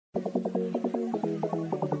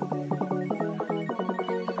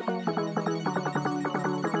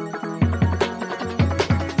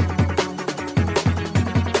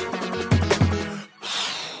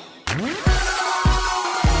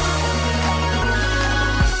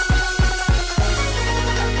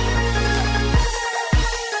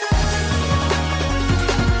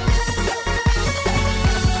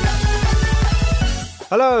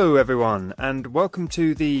Hello, everyone, and welcome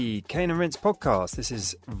to the Kane and Rince podcast. This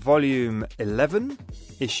is volume 11,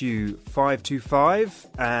 issue 525,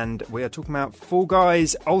 and we are talking about Fall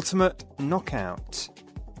Guys Ultimate Knockout.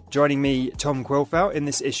 Joining me, Tom Quilfout, in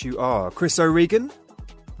this issue are Chris O'Regan.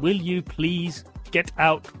 Will you please get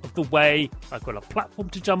out of the way? I've got a platform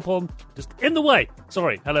to jump on. Just in the way.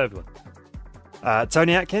 Sorry. Hello, everyone.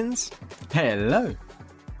 Tony Atkins. Hello.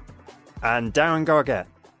 And Darren Gargett.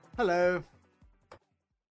 Hello.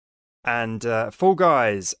 And Fall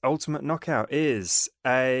Guys Ultimate Knockout is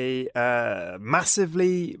a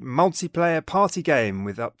massively multiplayer party game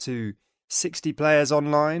with up to 60 players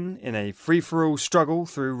online in a free-for-all struggle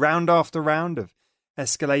through round after round of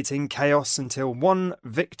escalating chaos until one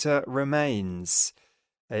victor remains.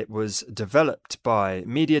 It was developed by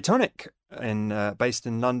Mediatonic, based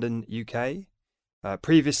in London, UK.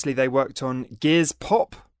 Previously, they worked on Gears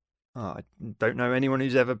Pop. I don't know anyone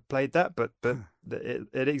who's ever played that, but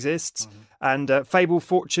it exists. And Fable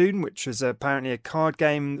Fortune, which was apparently a card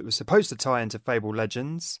game that was supposed to tie into Fable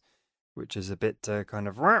Legends, which is a bit kind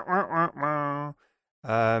of...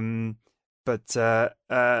 But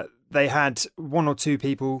they had one or two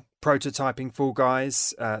people prototyping Fall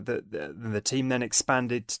Guys. The team then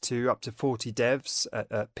expanded to up to 40 devs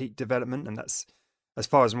at peak development, and that's, as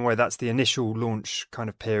far as I'm aware, that's the initial launch kind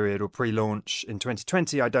of period or pre-launch in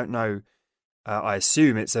 2020. I don't know. I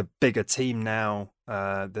assume it's a bigger team now.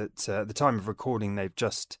 At the time of recording, they've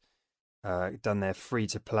just done their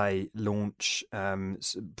free-to-play launch.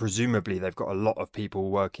 Presumably, they've got a lot of people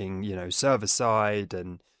working, server side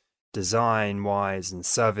and design-wise and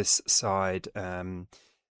service side.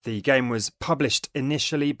 The game was published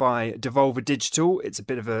initially by Devolver Digital. It's a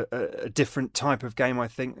bit of a different type of game, I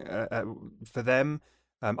think, for them.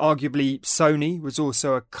 Arguably, Sony was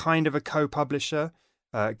also a kind of a co-publisher,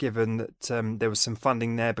 given that there was some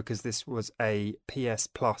funding there because this was a PS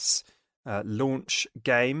Plus launch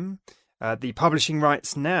game. The publishing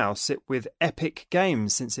rights now sit with Epic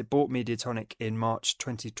Games since it bought Mediatonic in March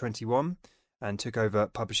 2021 and took over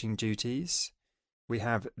publishing duties. We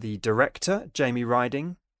have the director, Jamie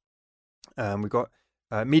Riding. We've got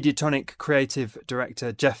Mediatonic creative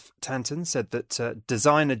director Jeff Tanton said that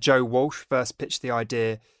designer Joe Walsh first pitched the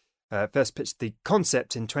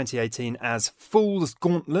concept in 2018 as Fool's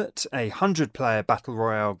Gauntlet, a 100-player battle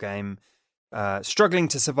royale game struggling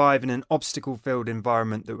to survive in an obstacle-filled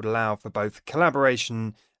environment that would allow for both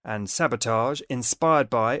collaboration and sabotage, inspired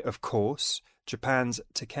by, of course, Japan's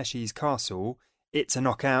Takeshi's Castle, It's a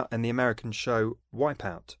Knockout, and the American show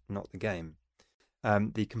Wipeout, not the game.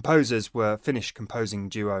 The composers were Finnish composing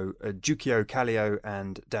duo Jukio Kallio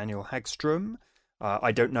and Daniel Hagström.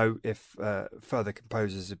 I don't know if further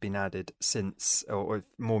composers have been added since, or if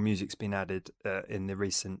more music's been added in the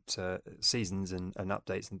recent seasons and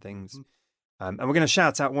updates and things. And we're going to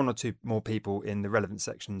shout out one or two more people in the relevant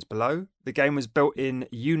sections below. The game was built in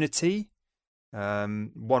Unity.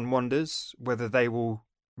 One wonders whether they will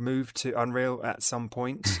move to Unreal at some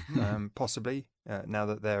point, possibly, now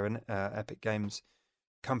that they're an Epic Games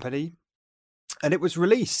company. And it was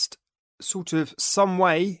released sort of some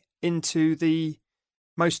way into the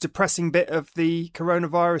most depressing bit of the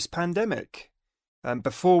coronavirus pandemic,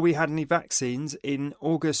 before we had any vaccines, in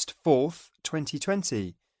August 4th,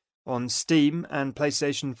 2020, on Steam and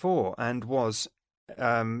PlayStation 4, and was,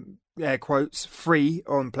 air quotes, free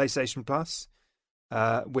on PlayStation Plus.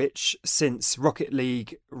 Which, since Rocket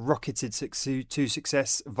League rocketed to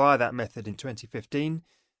success via that method in 2015,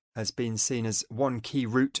 has been seen as one key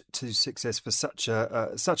route to success for such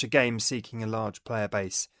a game seeking a large player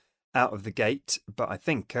base out of the gate. But I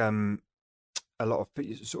think a lot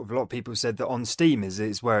of people said that on Steam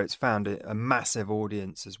is where it's found a massive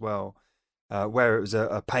audience as well, where it was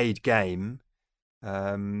a paid game.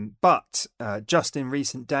 But just in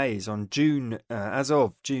recent days, on as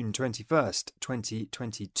of June 21st,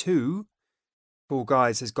 2022, Fall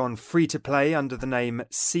Guys has gone free to play under the name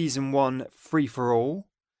Season 1 Free for All.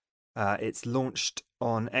 It's launched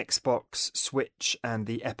on Xbox, Switch, and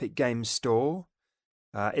the Epic Games Store.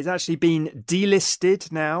 It's actually been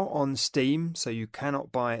delisted now on Steam, so you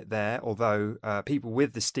cannot buy it there, although people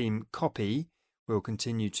with the Steam copy will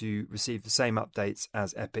continue to receive the same updates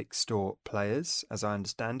as Epic Store players, as I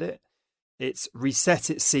understand it. It's reset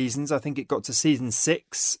its seasons. I think it got to season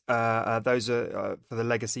 6. Those are for the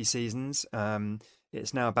legacy seasons.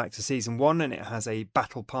 It's now back to season 1, and it has a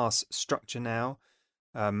battle pass structure now.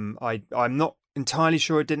 I'm not entirely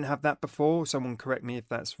sure it didn't have that before. Someone correct me if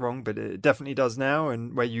that's wrong, but it definitely does now.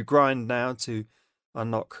 And where you grind now to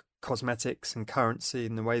unlock cosmetics and currency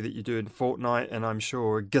in the way that you do in Fortnite, and I'm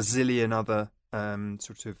sure a gazillion other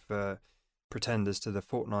pretenders to the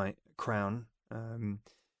Fortnite crown.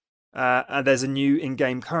 And there's a new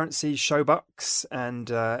in-game currency, Showbucks, and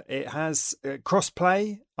it has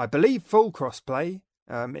cross-play, I believe full cross-play.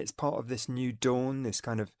 It's part of this new dawn, this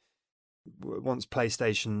kind of once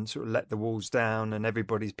PlayStation sort of let the walls down and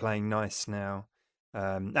everybody's playing nice now,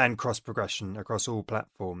 and cross-progression across all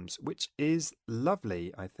platforms, which is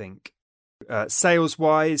lovely, I think. Sales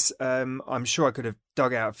wise, I'm sure I could have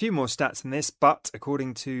dug out a few more stats than this, but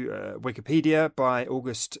according to Wikipedia, by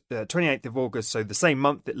 28th of August, so the same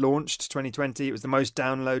month it launched, 2020, it was the most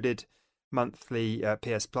downloaded monthly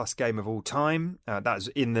PS Plus game of all time. That was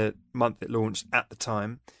in the month it launched at the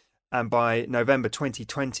time. And by November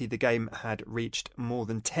 2020, the game had reached more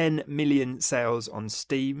than 10 million sales on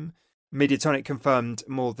Steam. Mediatonic confirmed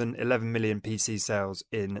more than 11 million PC sales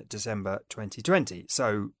in December 2020.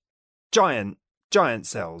 So giant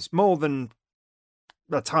sales, more than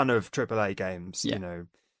a ton of AAA games, Yeah. you know.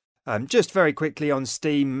 Just very quickly on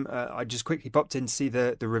Steam, I just quickly popped in to see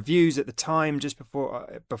the reviews at the time, just before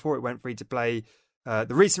it went free to play.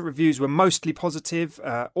 The recent reviews were mostly positive.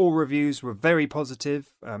 All reviews were very positive.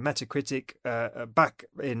 Metacritic, back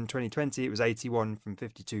in 2020, it was 81 from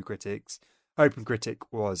 52 critics. OpenCritic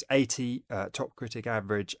was 80, top critic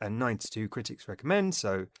average, and 92 critics recommend.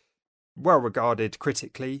 So well regarded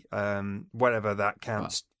critically, whatever that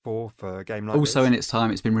counts for a game like Also, this. in its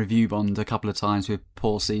time, it's been review bombed a couple of times with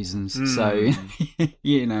poor seasons. So,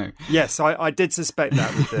 you know. Yes, I did suspect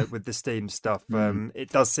that with the Steam stuff. It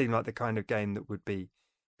does seem like the kind of game that would be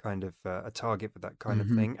kind of a target for that kind of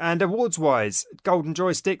thing. And awards-wise, Golden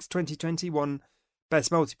Joysticks 2020 won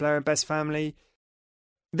Best Multiplayer and Best Family.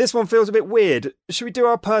 This one feels a bit weird. Should we do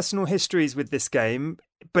our personal histories with this game?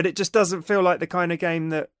 But it just doesn't feel like the kind of game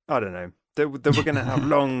that, I don't know, that we're going to have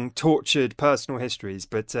long, tortured personal histories.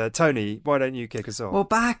 But Tony, why don't you kick us off? Well,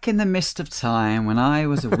 back in the mist of time when I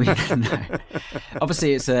was a wee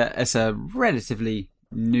obviously it's a relatively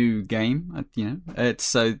new game.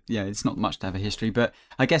 It's it's not much to have a history, but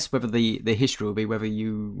I guess whether the history will be whether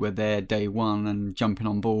you were there day one and jumping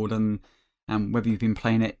on board and whether you've been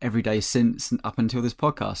playing it every day since up until this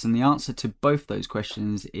podcast. And the answer to both those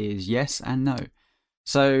questions is yes and no.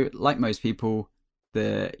 So, like most people,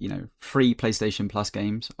 the free PlayStation Plus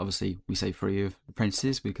games, obviously we say free of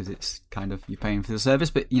Apprentices because it's kind of you're paying for the service,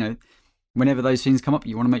 but whenever those things come up,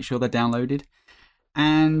 you want to make sure they're downloaded,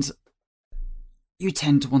 and you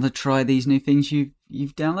tend to want to try these new things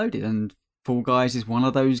you've downloaded. And Fall Guys is one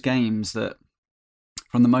of those games that,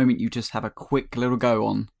 from the moment you just have a quick little go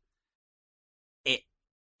on,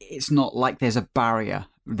 it's not like there's a barrier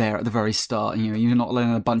there at the very start. You're not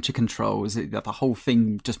learning a bunch of controls. The whole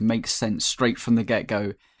thing just makes sense straight from the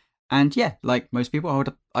get-go. And yeah, like most people,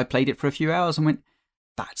 I played it for a few hours and went,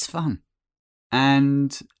 that's fun.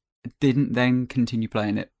 And didn't then continue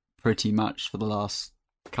playing it pretty much for the last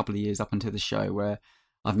couple of years up until the show, where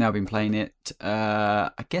I've now been playing it,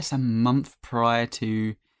 I guess a month prior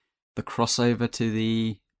to the crossover to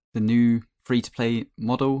the new free-to-play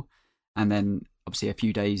model, and then obviously a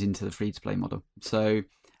few days into the free-to-play model. So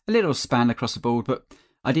a little span across the board, but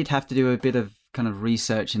I did have to do a bit of kind of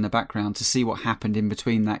research in the background to see what happened in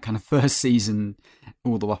between that kind of first season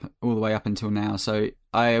all the way up until now. So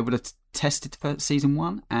I would have tested for season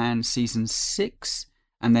 1 and season 6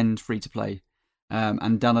 and then free-to-play,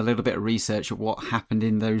 and done a little bit of research of what happened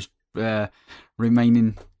in those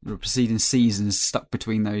preceding seasons stuck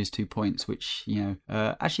between those 2 points, which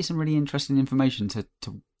actually some really interesting information to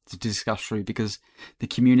discuss through, because the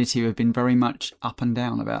community have been very much up and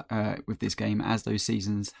down about with this game as those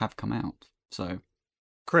seasons have come out. So,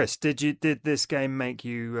 Chris, did this game make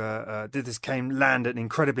you? Did this game land at an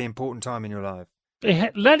incredibly important time in your life?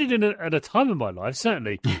 It landed at a time in my life,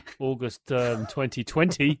 certainly. August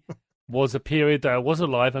 2020 was a period that I was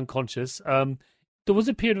alive and conscious. There was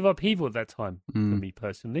a period of upheaval at that time for me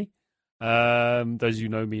personally. Those who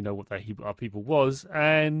know me know what that upheaval was,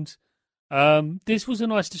 and this was a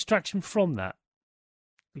nice distraction from that.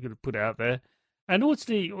 We're going to put it out there. And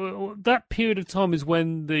honestly, that period of time is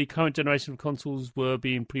when the current generation of consoles were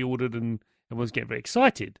being pre-ordered and everyone's getting very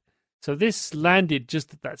excited. So this landed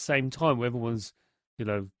just at that same time where everyone's,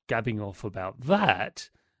 gabbing off about that.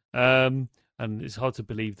 And it's hard to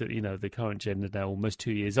believe that, the current gen is now almost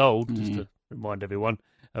 2 years old, just to remind everyone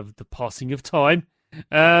of the passing of time.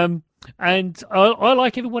 And I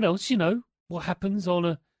like everyone else, what happens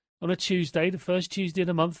on a Tuesday, the first Tuesday of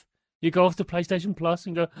the month. You go off to PlayStation Plus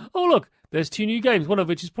and go, oh, look, there's 2 new games, one of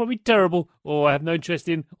which is probably terrible, or I have no interest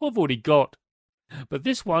in, or I've already got. But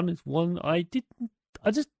this one is one I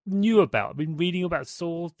just knew about. I've been reading about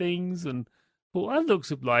Saw things and thought, that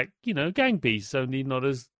looks like, Gang Beasts, only not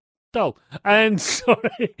as dull. And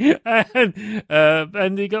sorry,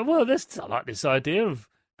 and you go, well, I like this idea of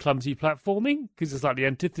clumsy platforming because it's like the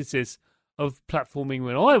antithesis of platforming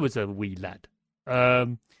when I was a wee lad.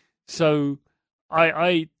 So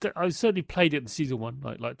I certainly played it in season one,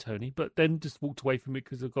 like Tony, but then just walked away from it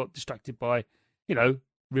because I got distracted by,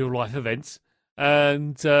 real life events,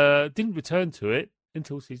 and didn't return to it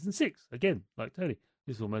until season 6 again, like Tony.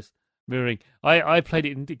 It's almost mirroring. I played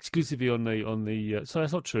it exclusively on the. Sorry,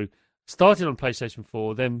 that's not true. Started on PlayStation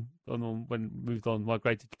 4, then when moved on,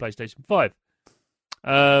 migrated to PlayStation 5,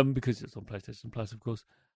 because it's on PlayStation Plus, of course,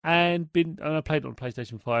 and I played it on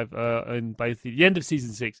PlayStation 5 in both the end of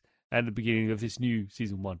season 6 and the beginning of this new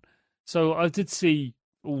season 1. So I did see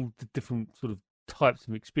all the different sort of types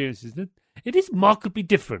of experiences. It is markedly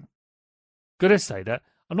different. Gotta say that.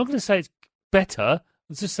 I'm not going to say it's better.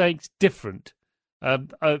 I'm just saying it's different.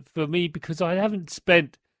 For me, because I haven't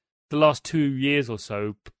spent the last 2 years or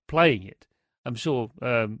so playing it. I'm sure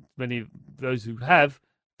many of those who have,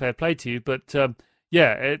 fair play to you, but so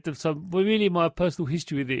really my personal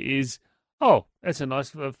history with it is, it's a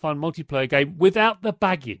nice, fun multiplayer game without the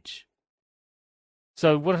baggage.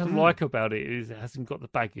 So what I like about it is it hasn't got the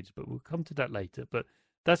baggage, but we'll come to that later. But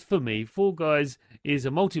that's for me. Fall Guys is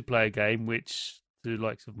a multiplayer game which, to the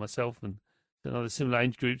likes of myself and other similar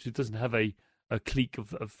age groups, who doesn't have a clique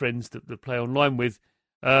of friends that play online with,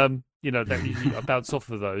 that usually I bounce off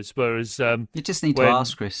of those. Whereas you just need to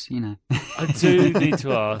ask, Chris. I do need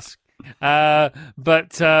to ask.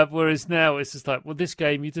 But whereas now it's just like, well, this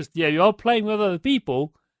game you are playing with other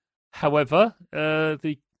people. However,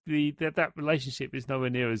 that relationship is nowhere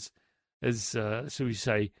near as shall we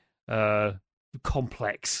say,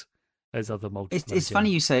 complex as other multiplayer. It's funny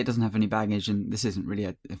you say it doesn't have any baggage, and this isn't really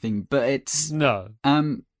a thing, but it's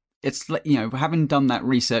it's like, having done that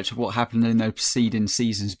research of what happened in those preceding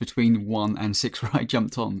seasons between 1 and 6 where I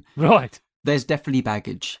jumped on. Right. There's definitely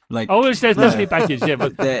baggage. There's definitely baggage, yeah.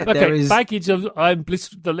 But there is baggage I'm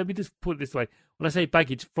blissful. Let me just put it this way. When I say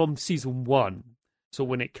baggage from season 1, so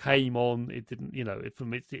when it came on, it didn't,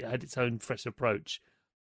 it had its own fresh approach.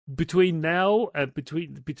 Between now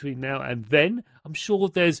and then, I'm sure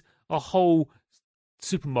there's a whole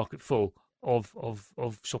supermarket full of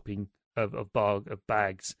shopping of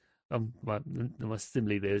bags. My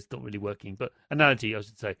simile there is not really working, but analogy, I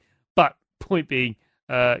should say. But point being,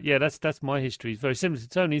 that's my history. It's very similar to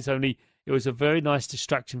Tony's. Only it was a very nice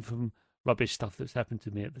distraction from rubbish stuff that's happened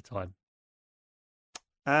to me at the time.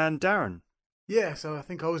 And Darren. Yeah, so I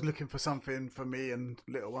think I was looking for something for me and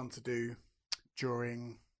little one to do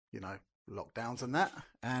during, lockdowns and that.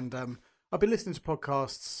 And I've been listening to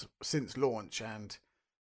podcasts since launch, and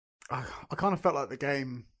I kind of felt like the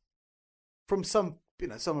game, from some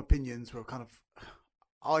opinions, were kind of,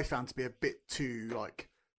 I found to be a bit too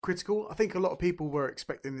critical. I think a lot of people were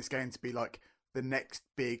expecting this game to be like the next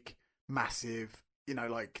big, massive,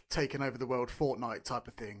 taking over the world Fortnite type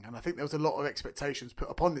of thing. And I think there was a lot of expectations put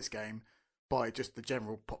upon this game by just the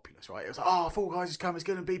general populace, right? It was like, Fall Guys is coming, it's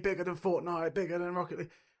going to be bigger than Fortnite, bigger than Rocket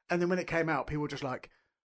League. And then when it came out, people were just like,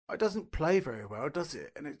 it doesn't play very well, does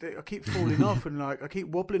it? And I keep falling off and I keep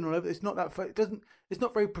wobbling all over. It's not that, it's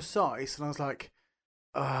not very precise. And I was like,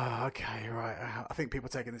 okay, right. I think people are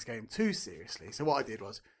taking this game too seriously. So what I did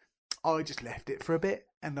was, I just left it for a bit,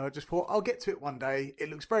 and I just thought, I'll get to it one day. It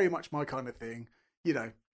looks very much my kind of thing.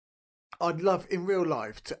 I'd love in real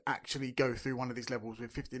life to actually go through one of these levels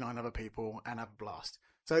with 59 other people and have a blast.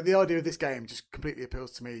 So the idea of this game just completely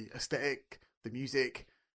appeals to me. Aesthetic, the music,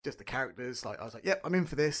 just the characters. I was like, yep, I'm in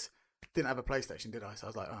for this. Didn't have a PlayStation, did I? So I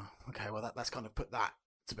was like, oh, okay, well that's kind of put that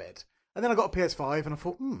to bed. And then I got a PS5, and I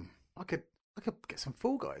thought, I could get some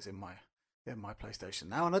Fall Guys in my PlayStation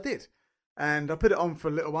now, and I did. And I put it on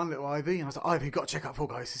for little Ivy, and I was like, Ivy, you've got to check out Fall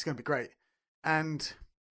Guys. It's going to be great. And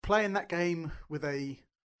playing that game with a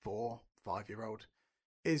 4-5-year-old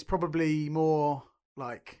is probably more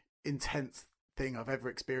intense thing I've ever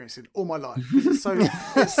experienced in all my life, because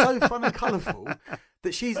it's so fun and colourful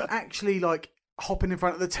that she's actually hopping in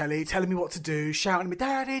front of the telly, telling me what to do, shouting at me,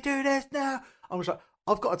 "Daddy, do this now!" I was like,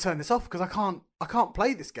 I've got to turn this off because I can't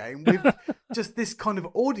play this game with just this kind of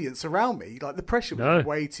audience around me. The pressure was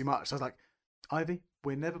way too much. So I was like, Ivy,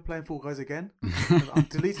 we're never playing Fall Guys again. I'm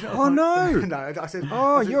deleting it. Oh no! No, I said,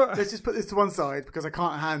 let's just put this to one side because I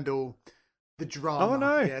can't handle the drama. Oh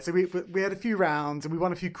no! Yeah, so we had a few rounds and we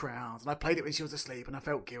won a few crowns, and I played it when she was asleep, and I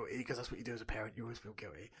felt guilty because that's what you do as a parent. You always feel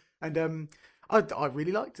guilty, and I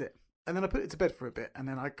really liked it. And then I put it to bed for a bit, and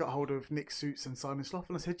then I got hold of Nick Suits and Simon Sloth,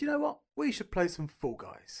 and I said, you know what? We should play some Fall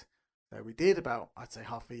Guys. So we did about, I'd say,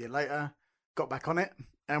 half a year later, got back on it,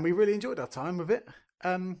 and we really enjoyed our time with it.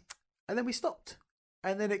 And then we stopped.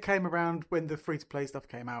 And then it came around when the free-to-play stuff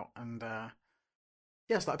came out, and I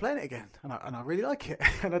started playing it again, and I really like it.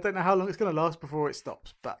 And I don't know how long it's going to last before it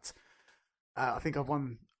stops, but I think I've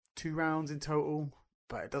won 2 rounds in total,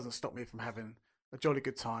 but it doesn't stop me from having a jolly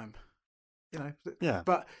good time, you know. Yeah.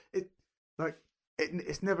 But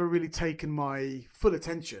it's never really taken my full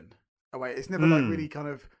attention away. It's never like really kind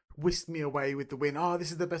of whisked me away with the win. Oh,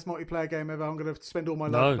 this is the best multiplayer game ever. I'm going to spend all my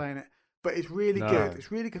life playing it. But it's really good.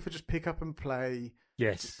 It's really good for just pick up and play.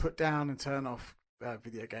 Yes. Just put down and turn off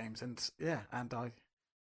video games, and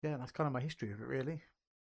that's kind of my history of it, really.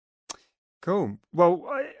 Cool. Well,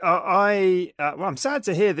 I'm sad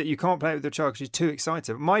to hear that you can't play it with your child because she's too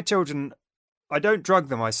excited. My children, I don't drug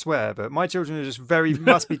them, I swear, but my children are just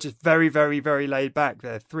must be just very, very, very laid back.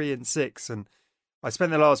 They're 3 and 6, and I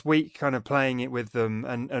spent the last week kind of playing it with them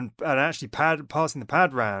and actually passing the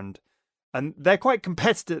pad round. And they're quite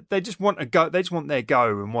competitive. They just want a go. They just want their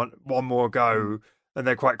go and want one more go. And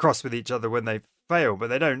they're quite cross with each other when they fail, but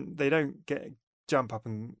they don't jump up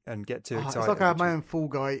and get too excited. It's like I have my own Fall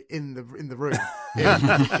Guy in the room. It's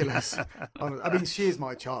ridiculous. I mean, she is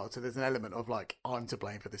my child, so there's an element of like I'm to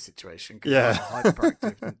blame for this situation because I'm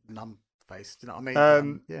hyperactive and numb-faced. Do you know what I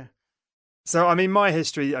mean? Yeah. So I mean, my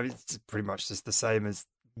history, it's pretty much just the same as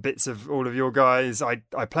bits of all of your guys. I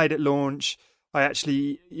played at launch. I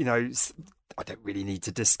actually, I don't really need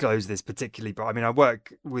to disclose this particularly, but I mean, I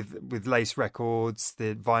work with Lace Records,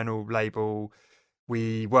 the vinyl label.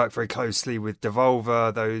 We work very closely with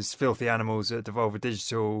Devolver, those filthy animals at Devolver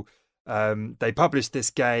Digital. They published this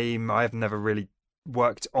game. I have never really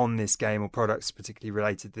worked on this game or products particularly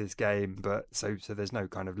related to this game, but so there's no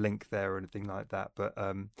kind of link there or anything like that. But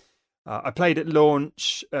I played at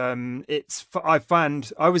launch. I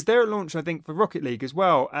was there at launch, I think, for Rocket League as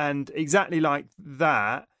well, and exactly like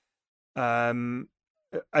that, a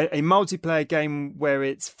multiplayer game where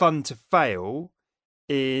it's fun to fail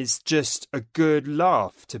is just a good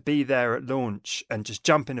laugh to be there at launch and just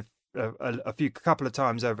jump in a couple of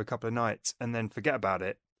times over a couple of nights and then forget about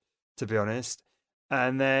it, to be honest.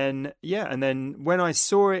 And then when I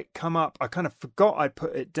saw it come up, I kind of forgot I'd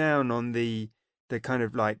put it down on the kind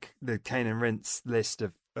of like the Kane and Rince list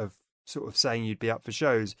of sort of saying you'd be up for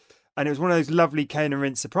shows. And it was one of those lovely Kane and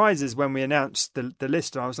Rince surprises when we announced the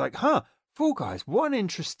list. And I was like, Fall Guys, what an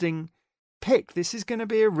interesting pick. This is going to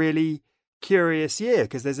be a really curious year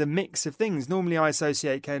because there's a mix of things. Normally I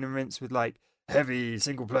associate Kane and Rince with like heavy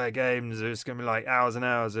single player games. There's going to be like hours and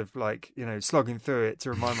hours of like, slogging through it to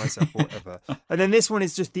remind myself or whatever. And then this one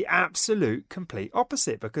is just the absolute complete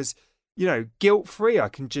opposite because, guilt free. I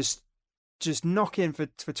can just knock in for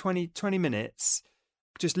 20 minutes,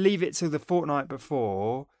 just leave it till the fortnight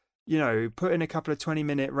before, put in a couple of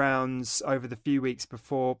 20-minute rounds over the few weeks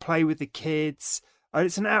before, play with the kids.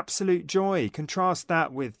 It's an absolute joy. Contrast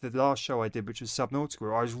that with the last show I did, which was Subnautica,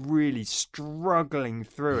 where I was really struggling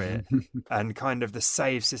through it and kind of the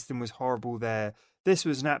save system was horrible there. This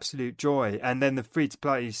was an absolute joy. And then the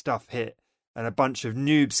free-to-play stuff hit and a bunch of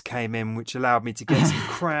noobs came in, which allowed me to get some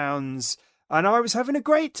crowns. And I was having a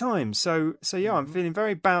great time. So yeah, I'm feeling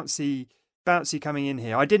very bouncy coming in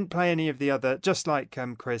here. I didn't play any of the other, just like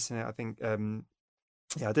Chris, and I think, I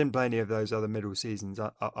didn't play any of those other middle seasons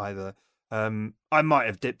either. I might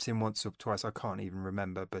have dipped in once or twice. I can't even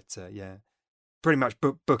remember, but pretty much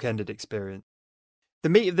bookended experience. The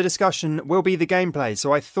meat of the discussion will be the gameplay.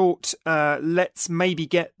 So I thought let's maybe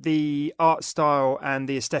get the art style and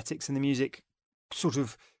the aesthetics and the music sort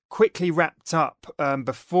of quickly wrapped up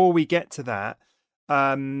before we get to that.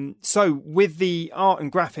 So with the art and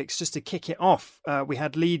graphics, just to kick it off, we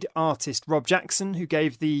had lead artist Rob Jackson, who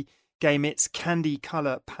gave the game its candy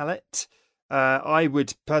color palette. I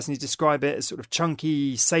would personally describe it as sort of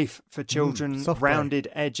chunky, safe for children, rounded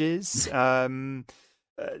edges. And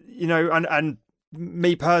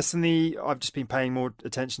me personally, I've just been paying more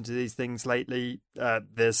attention to these things lately.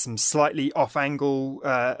 There's some slightly off-angle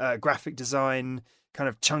graphic design, kind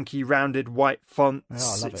of chunky, rounded white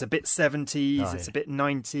fonts. It's a bit 70s, it's a bit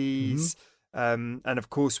 90s. And of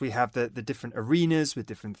course, we have the different arenas with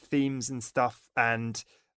different themes and stuff. And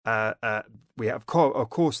we have, of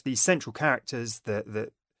course, these central characters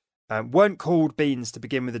that weren't called beans to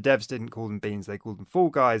begin with. The devs didn't call them beans; they called them Fall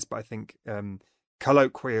Guys. But I think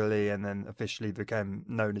colloquially and then officially became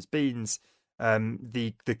known as beans.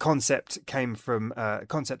 The concept came from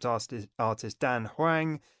concept artist Dan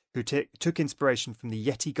Huang, who took inspiration from the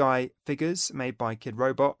Yeti Guy figures made by Kid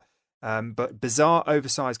Robot. But bizarre,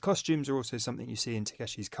 oversized costumes are also something you see in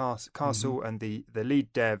Takeshi's Castle, and the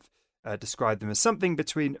lead dev described them as something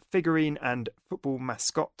between figurine and football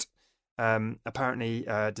mascot. Apparently,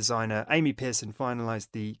 designer Amy Pearson finalized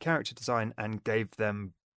the character design and gave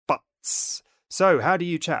them butts. So, how do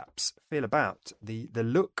you chaps feel about the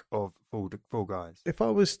look of Fall Guys? If I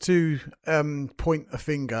was to point a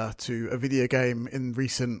finger to a video game in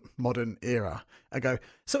recent modern era, I go,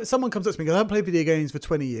 so someone comes up to me and goes, I haven't played video games for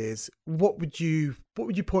 20 years. What would you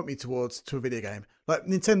point me towards to a video game? Like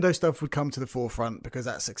Nintendo stuff would come to the forefront because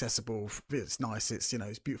that's accessible. It's nice. It's,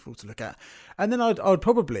 it's beautiful to look at. And then I'd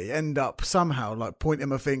probably end up somehow like pointing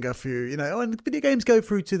my finger through, and video games go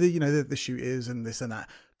through to the, the shooters and this and that.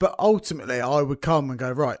 But ultimately I would come and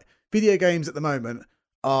go, right, video games at the moment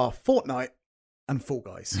are Fortnite and Fall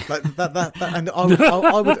Guys, like that and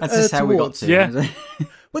I would That's just how we got to. Yeah.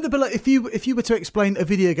 But like, if you were to explain a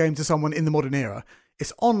video game to someone in the modern era,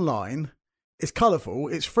 it's online, it's colourful,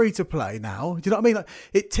 it's free to play now. Do you know what I mean? Like,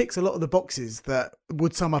 it ticks a lot of the boxes that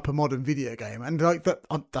would sum up a modern video game, and like that,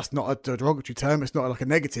 that's not a derogatory term. It's not like a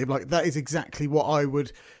negative. Like that is exactly what I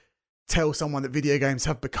would tell someone that video games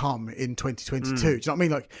have become in 2022. Do you know what I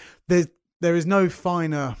mean? Like there is no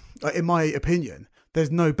finer, like, in my opinion,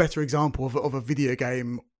 there's no better example of a video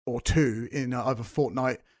game or two in either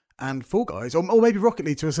Fortnite and Fall Guys, or maybe Rocket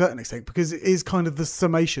League to a certain extent, because it is kind of the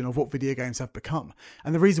summation of what video games have become.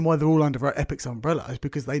 And the reason why they're all under Epic's umbrella is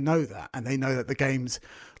because they know that, and they know that the games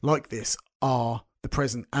like this are the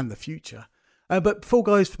present and the future. But Fall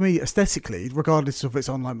Guys, for me, aesthetically, regardless of its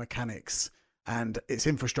online mechanics and its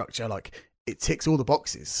infrastructure, like, it ticks all the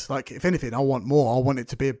boxes. Like, if anything, I want more. I want it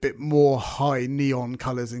to be a bit more high neon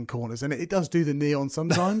colours in corners, and it does do the neon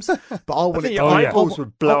sometimes. But I want I think it. your eyeballs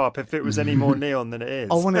would blow up if it was any more neon than it is.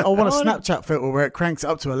 I want a Snapchat filter where it cranks it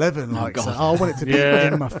up to 11. Like, so I want it to be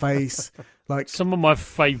in my face. Like, some of my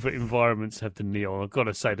favourite environments have the neon. I've got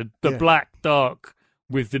to say, the black dark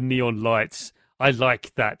with the neon lights. I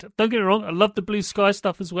like that. Don't get me wrong. I love the blue sky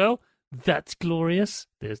stuff as well. That's glorious.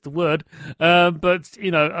 There's the word. But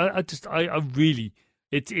I really,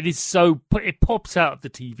 it is so, it pops out of the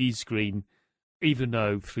TV screen, even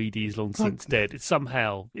though 3D is long since dead. It's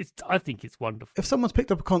somehow, I think it's wonderful. If someone's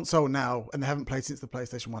picked up a console now and they haven't played since the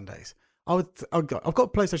PlayStation 1 days, I've got a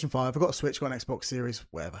PlayStation 5, I've got a Switch, got an Xbox Series,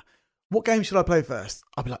 whatever. What game should I play first?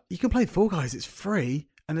 I'll be like, you can play Fall Guys. It's free,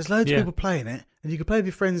 and there's loads of people playing it, and you can play with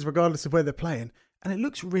your friends regardless of where they're playing. And it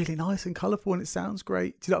looks really nice and colourful, and it sounds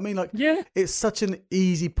great. Do you know what I mean? Like, it's such an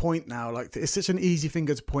easy point now. Like, it's such an easy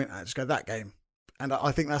finger to point at. Just go, that game. And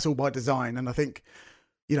I think that's all by design. And I think,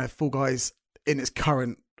 Fall Guys in its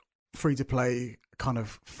current free-to-play kind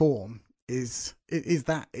of form is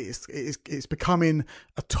that. It's becoming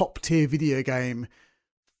a top-tier video game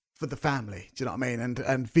for the family. Do you know what I mean?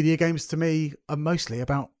 And video games, to me, are mostly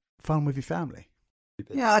about fun with your family.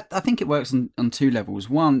 Yeah, I think it works on two levels.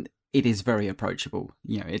 One, it is very approachable.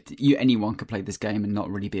 Anyone could play this game and not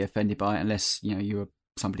really be offended by it, unless you're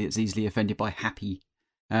somebody that's easily offended by happy.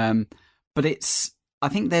 But I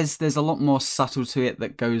think there's a lot more subtle to it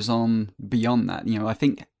that goes on beyond that. I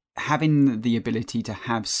think having the ability to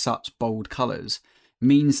have such bold colours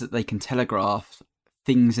means that they can telegraph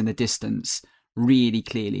things in the distance really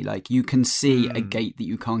clearly. Like, you can see a gate that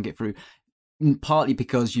you can't get through. Partly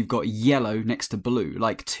because you've got yellow next to blue,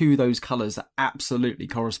 like two of those colours that absolutely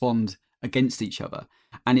correspond against each other.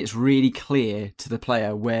 And it's really clear to the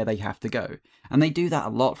player where they have to go. And they do that a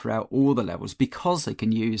lot throughout all the levels because they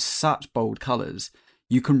can use such bold colours.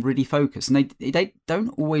 You can really focus. And they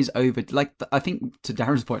don't always I think, to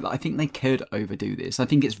Darren's point, I think they could overdo this. I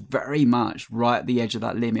think it's very much right at the edge of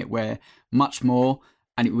that limit where much more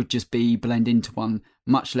and it would just be blend into one,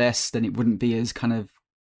 much less than it wouldn't be as kind of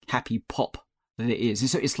happy pop that it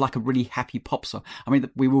is. It's like a really happy pop song. I mean,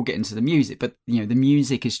 we will get into the music, but the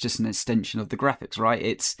music is just an extension of the graphics, right?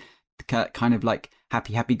 It's kind of like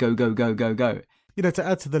happy, go, go, go, go, go. To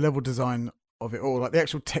add to the level design of it all, like the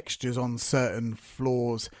actual textures on certain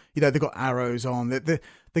floors, they've got arrows on. The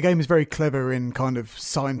game is very clever in kind of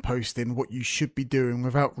signposting what you should be doing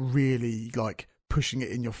without really like pushing it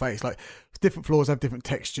in your face. Like, different floors have different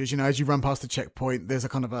textures. As you run past the checkpoint, there's a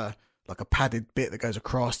kind of a padded bit that goes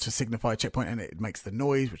across to signify a checkpoint, and it makes the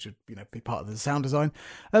noise, which would be part of the sound design.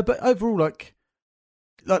 But overall, like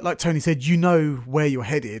Tony said, where you're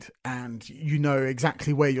headed, and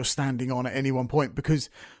exactly where you're standing on at any one point, because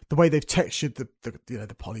the way they've textured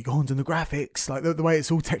the polygons and the graphics, like the way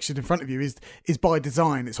it's all textured in front of you is by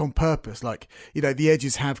design. It's on purpose. Like, the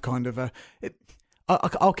edges have kind of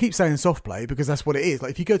I'll keep saying soft play because that's what it is.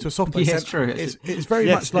 Like, if you go to a soft play center, it's very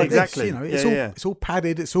much like exactly. This. It's all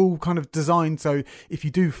padded. It's all kind of designed so if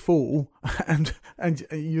you do fall and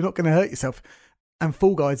you're not going to hurt yourself. And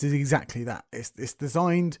Fall Guys is exactly that. It's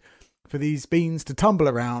designed for these beans to tumble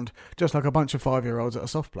around just like a bunch of 5-year-olds at a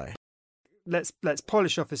soft play. Let's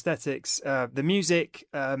polish off aesthetics. The music.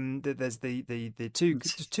 There's the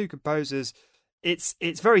two composers.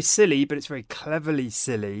 it's very silly, but it's very cleverly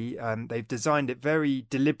silly. They've designed it very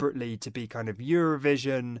deliberately to be kind of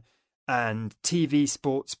Eurovision and TV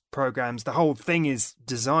sports programs. The whole thing is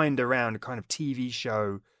designed around a kind of TV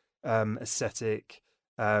show aesthetic.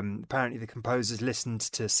 Apparently, the composers listened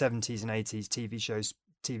to 70s and 80s TV shows,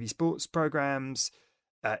 TV sports programs.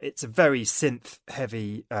 It's a very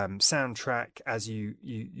synth-heavy soundtrack, as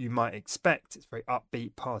you might expect. It's very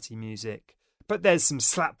upbeat party music, but there's some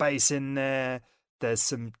slap bass in there. There's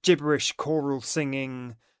some gibberish choral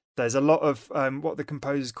singing. There's a lot of what the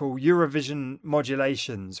composers call Eurovision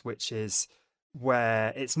modulations, which is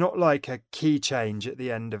where it's not like a key change at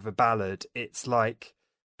the end of a ballad. It's like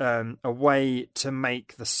a way to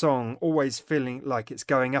make the song always feeling like it's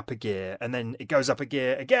going up a gear, and then it goes up a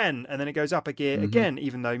gear again, and then it goes up a gear again,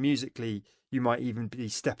 even though musically you might even be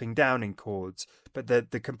stepping down in chords. But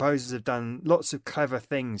the composers have done lots of clever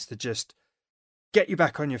things to just get you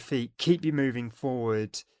back on your feet, keep you moving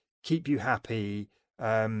forward, keep you happy.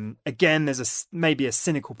 Again, there's maybe a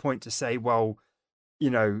cynical point to say, well,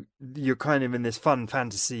 you're kind of in this fun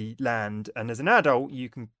fantasy land, and as an adult, you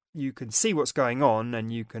can see what's going on,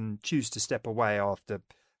 and you can choose to step away after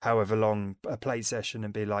however long a play session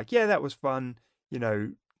and be like, yeah, that was fun,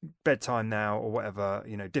 bedtime now, or whatever,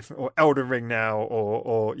 different, or Elden Ring now,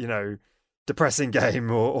 or depressing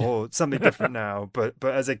game, or something different now. But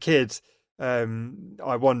as a kid, I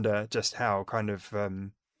wonder just how kind of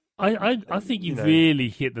I think you really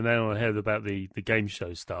hit the nail on the head about the game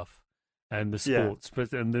show stuff and the sports,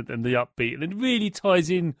 but and the upbeat, and it really ties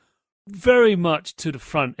in very much to the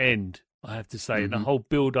front end, I have to say, and the whole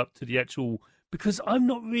build up to the actual, because I'm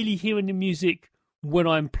not really hearing the music when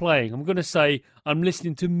I'm playing. I'm going to say I'm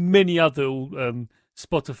listening to many other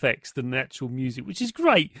spot effects than the actual music, which is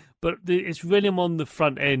great, but it's really on the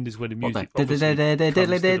front end is where the music that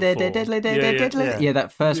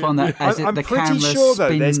first one that as I'm the pretty camera sure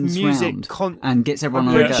though there's spins music round and gets everyone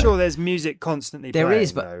I'm on pretty the go. sure there's music constantly There playing,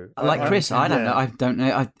 is, but though. like Chris, I don't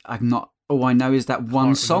know. I'm not. All I know is that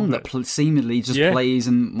one song that seemingly just plays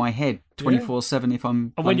in my head 24/7 if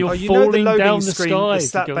I'm. And when you're the falling loading down the screen, sky, the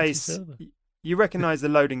slap bass. You recognise the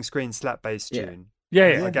loading screen slap bass tune.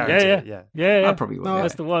 Yeah. I guarantee it. I probably will.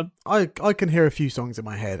 That's the one. I can hear a few songs in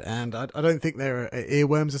my head, and I don't think they're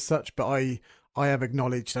earworms as such, but I have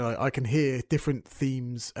acknowledged that I can hear different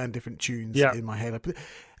themes and different tunes in my head.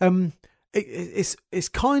 It's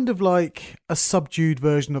kind of like a subdued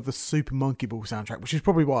version of the Super Monkey Ball soundtrack, which is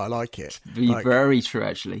probably why I like it. Very true,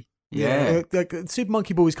 actually. Yeah, like Super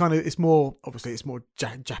Monkey Ball is kind of, it's more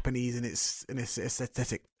Japanese in its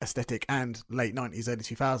aesthetic and late 90s, early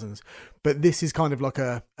 2000s, but this is kind of like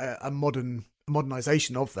a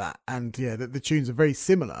modernization of that, and the tunes are very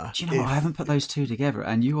similar. Do you know what? I haven't put those two together,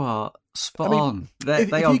 and you are spot on.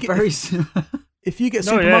 They are very similar. If you get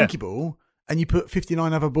Super Monkey Ball and you put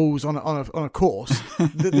 59 other balls on a course,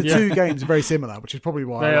 the two games are very similar, which is probably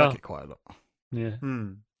why I like it quite a lot. Yeah.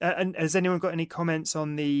 And has anyone got any comments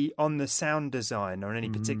on the sound design or any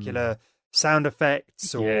particular sound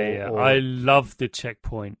effects? Or I love the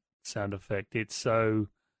checkpoint sound effect. It's so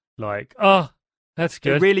like, that's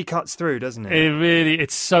good. It really cuts through, doesn't it?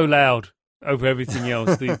 It's so loud over everything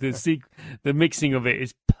else. The mixing of it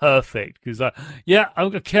is perfect because I'm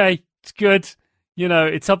okay. It's good.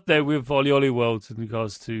 It's up there with Ollie Worlds in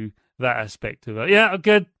regards to that aspect of it. Yeah, I'm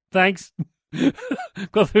good. Thanks.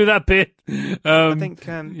 Got through that bit. I think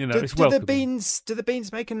it's do the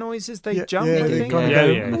beans make a noise as they jump? Yeah, I they think. kind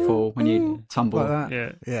of on the fall when you tumble. Like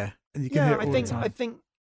that. Yeah. And you can hear it all the time. I think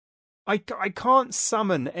I can't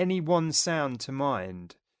summon any one sound to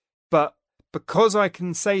mind, but because I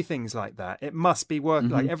can say things like that, it must be working.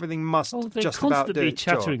 Like everything must just about do its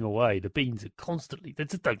chattering job. away. The beans are constantly. They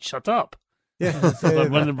just don't shut up. Yeah,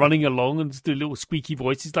 running along and just do little squeaky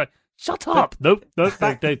voices like, shut up. Nope.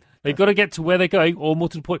 They've got to get to where they're going, or more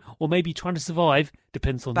to the point, or maybe trying to survive.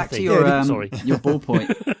 Depends on back the to thing. your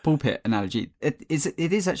pulpit analogy. It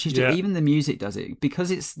is actually even the music does it,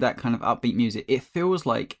 because it's that kind of upbeat music. It feels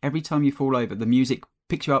like every time you fall over, the music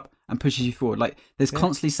picks you up and pushes you forward. Like there's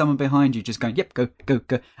constantly someone behind you just going, yep, go.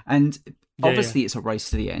 And obviously it's a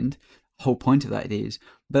race to the end. Whole point of that is,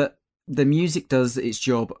 but the music does its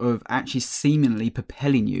job of actually seemingly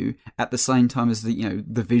propelling you at the same time as the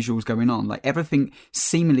visuals going on. Like everything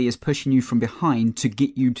seemingly is pushing you from behind to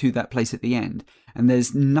get you to that place at the end, and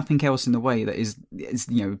there's nothing else in the way that is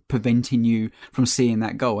preventing you from seeing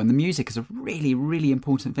that goal. And the music is a really, really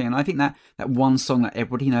important thing. And I think that one song that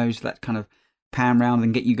everybody knows, that kind of pan round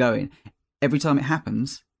and get you going, every time it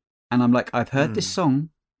happens, and I'm like, I've heard this song,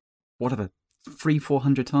 whatever,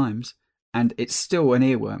 300-400 times. and it's still an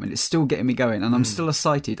earworm, and it's still getting me going, and I'm still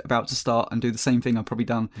excited, about to start and do the same thing I've probably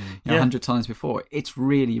done 100 times before. It's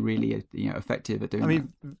really, really effective at doing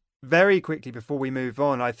that. Very quickly before we move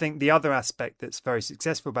on, I think the other aspect that's very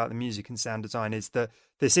successful about the music and sound design is that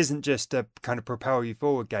this isn't just a kind of propel you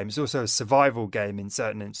forward game. It's also a survival game in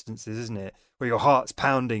certain instances, isn't it? Where your heart's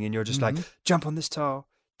pounding and you're just like, jump on this tile,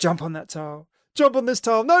 jump on that tile, jump on this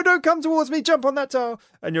tile. No, don't come towards me. Jump on that tile.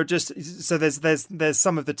 And you're just so there's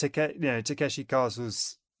some of the Takeshi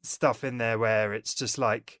Castle's stuff in there where it's just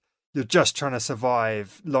like you're just trying to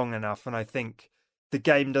survive long enough. And I think the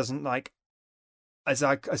game doesn't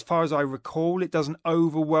as far as I recall, it doesn't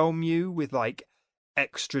overwhelm you with like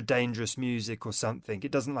extra dangerous music or something.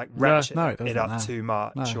 It doesn't like ratchet it up too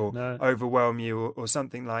much or overwhelm you or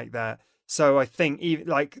something like that. So I think even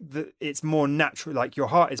like it's more natural. Like your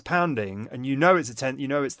heart is pounding, and it's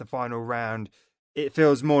it's the final round. It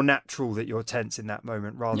feels more natural that you're tense in that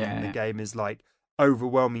moment rather than the game is like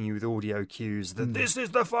overwhelming you with audio cues that this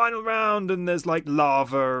is the final round and there's like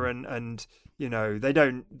lava and they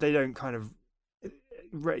don't kind of.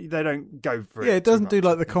 They don't go for it. Yeah, it doesn't do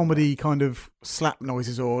like the comedy kind of slap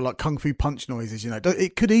noises or like kung fu punch noises.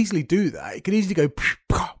 It could easily do that. It could easily go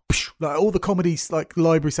like all the comedy like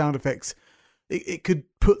library sound effects. It could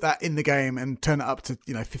put that in the game and turn it up to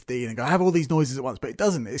 15 and go have all these noises at once. But it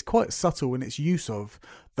doesn't. It's quite subtle in its use of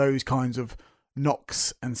those kinds of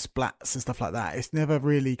knocks and splats and stuff like that. It's never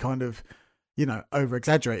really kind of over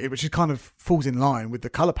exaggerated, which is kind of falls in line with the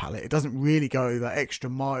color palette. It doesn't really go that extra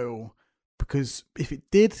mile. Because if it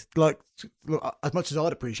did, like, as much as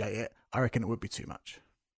I'd appreciate it, I reckon it would be too much.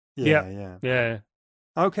 Yeah.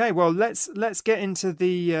 Okay, well, let's get into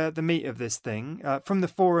the meat of this thing. From the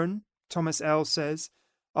forum, Thomas L says,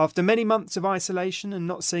 after many months of isolation and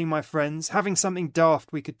not seeing my friends, having something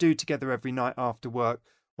daft we could do together every night after work,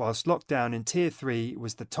 whilst lockdown in Tier 3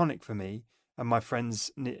 was the tonic for me and my friends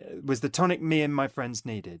was the tonic me and my friends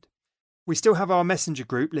needed. We still have our messenger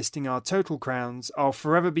group listing our total crowns. I'll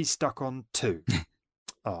forever be stuck on 2.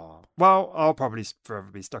 Well, I'll probably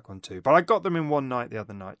forever be stuck on 2. But I got them in one night the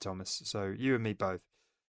other night, Thomas. So you and me both.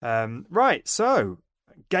 Right, so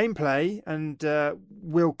gameplay. And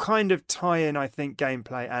we'll kind of tie in, I think,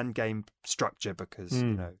 gameplay and game structure because,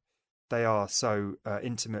 they are so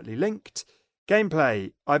intimately linked.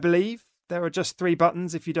 Gameplay, I believe there are just 3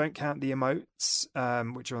 buttons if you don't count the emotes,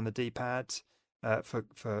 which are on the D-pad. For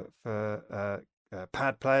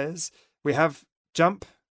pad players, we have jump,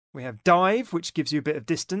 we have dive, which gives you a bit of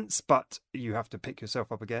distance, but you have to pick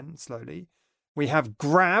yourself up again slowly. We have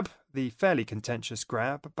grab, the fairly contentious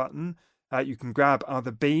grab button. You can grab other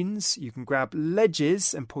beans, you can grab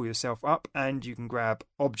ledges and pull yourself up, and you can grab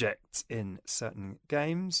objects in certain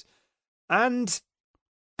games. And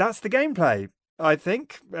that's the gameplay. I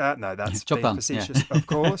think. No, that's being facetious, of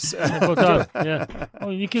course. Well done. Yeah. Oh,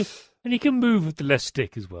 you can move with the left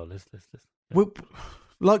stick as well. Let's Well,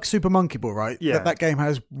 like Super Monkey Ball, right? Yeah. That game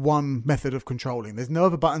has one method of controlling. There's no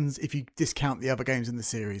other buttons if you discount the other games in the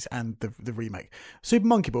series and the remake. Super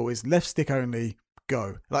Monkey Ball is left stick only.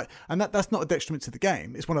 Go and that's not a detriment to the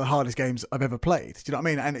game. It's one of the hardest games I've ever played. Do you know what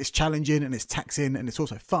I mean? And it's challenging and it's taxing and it's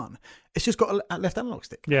also fun. It's just got a left analog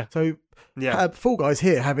stick. Yeah. So Fall Guys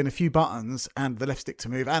here having a few buttons and the left stick to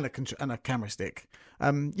move and a camera stick.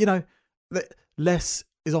 Less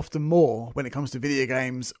is often more when it comes to video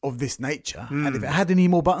games of this nature. And if it had any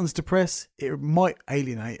more buttons to press, it might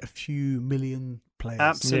alienate a few million players.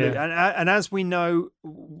 Absolutely. Yeah. And as we know,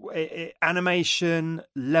 animation,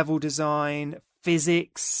 level design,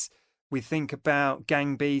 physics, we think about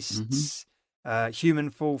Gang Beasts, Human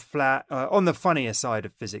Fall Flat, on the funnier side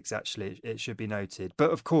of physics, actually, it should be noted.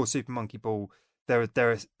 But of course, Super Monkey Ball, there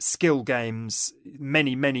are skill games,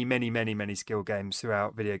 many skill games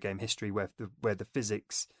throughout video game history where the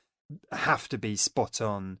physics have to be spot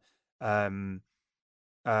on. So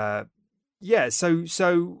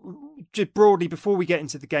just broadly, before we get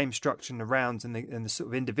into the game structure and the rounds and the sort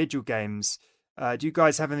of individual games, do you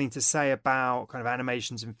guys have anything to say about kind of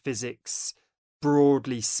animations and physics,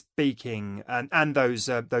 broadly speaking, and those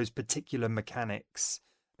particular mechanics?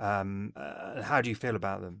 How do you feel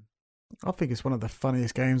about them? I think it's one of the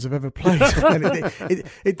funniest games I've ever played. And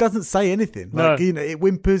it doesn't say anything. Like, it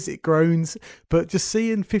whimpers, it groans, but just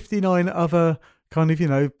seeing 59 other kind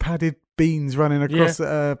of, padded beans running across,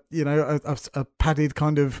 a padded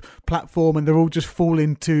kind of platform, and they're all just fall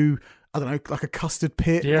into, I don't know, like a custard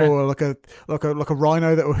pit or like a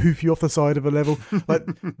rhino that will hoof you off the side of a level. Like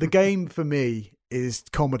the game for me is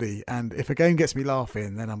comedy, and if a game gets me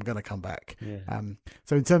laughing, then I'm going to come back. Yeah.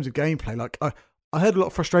 So in terms of gameplay, like I heard a lot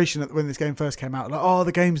of frustration when this game first came out. Like,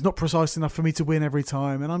 the game's not precise enough for me to win every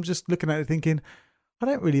time, and I'm just looking at it thinking, I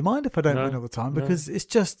don't really mind if I don't No, win all the time no. because it's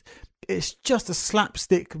just a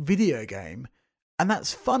slapstick video game, and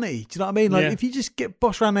that's funny. Do you know what I mean? Like Yeah. if you just get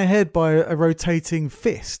bossed around the head by a rotating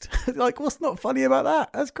fist, like what's not funny about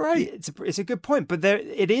that? That's great. It's a good point, but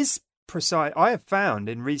it is precise. I have found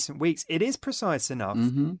in recent weeks it is precise enough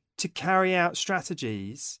to carry out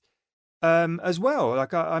strategies as well.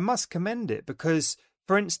 Like I must commend it because,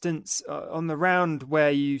 for instance, on the round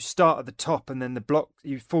where you start at the top and then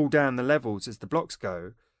you fall down the levels as the blocks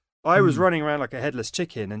go. I was running around like a headless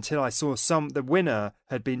chicken until I saw the winner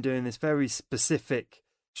had been doing this very specific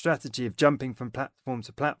strategy of jumping from platform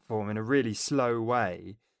to platform in a really slow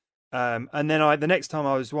way. And then the next time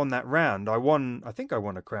I won that round, I think I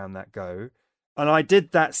won a crown that go. And I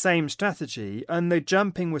did that same strategy, and the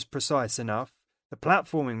jumping was precise enough, the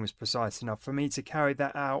platforming was precise enough for me to carry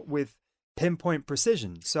that out with pinpoint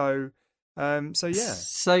precision. So yeah.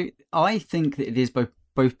 So I think that it is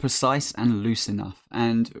both precise and loose enough,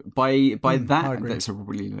 and by that, that's a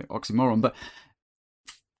really oxymoron. But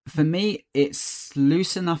for me, it's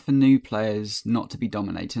loose enough for new players not to be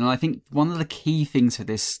dominating. And I think one of the key things for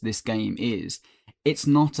this game is it's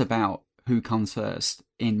not about who comes first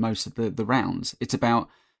in most of the rounds. It's about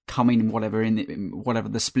coming whatever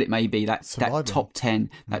the split may be, that top 10,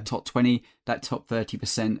 that top 20, that top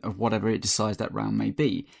 30% of whatever it decides that round may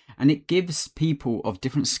be. And it gives people of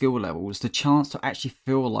different skill levels the chance to actually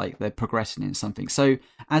feel like they're progressing in something. So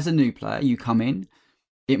as a new player, you come in,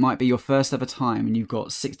 it might be your first ever time and you've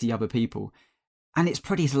got 60 other people, and it's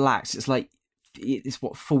pretty lax. It's like, it's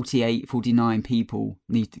what, 48, 49 people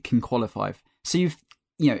can qualify. So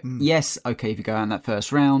yes, okay, if you go out in that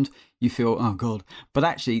first round, you feel, oh God, but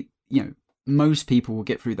actually, most people will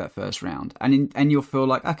get through that first round, and you'll feel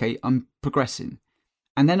like, okay, I'm progressing.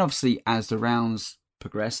 And then obviously as the rounds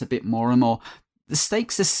progress a bit more and more, the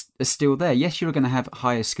stakes are still there. Yes, you're going to have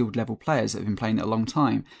higher skilled level players that have been playing it a long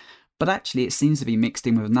time, but actually it seems to be mixed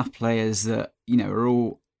in with enough players that, are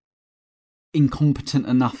all incompetent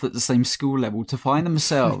enough at the same skill level to find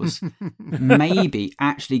themselves maybe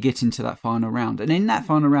actually get into that final round. And in that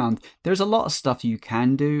final round, there's a lot of stuff you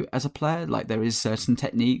can do as a player. Like there is certain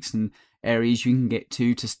techniques and areas you can get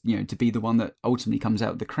to be the one that ultimately comes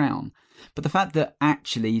out with the crown. But the fact that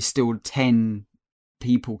actually still 10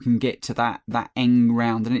 people can get to that end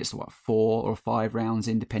round, and it's 4 or 5 rounds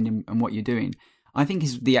in, depending on what you're doing, I think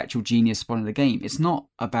is the actual genius part of the game. It's not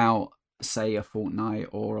about, say, a Fortnite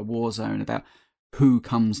or a Warzone, about who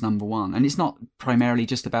comes number one. And it's not primarily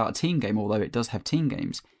just about a team game, although it does have team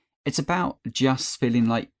games. It's about just feeling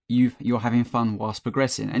like you're having fun whilst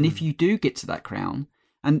progressing. And if you do get to that crown,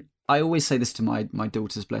 and I always say this to my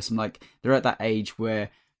daughters, bless them, like they're at that age where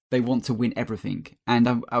they want to win everything, and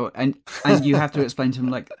you have to explain to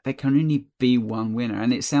them like there can only be one winner,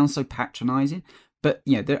 and it sounds so patronising, but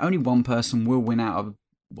there only one person will win out of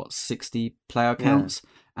 60 player counts,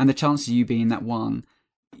 and the chance of you being that one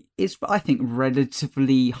is, I think,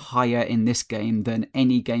 relatively higher in this game than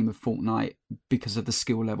any game of Fortnite because of the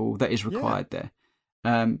skill level that is required there.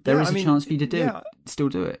 There is a chance for you to still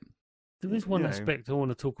do it. There is one aspect I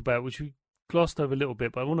want to talk about, which we glossed over a little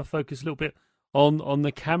bit, but I want to focus a little bit on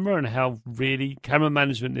the camera and how really camera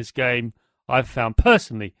management in this game I've found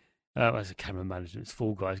personally. As a camera management, it's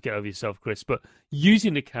Fall Guys, get over yourself, Chris. But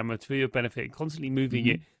using the camera to your benefit and constantly moving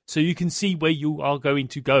it so you can see where you are going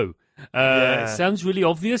to go. It sounds really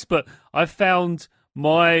obvious, but I've found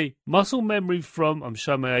my muscle memory from, I'm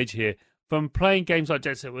showing my age here, from playing games like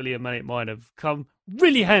Jet Set Willy and Manic Mine have come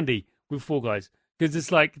really handy with Fall Guys. Because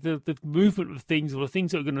it's like the movement of things, or the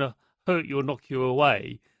things that are going to hurt you or knock you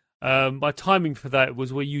away. My timing for that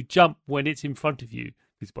was where you jump when it's in front of you.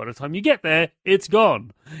 Because by the time you get there, it's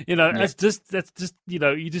gone. That's just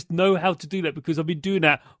you just know how to do that because I've been doing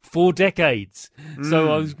that for decades.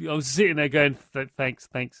 So I was sitting there going, thanks,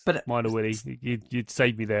 but Minor Willy, you'd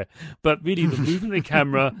saved me there. But really, the movement of the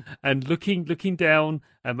camera and looking down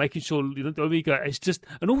and making sure it's just,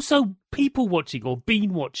 and also people watching or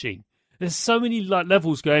being watching. There's so many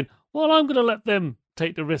levels going, well, I'm going to let them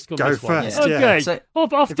take the risk on Go this first, one. Okay, So,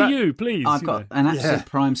 after you, please. I've got an absolute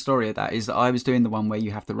prime story of that. Is that I was doing the one where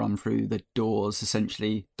you have to run through the doors,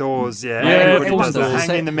 essentially. Doors, everyone does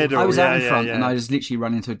hang in the middle. I was out in front, and I was literally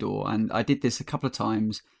running into a door, and I did this a couple of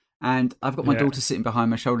times. And I've got my daughter sitting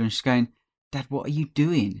behind my shoulder, and she's going, "Dad, what are you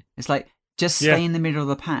doing?" It's like, just stay in the middle of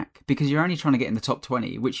the pack, because you're only trying to get in the top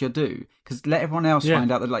 20, which you'll do. Because let everyone else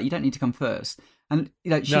find out that you don't need to come first. And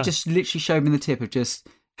she just literally showed me the tip of just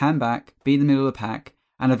hand back, be in the middle of the pack,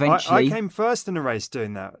 and eventually I came first in a race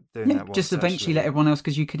doing that. Just eventually let everyone else,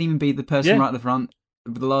 because you could even be the person right at the front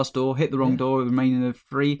with the last door, hit the wrong door, remaining of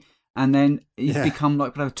 3, and then you become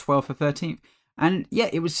like 12th or 13th. And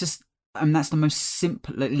it was just and that's the most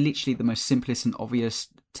simple, like, literally the most simplest and obvious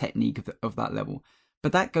technique of that level.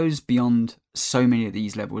 But that goes beyond so many of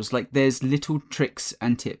these levels. Like, there's little tricks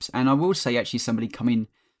and tips. And I will say, actually, somebody coming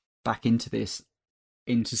back into this,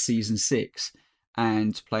 into season 6,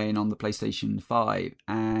 and playing on the PlayStation 5,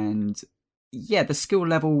 and yeah, the skill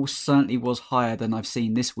level certainly was higher than I've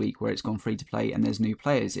seen this week, where it's gone free to play and there's new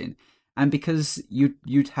players in. And because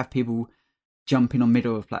you'd have people jumping on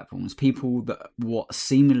middle of platforms, people that what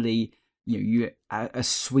seemingly, a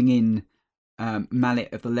swinging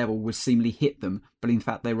mallet of the level would seemingly hit them, but in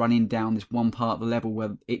fact they're running down this one part of the level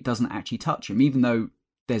where it doesn't actually touch them, even though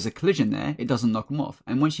there's a collision there, it doesn't knock them off.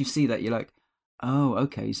 And once you see that, you're like, oh,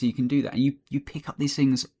 okay, so you can do that, and you pick up these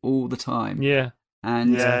things all the time. Yeah.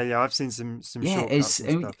 And yeah, I've seen some yeah, shortcuts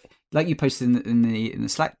and stuff. Like you posted in the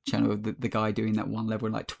Slack channel, the guy doing that one level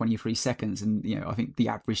in like 23 seconds, and I think the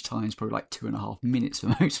average time is probably like 2.5 minutes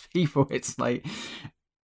for most people. It's like,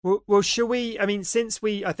 well, shall we? I mean,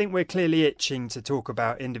 I think we're clearly itching to talk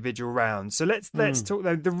about individual rounds. So let's talk.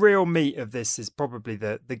 The real meat of this is probably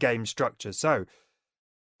the game structure. So,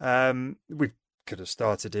 we could have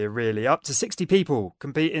started here really. Up to 60 people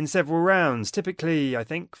compete in several rounds. Typically, I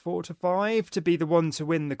think 4 to 5 to be the one to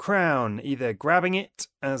win the crown, either grabbing it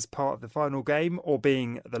as part of the final game or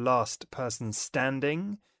being the last person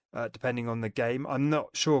standing. Depending on the game. I'm not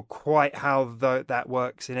sure quite how that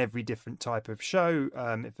works in every different type of show.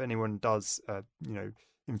 If anyone does, let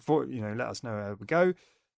us know how we go.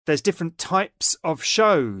 There's different types of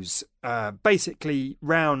shows, basically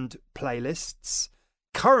round playlists.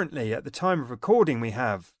 Currently, at the time of recording, we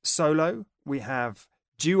have solo, we have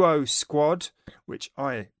duo squad, which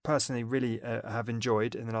I personally really have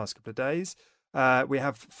enjoyed in the last couple of days. We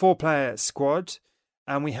have 4-player squad.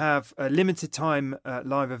 And we have a limited time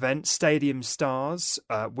live event, Stadium Stars,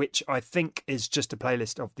 which I think is just a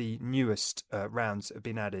playlist of the newest rounds that have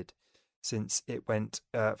been added since it went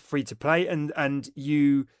free to play. And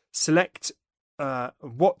you select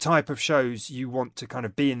what type of shows you want to kind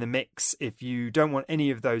of be in the mix. If you don't want any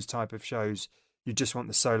of those type of shows, you just want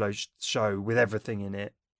the solo show with everything in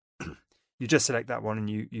it, you just select that one and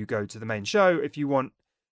you go to the main show. If you want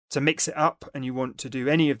to mix it up and you want to do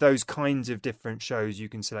any of those kinds of different shows, you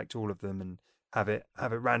can select all of them and have it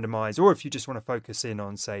randomized. Or if you just want to focus in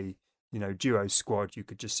on, say, duo squad, you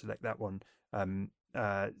could just select that one. And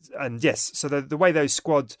yes, so the way those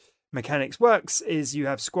squad mechanics works is you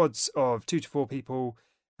have squads of 2 to 4 people.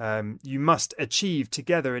 You must achieve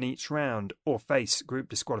together in each round or face group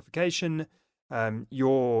disqualification.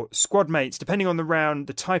 Your squad mates, depending on the round,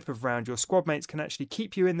 the type of round, your squad mates can actually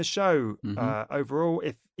keep you in the show overall,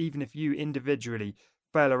 even if you individually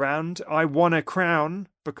fail around. I won a crown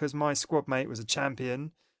because my squad mate was a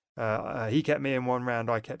champion. He kept me in one round,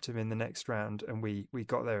 I kept him in the next round, and we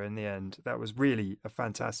got there in the end. That was really a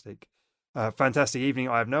fantastic evening.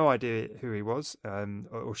 I have no idea who he was,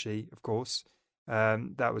 or she, of course.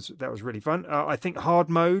 That was really fun. I think hard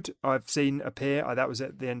mode I've seen appear. That was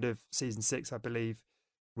at the end of season 6, I believe,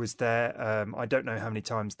 was there. I don't know how many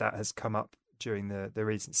times that has come up during the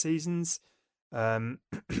recent seasons.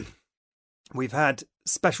 We've had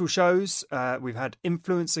special shows. We've had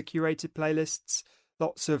influencer curated playlists.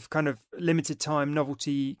 Lots of kind of limited time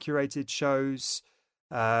novelty curated shows.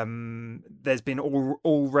 There's been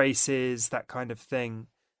all races, that kind of thing.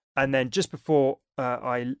 And then just before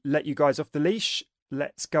I let you guys off the leash,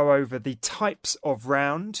 let's go over the types of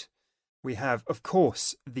round. We have, of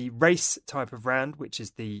course, the race type of round, which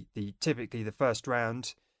is the typically the first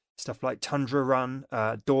round. Stuff like Tundra Run,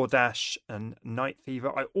 DoorDash, and Night Fever.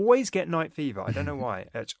 I always get Night Fever. I don't know why.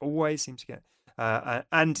 It always seems to get.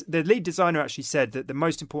 And the lead designer actually said that the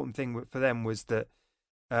most important thing for them was that,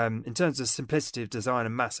 in terms of simplicity of design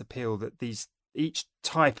and mass appeal, that each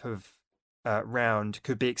type of round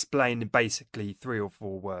could be explained in basically 3 or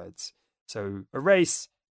 4 words. So a race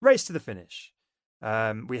to the finish.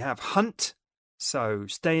 We have hunt, so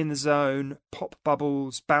stay in the zone, pop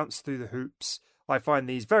bubbles, bounce through the hoops. I find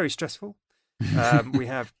these very stressful. We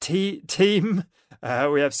have team.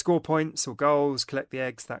 We have score points or goals, collect the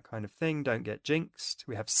eggs, that kind of thing. Don't get jinxed.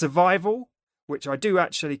 We have survival, which I do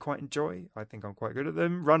actually quite enjoy. I think I'm quite good at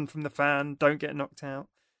them. Run from the fan, don't get knocked out.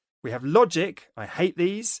 We have logic. I hate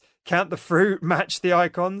these. Count the fruit, match the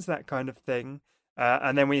icons, that kind of thing.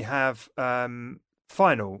 And then we have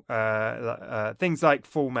final things like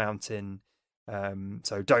fall mountain.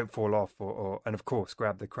 So don't fall off, and of course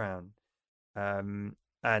grab the crown.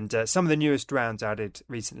 And some of the newest rounds added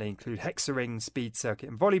recently include hexaring, speed circuit,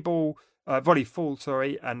 and volleyball.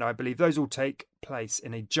 Volleyfall, and I believe those all take place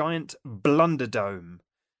in a giant blunderdome,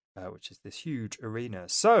 which is this huge arena.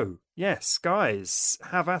 So, yes, guys,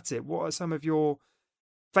 have at it. What are some of your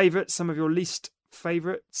favourites, some of your least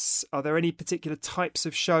favourites. Are there any particular types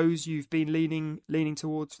of shows you've been leaning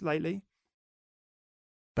towards lately?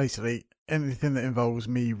 Basically, anything that involves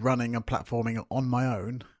me running and platforming on my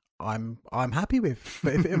own, I'm happy with.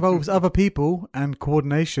 But if it involves other people and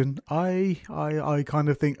coordination, I kind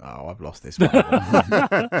of think, oh, I've lost this one.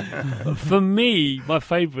 For me, my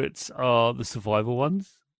favourites are the survival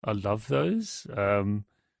ones. I love those.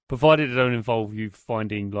 Provided it don't involve you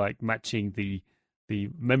finding like matching the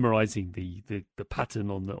memorizing the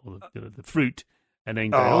pattern on the fruit, and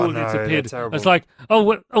then going, no, it's appeared. terrible. It's like,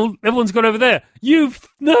 everyone's gone over there. You're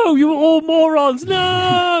all morons.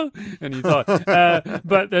 No, and you die.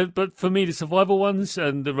 But for me, the survival ones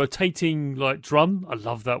and the rotating like drum, I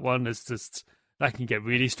love that one. It's just that can get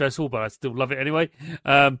really stressful, but I still love it anyway.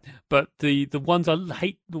 But the ones I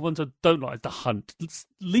hate, the ones I don't like, is the hunt.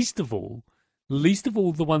 Least of all,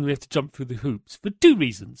 the one we have to jump through the hoops for two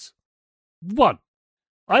reasons. One,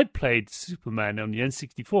 I played Superman on the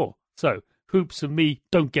N64, so hoops and me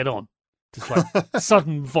don't get on. Just like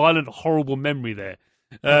sudden, violent, horrible memory there.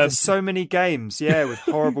 There's so many games, with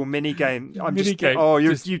horrible mini games.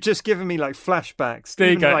 You've just given me like flashbacks.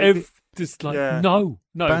 There you go. No.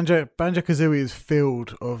 No. Banjo-Kazooie is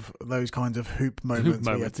filled of those kinds of hoop moments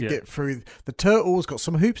where you have to get through. The turtle's got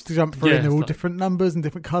some hoops to jump through, and they're all different numbers and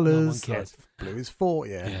different colours. No one cares. Blue is 4,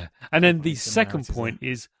 yeah. And then the second point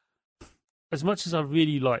is, as much as I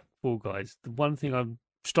really like Fall Guys, the one thing I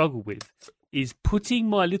struggle with is putting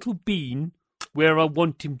my little bean where I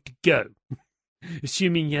want him to go.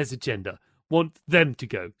 Assuming he has a gender. Want them to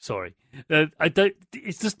go, sorry. I don't,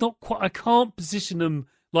 it's just not quite, I can't position them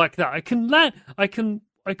like that. I can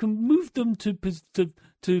move them to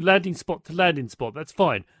landing spot to landing spot, that's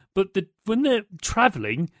fine. But when they're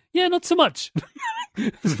travelling, not so much.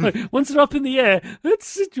 So once they're up in the air,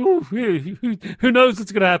 who knows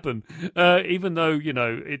what's going to happen? Even though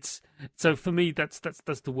it's so for me that's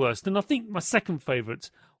the worst. And I think my second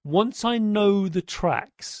favourite, once I know the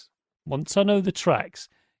tracks, are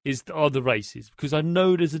the races, because I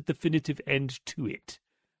know there's a definitive end to it.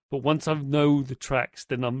 But once I know the tracks,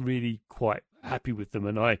 then I'm really quite happy with them,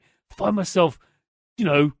 and I find myself,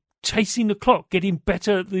 chasing the clock, getting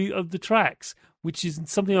better at the tracks, which is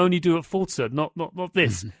something I only do at Forza, not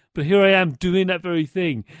this. But here I am doing that very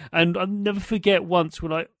thing. And I'll never forget once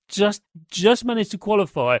when I just managed to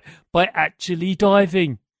qualify by actually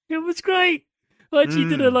diving. It was great. I actually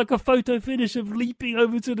did a photo finish of leaping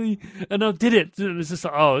over and I did it. And it's just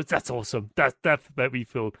like, that's awesome. That made me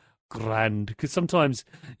feel grand, because sometimes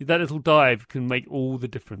that little dive can make all the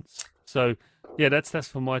difference. So that's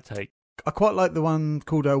for my take. I quite like the one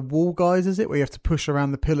called Wall Guys, is it? Where you have to push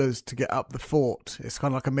around the pillars to get up the fort. It's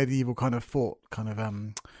kind of like a medieval kind of fort,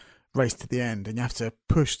 race to the end. And you have to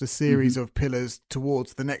push the series of pillars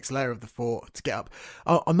towards the next layer of the fort to get up.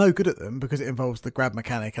 I'm no good at them because it involves the grab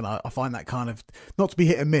mechanic. And I find that kind of, not to be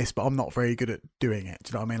hit and miss, but I'm not very good at doing it. Do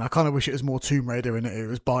you know what I mean? I kind of wish it was more Tomb Raider and it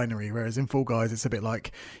was binary. Whereas in Fall Guys, it's a bit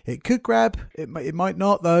like, it could grab, it might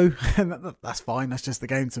not though. And that's fine. That's just the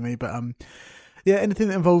game to me. But, anything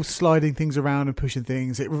that involves sliding things around and pushing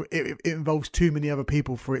things, it involves too many other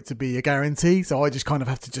people for it to be a guarantee. So I just kind of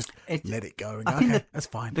have to just let it go. And I think that's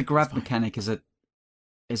fine. The grab mechanic is a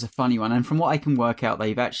funny one, and from what I can work out,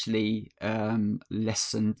 they've actually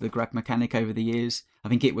lessened the grab mechanic over the years. I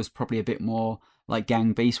think it was probably a bit more like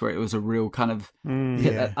Gang Beast, where it was a real kind of.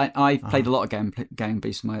 I've played a lot of Gang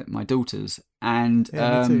Beast with my daughters, and me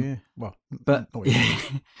too, yeah. Well, but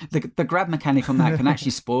the grab mechanic on that can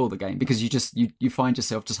actually spoil the game, because you find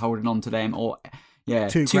yourself just holding on to them, or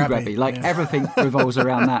too grabby. Like everything revolves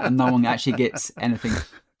around that, and no one actually gets anything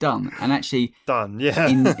done. And actually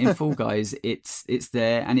in Fall Guys, it's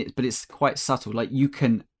there, but it's quite subtle. Like you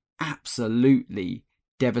can absolutely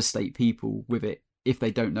devastate people with it if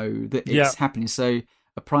they don't know that it's happening. So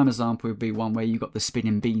a prime example would be one where you got the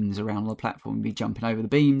spinning beams around the platform, you'd be jumping over the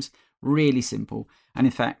beams. Really simple. And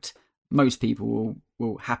in fact, most people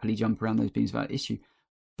will happily jump around those beams without issue.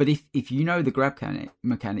 But if you know the grab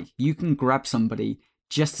mechanic, you can grab somebody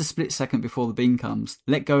just a split second before the beam comes,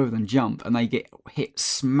 let go of them, jump, and they get hit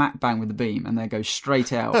smack bang with the beam, and they go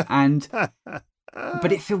straight out. And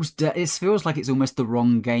but it feels like it's almost the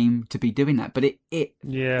wrong game to be doing that. But it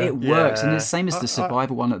works, and it's the same as the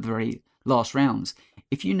survival one at the very last rounds.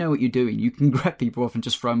 If you know what you're doing, you can grab people off and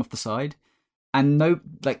just throw them off the side. And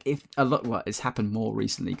it's happened more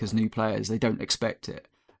recently because new players, they don't expect it.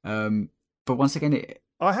 But once again,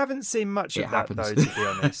 I haven't seen much of that happens. though, to be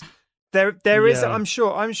honest. There is, I'm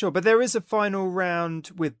sure, but there is a final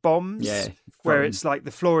round with bombs where it's like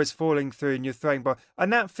the floor is falling through and you're throwing bombs,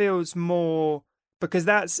 and that feels more, because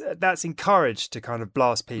that's encouraged to kind of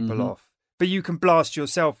blast people off. but you can blast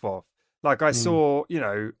yourself off. Like I Mm. saw,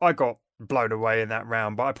 I got blown away in that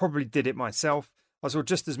round, but I probably did it myself. I saw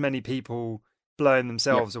just as many people blowing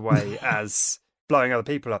themselves away as blowing other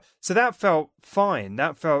people up. So that felt fine.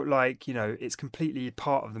 That felt like, it's completely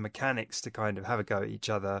part of the mechanics to kind of have a go at each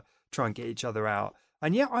other, try and get each other out.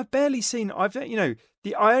 And yeah, I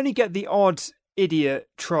only get the odd idiot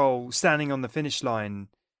troll standing on the finish line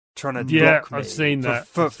trying to block me I've seen that.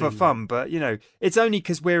 for fun. But, it's only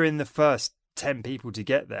because we're in the first 10 people to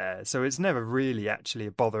get there. So it's never really actually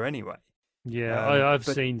a bother anyway. Yeah, I've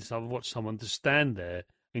watched someone just stand there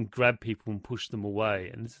and grab people and push them away.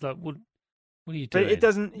 And it's like, what are you doing? But it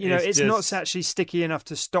doesn't, it's just... not actually sticky enough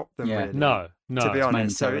to stop them, really. No. To be honest. momentary.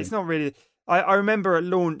 So it's not really. I remember at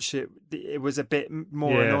launch it was a bit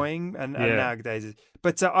more annoying, and nowadays.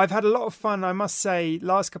 But I've had a lot of fun, I must say.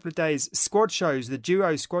 Last couple of days, squad shows, the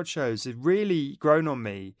duo squad shows, have really grown on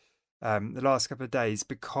me. The last couple of days,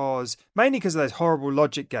 mainly because of those horrible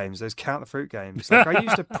logic games, those count the fruit games. Like I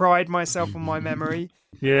used to pride myself on my memory,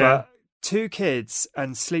 but 2 kids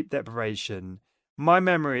and sleep deprivation, my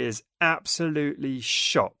memory is absolutely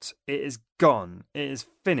shot. It is gone. It is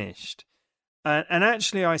finished. And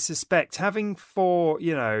actually, I suspect having 4,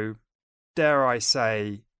 dare I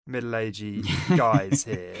say, middle-aged guys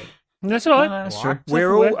here. That's all right. No, that's true.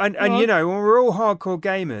 We're all we're all hardcore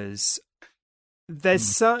gamers. There's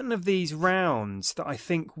certain of these rounds that I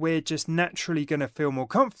think we're just naturally going to feel more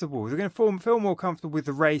comfortable. We're going to feel more comfortable with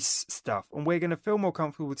the race stuff, and we're going to feel more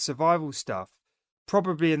comfortable with survival stuff,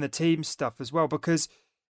 probably in the team stuff as well, because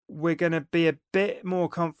we're going to be a bit more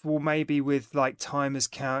comfortable maybe with like timers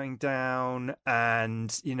counting down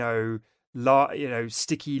and, sticky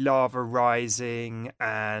lava rising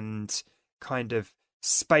and kind of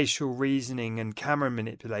spatial reasoning and camera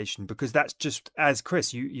manipulation, because that's just, as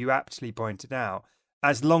Chris, you aptly pointed out,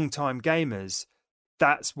 as long-time gamers,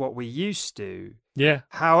 that's what we used to. Yeah.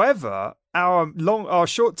 However, our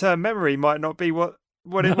short-term memory might not be what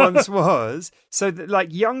it once was. So that,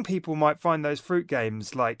 like, young people might find those fruit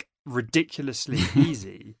games like ridiculously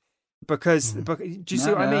easy because do you see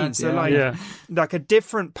what I mean? So like a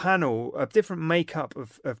different panel, a different makeup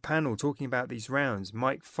of panel talking about these rounds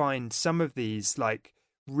might find some of these like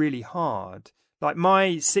really hard. Like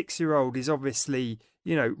my 6-year-old is obviously,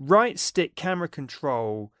 right stick camera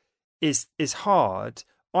control is hard.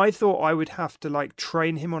 I thought I would have to like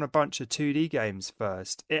train him on a bunch of 2D games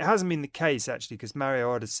first. It hasn't been the case actually, because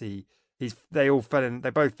Mario Odyssey, they both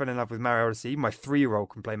fell in love with Mario Odyssey. My 3-year-old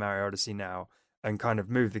can play Mario Odyssey now and kind of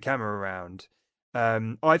move the camera around.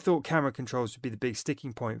 I thought camera controls would be the big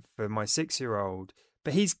sticking point for my 6-year-old,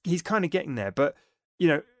 but he's kind of getting there. But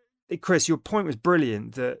Chris, your point was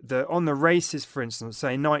brilliant. The on the races, for instance,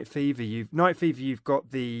 say Night Fever, you've got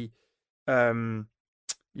the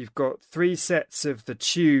you've got 3 sets of the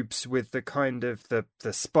tubes with the kind of the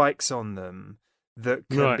spikes on them that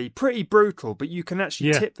can be pretty brutal, but you can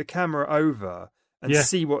actually tip the camera over and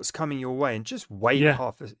see what's coming your way and just wait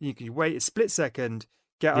you can wait a split second,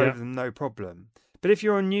 get over them, no problem. But if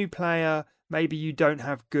you're a new player, maybe you don't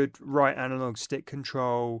have good right analog stick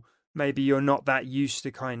control, maybe you're not that used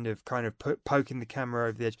to kind of poking the camera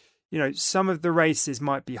over the edge. Some of the races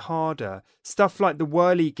might be harder. Stuff like the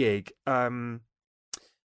whirligig,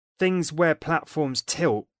 things where platforms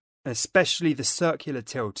tilt, especially the circular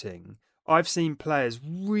tilting. I've seen players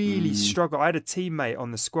really struggle. I had a teammate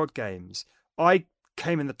on the squad games. I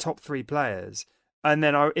came in the top 3 players, and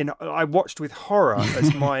then I watched with horror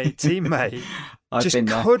as my teammate just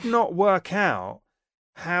could not work out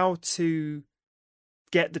how to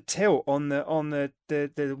get the tilt on the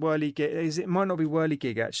whirligig. It might not be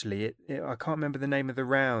whirligig actually. I can't remember the name of the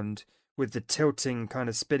round with the tilting kind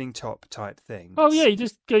of spinning top type thing. Oh yeah, you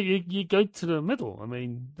just go. You go to the middle. I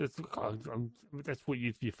mean, that's what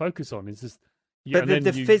you focus on. Is just. But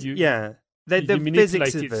the physics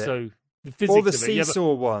of it. So all the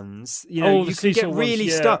seesaw ones, you can get really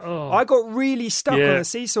stuck. I got really stuck on the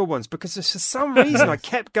seesaw ones because for some reason I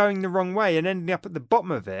kept going the wrong way and ending up at the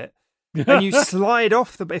bottom of it. And you slide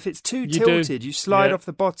off if it's too tilted, you slide off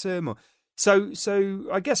the bottom. So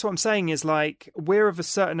I guess what I'm saying is like we're of a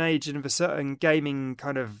certain age and of a certain gaming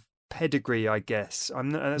kind of pedigree, I guess.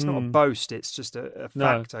 That's not a boast; it's just a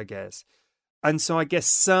fact, I guess. And so I guess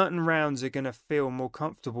certain rounds are going to feel more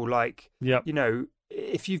comfortable. Like,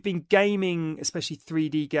 if you've been gaming, especially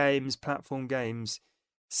 3D games, platform games,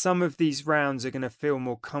 some of these rounds are going to feel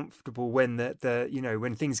more comfortable when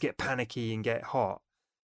when things get panicky and get hot.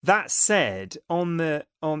 That said,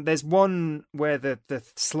 there's one where the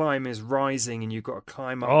slime is rising and you've got to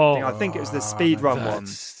climb up. I think it was the speedrun one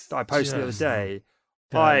that I posted the other day.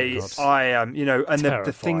 God. I am, and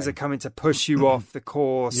the things are Terrifying. coming to push you off the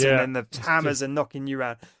course, and Yeah, then the hammers are knocking you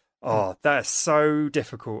around. Oh, that's so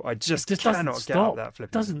difficult. I it just just doesn't cannot get up stop. that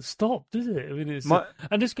flipping. Doesn't stop, does it? I mean, it's My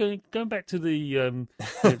and just going back to the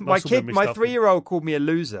muscle memory my stuff. 3-year-old called me a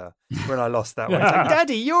loser when I lost that one. He's like,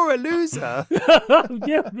 "Daddy, you're a loser."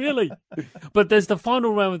 Yeah, really. But there's the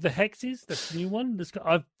final round with the hexes. That's the new one.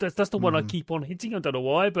 That's the one I keep on hitting. I don't know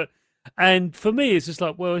why, and for me, it's just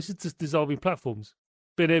like, well, it's just dissolving platforms.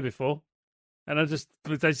 Been here before, and I just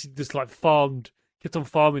basically just like kept on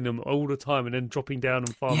farming them all the time, and then dropping down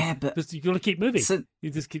and farming. Yeah, but just, you got to keep moving. so,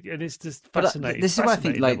 You just keep, and it's just but fascinating. this is why I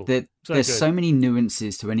think like there's good. so many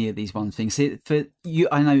nuances to any of these one things. See, for you,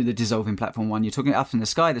 I know the dissolving platform one. You're talking up in the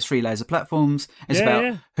sky. There's 3 layers of platforms. It's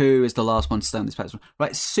about who is the last one to stay on this platform.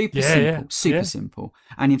 Right? Super simple. Super simple.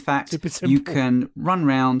 And in fact, you can run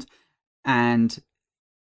around and,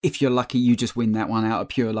 if you're lucky, you just win that one out of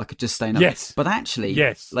pure luck of just staying up. Yes. But actually,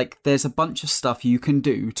 like there's a bunch of stuff you can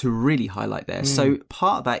do to really highlight there. So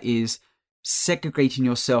part of that is segregating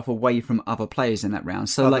yourself away from other players in that round.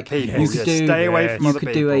 So other like people, you could do, stay away from you other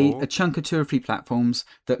could people. do a chunk of 2 or 3 platforms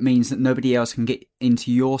that means that nobody else can get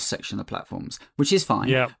into your section of platforms, which is fine.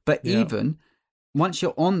 Yeah. But even once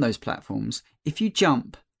you're on those platforms, if you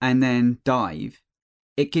jump and then dive,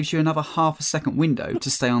 it gives you another half a second window to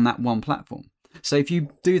stay on that one platform. So if you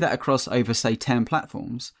do that across over, say, 10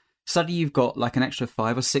 platforms, suddenly you've got like an extra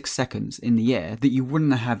 5 or 6 seconds in the air that you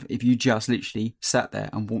wouldn't have if you just literally sat there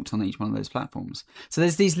and walked on each one of those platforms. So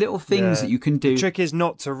there's these little things that you can do. The trick is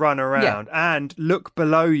not to run around and look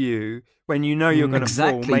below you when you know you're going to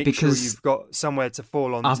fall. Make sure you've got somewhere to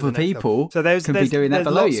fall on. Other people so there's be doing that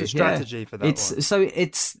below lots you. Of strategy for that one. So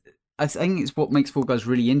I think it's what makes Fall Guys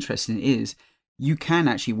really interesting is you can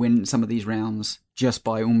actually win some of these rounds just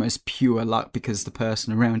by almost pure luck because the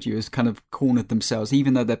person around you has kind of cornered themselves,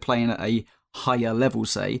 even though they're playing at a higher level,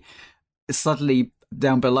 say. Suddenly,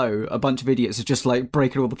 down below, a bunch of idiots are just like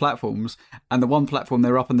breaking all the platforms, and the one platform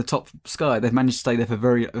they're up in the top sky, they've managed to stay there for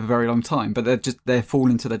a very long time, but they're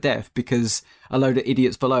falling to their death because a load of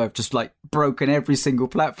idiots below have just like broken every single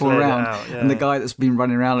platform around, and the guy that's been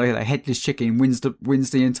running around like a headless chicken wins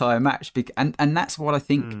the entire match. And that's what I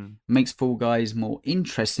think makes Fall Guys more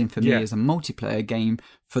interesting for me as a multiplayer game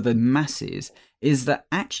for the masses, is that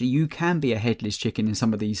actually you can be a headless chicken in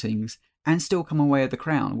some of these things and still come away with the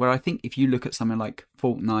crown. Where I think if you look at something like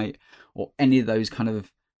Fortnite or any of those kind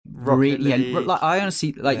of Rocket League. like I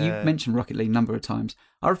honestly, like you've mentioned Rocket League a number of times.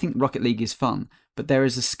 I think Rocket League is fun, but there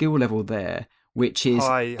is a skill level there which is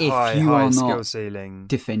high not ceiling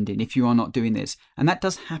defending, if you are not doing this, and that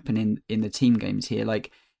does happen in the team games here.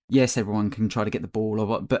 Like, yes, everyone can try to get the ball or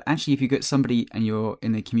what, but actually, if you get somebody and you're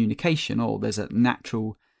in the communication, or there's a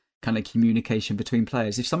natural kind of communication between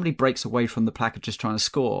players. If somebody breaks away from the pack of just trying to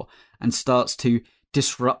score and starts to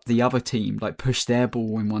disrupt the other team, like push their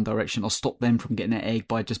ball in one direction or stop them from getting their egg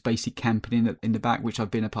by just basically camping in the back, which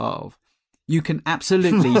I've been a part of, you can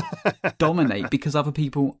absolutely dominate because other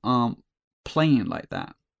people aren't playing like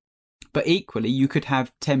that. But equally, you could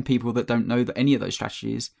have 10 people that don't know any of those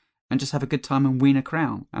strategies and just have a good time and win a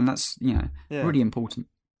crown. And that's, really important.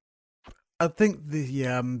 I think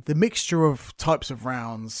the mixture of types of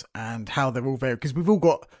rounds and how they're all varied, because we've all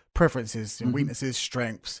got preferences and weaknesses,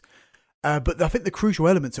 strengths. But I think the crucial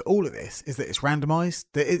element to all of this is that it's randomized.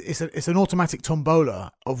 That it's an automatic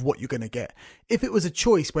tombola of what you're going to get. If it was a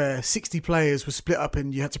choice where 60 players were split up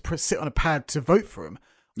and you had to sit on a pad to vote for them,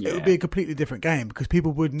 it would be a completely different game because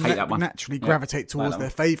people would naturally gravitate towards their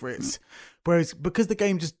favourites. Whereas because the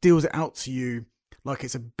game just deals it out to you like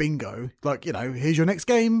it's a bingo, like, here's your next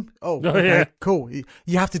game. Cool.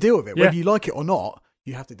 You have to deal with it. Whether you like it or not,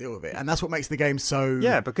 you have to deal with it. And that's what makes the game so...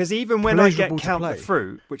 Yeah, because even when I get Count the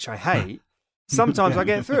Fruit, which I hate, sometimes I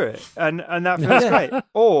get through it. And that feels great.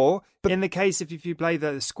 Or, in the case if you play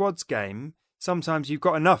the squads game, sometimes you've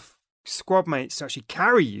got enough squad mates to actually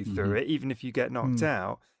carry you through it, even if you get knocked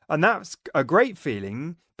out. And that's a great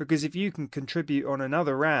feeling, because if you can contribute on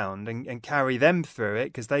another round and carry them through it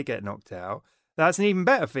because they get knocked out, that's an even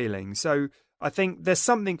better feeling. So I think there's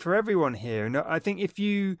something for everyone here. And I think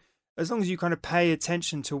as long as you kind of pay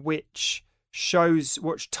attention to which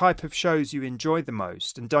type of shows you enjoy the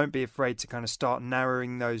most, and don't be afraid to kind of start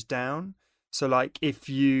narrowing those down. So like if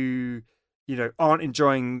you aren't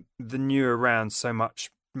enjoying the newer rounds so much,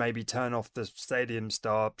 maybe turn off the Stadium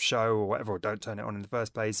Star show or whatever, or don't turn it on in the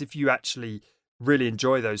first place. If you actually really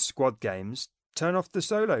enjoy those squad games, turn off the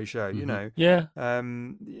solo show, don't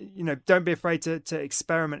be afraid to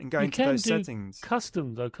experiment and go into those settings.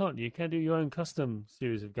 Custom though, can't you? You can do your own custom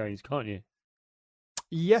series of games, can't you?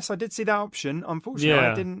 Yes, I did see that option. Unfortunately,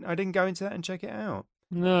 I didn't go into that and check it out.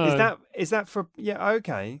 No. Is that for? Yeah,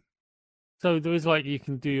 okay. So there is like you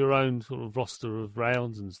can do your own sort of roster of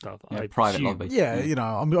rounds and stuff. Yeah, I private presume. lobby. Yeah,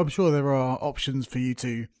 Yeah. I'm sure there are options for you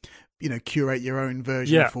to, curate your own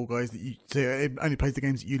version Yeah. of Fall Guys that it only plays the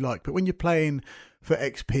games that you like. But when you're playing for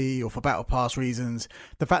XP or for Battle Pass reasons,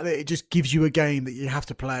 the fact that it just gives you a game that you have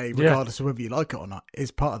to play Yeah. regardless of whether you like it or not is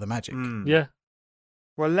part of the magic. Yeah.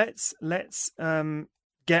 Well, let's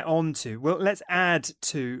get on to. Well, let's add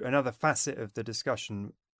to another facet of the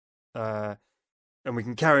discussion, and we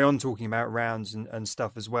can carry on talking about rounds and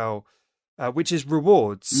stuff as well, which is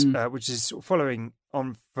rewards, which is sort of following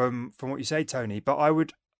on from what you say, Tony. But I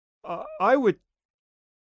would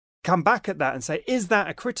come back at that and say, is that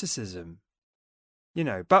a criticism?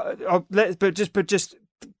 But just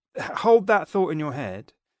hold that thought in your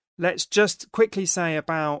head. Let's just quickly say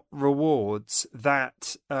about rewards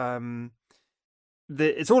that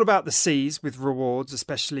it's all about the C's with rewards,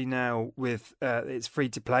 especially now with it's free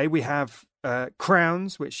to play. We have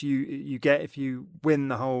crowns, which you get if you win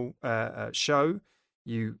the whole show.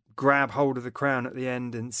 You grab hold of the crown at the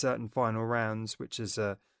end in certain final rounds, which is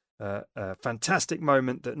a fantastic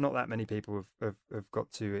moment that not that many people have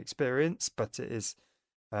got to experience, but it is.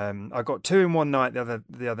 I got 2 in one night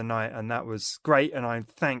the other night, and that was great. And I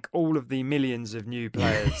thank all of the millions of new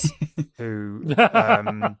players who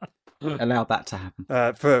allowed that to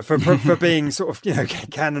happen for being sort of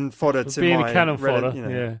cannon fodder to being my a cannon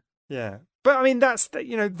fodder. Yeah. But I mean, that's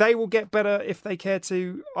they will get better if they care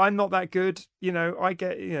to. I'm not that good, I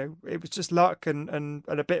get it was just luck and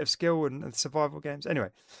a bit of skill and survival games. Anyway,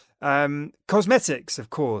 cosmetics, of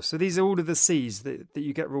course. So these are all of the C's that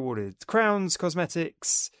you get rewarded: crowns,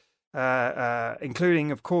 cosmetics,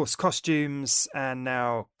 including, of course, costumes and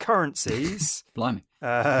now currencies. Blimey.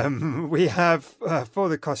 We have for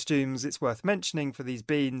the costumes, it's worth mentioning for these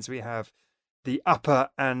beans, we have the upper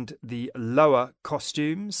and the lower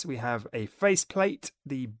costumes. We have a faceplate,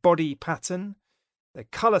 the body pattern, the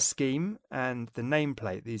colour scheme, and the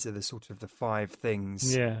nameplate. These are the sort of the 5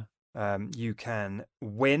 things you can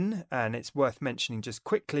win. And it's worth mentioning just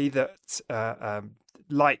quickly that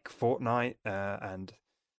like Fortnite and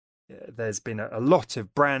there's been a lot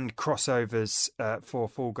of brand crossovers for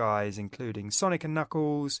Fall Guys, including Sonic and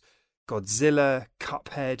Knuckles, Godzilla,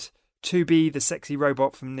 Cuphead, 2B, the sexy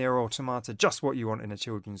robot from Nier Automata, just what you want in a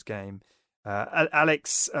children's game.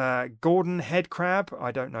 Alex Gordon, Headcrab,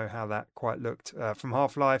 I don't know how that quite looked, from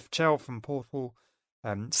Half-Life, Chell from Portal,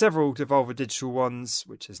 several Devolver Digital ones,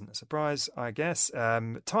 which isn't a surprise, I guess.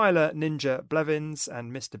 Tyler, Ninja, Blevins,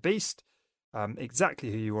 and Mr. Beast.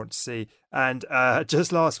 Exactly who you want to see. And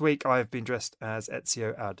just last week, I've been dressed as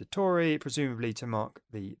Ezio Auditore, presumably to mark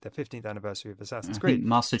the 15th anniversary of Assassin's Creed. I think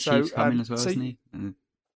Master Chief's coming as well, isn't he?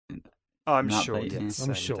 I'm sure. Update, Yes,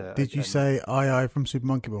 I'm sure. Did you say I from Super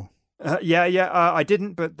Monkey Ball? Yeah. I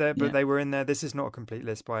didn't, but they were in there. This is not a complete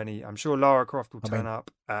list by any. I'm sure Lara Croft will turn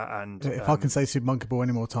up. And if I can say Super Monkey Ball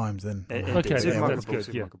any more times, then okay, Super that's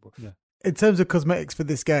Monkey Ball. good. Yeah. In terms of cosmetics for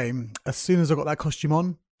this game, as soon as I got that costume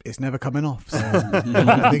on, it's never coming off. So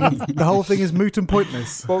the whole thing is moot and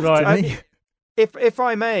pointless. Well, right. If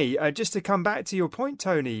I may, just to come back to your point,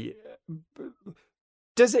 Tony,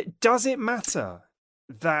 does it matter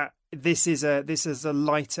that this is a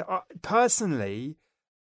lighter? Personally,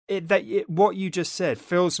 what you just said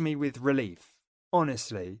fills me with relief.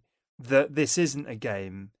 Honestly, that this isn't a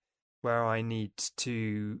game where I need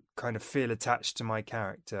to kind of feel attached to my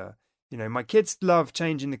character. My kids love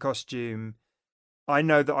changing the costume. I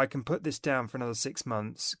know that I can put this down for another 6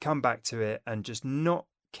 months, come back to it, and just not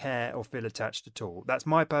care or feel attached at all. That's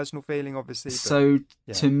my personal feeling, obviously. So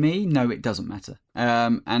to me, no, it doesn't matter.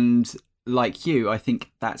 And like you, I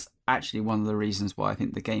think that's actually one of the reasons why I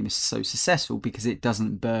think the game is so successful, because it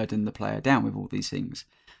doesn't burden the player down with all these things.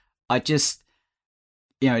 I just,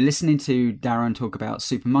 listening to Darren talk about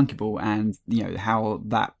Super Monkey Ball and, how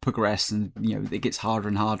that progressed and, it gets harder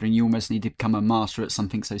and harder and you almost need to become a master at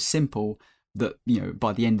something so simple that,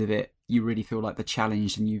 by the end of it, you really feel like the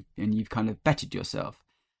challenge and you've kind of bettered yourself.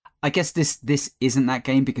 I guess this isn't that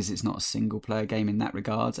game because it's not a single player game in that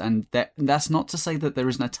regard, and that's not to say that there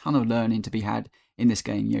isn't a ton of learning to be had in this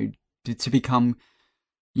game. To become,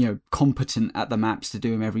 competent at the maps to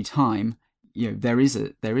do them every time. There is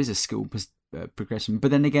a skill progression,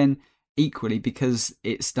 but then again, equally because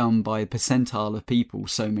it's done by a percentile of people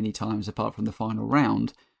so many times apart from the final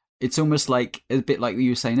round. It's almost like a bit like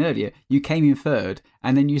you were saying earlier. You came in third,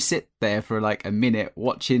 and then you sit there for like a minute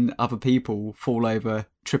watching other people fall over,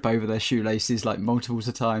 trip over their shoelaces like multiples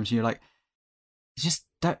of times. And you're like, just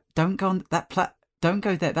don't go on that don't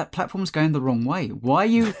go there. That platform's going the wrong way. Why are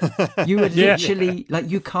you? You are Yeah. literally like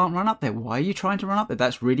you can't run up there. Why are you trying to run up there?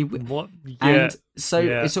 That's really What? And Yeah. so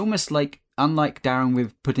Yeah. it's almost like, unlike Darren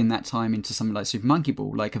with putting that time into something like Super Monkey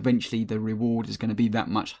Ball, like eventually the reward is going to be that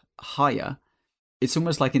much higher. It's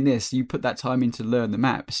almost like in this, you put that time in to learn the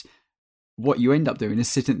maps. What you end up doing is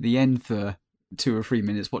sitting at the end for 2 or 3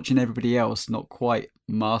 minutes watching everybody else not quite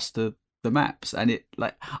master the maps. And it,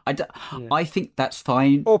 like, Yeah. I think that's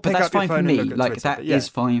fine, Or but pick that's up your fine for phone and me. look at Like, Twitter. that But is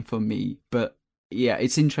yeah, fine for me. But yeah,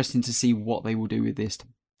 it's interesting to see what they will do with this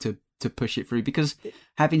to push it through, because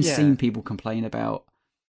having yeah. seen people complain about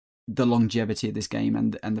the longevity of this game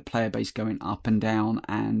and the player base going up and down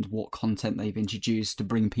and what content they've introduced to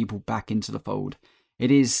bring people back into the fold,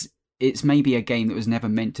 it's maybe a game that was never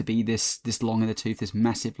meant to be this long in the tooth, this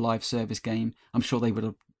massive live service game. I'm sure they would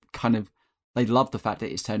have they love the fact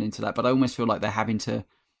that it's turned into that, but I almost feel like they're having to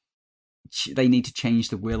they need to change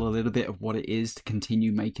the will a little bit of what it is to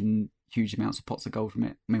continue making huge amounts of pots of gold from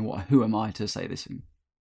it. I mean, who am I to say this?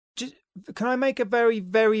 Just, can I make a very,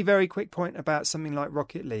 very, very quick point about something like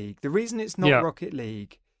Rocket League? The reason it's not Yeah. Rocket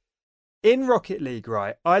League, in Rocket League,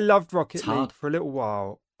 right? I loved Rocket It's League hard. for a little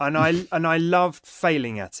while, and I loved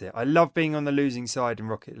failing at it. I love being on the losing side in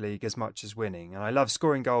Rocket League as much as winning, and I love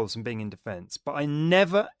scoring goals and being in defence. But I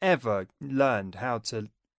never ever learned how to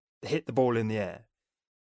hit the ball in the air.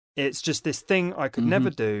 It's just this thing I could never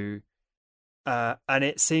do, and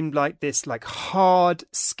it seemed like this like hard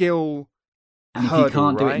skill And if you hurdle,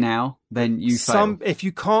 can't do it right? now, then you fail. If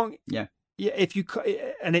you can't, Yeah. yeah,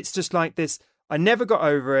 and it's just like this. I never got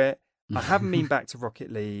over it. I haven't been back to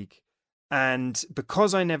Rocket League, and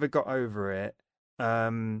because I never got over it,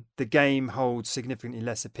 the game holds significantly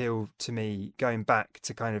less appeal to me going back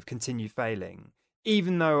to kind of continue failing,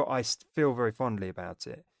 even though I feel very fondly about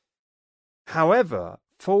it. However,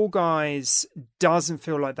 Fall Guys doesn't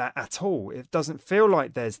feel like that at all. It doesn't feel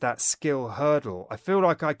like there's that skill hurdle. I feel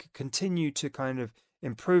like I could continue to kind of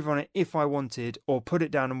improve on it if I wanted, or put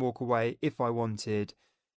it down and walk away if I wanted,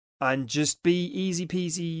 and just be easy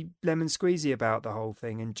peasy lemon squeezy about the whole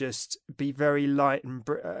thing, and just be very light and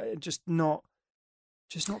not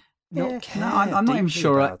Yeah, no, care I'm not even deeply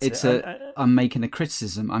sure about it. it's And I'm making a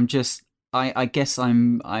criticism. I'm just, I guess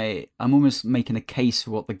I'm almost making a case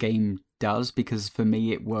for what the game does, because for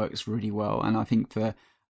me it works really well, and I think for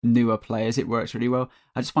newer players it works really well.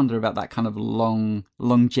 I just wonder about that kind of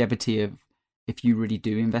longevity of if you really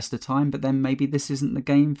do invest the time, but then maybe this isn't the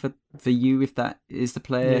game for you if that is the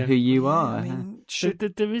player Yeah. who you yeah, I are. mean,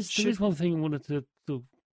 There is one thing I wanted to sort of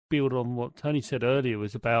build on what Tony said earlier,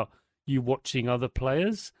 was about you watching other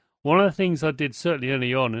players. One of the things I did certainly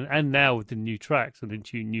early on, and now with the new tracks and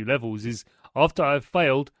into new levels, is after I've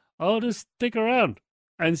failed, I'll just stick around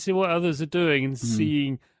and see what others are doing and Mm.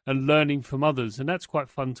 seeing and learning from others. And that's quite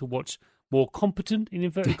fun to watch more competent, in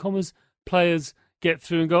inverted commas, players get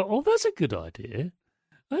through and go, oh, that's a good idea.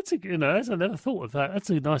 That's I never thought of that.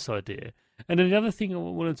 That's a nice idea. And then the other thing I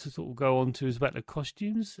wanted to sort of go on to is about the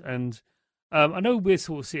costumes. And I know we're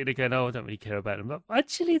sort of sitting again, oh, I don't really care about them. But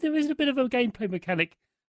actually, there is a bit of a gameplay mechanic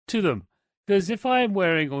to them. Because if I am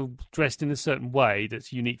wearing or dressed in a certain way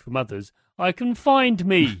that's unique from others, I can find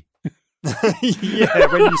me. yeah,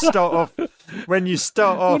 when you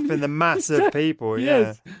start off in the mass of people, yeah.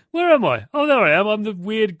 Yes. Where am I? Oh, there I am. I'm the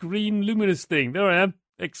weird green luminous thing. There I am.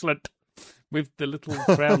 Excellent. With the little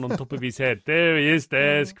crown on top of his head. There he is.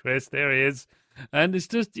 There's Chris. There he is. And it's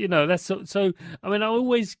just, that's so I mean, I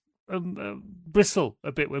always bristle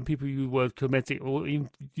a bit when people use the word cosmetic, or even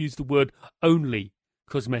use the word only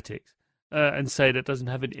cosmetics, and say that doesn't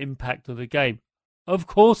have an impact on the game. Of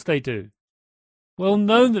course they do. Well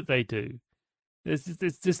known that they do. It's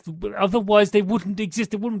just, otherwise they wouldn't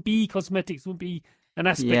exist. It wouldn't be cosmetics. It wouldn't be an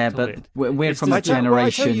aspect Yeah, of but it. we're It's from a just- I tell you,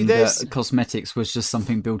 generation there's- that cosmetics was just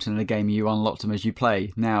something built in a game. You unlocked them as you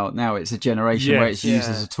play. Now it's a generation where it's Yes. used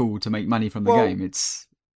Yeah. as a tool to make money from the Well, game. It's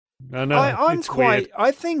I know. I'm it's quite. weird.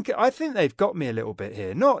 I think they've got me a little bit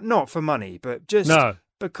here. Not for money, but just No.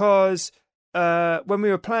 because when we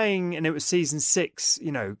were playing and it was season 6,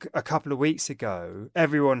 a couple of weeks ago,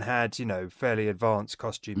 everyone had fairly advanced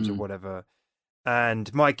costumes or whatever,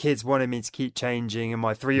 and my kids wanted me to keep changing, and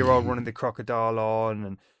my 3-year-old wanted the crocodile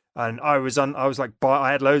on, and I was like,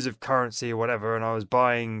 I had loads of currency or whatever, and I was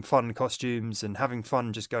buying fun costumes and having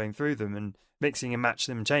fun just going through them and mixing and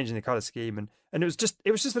matching them and changing the color scheme, and it was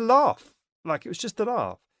just a laugh, like it was just a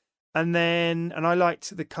laugh. And I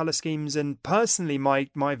liked the color schemes, and personally my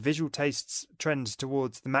visual tastes trend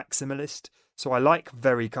towards the maximalist, so I like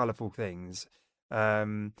very colorful things.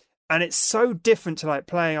 And it's so different to like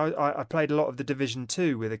playing. I played a lot of the Division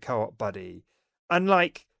 2 with a co-op buddy, and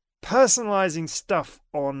like personalizing stuff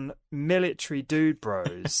on military dude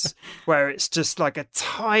bros where it's just like a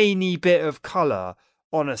tiny bit of color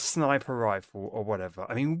on a sniper rifle or whatever.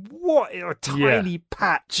 I mean, what a tiny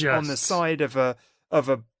patch on the side of a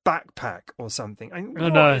backpack or something. I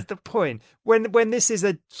mean, what is the point when this is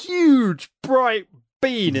a huge bright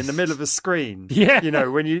bean in the middle of a screen? Yeah, you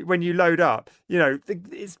know, when you load up, you know,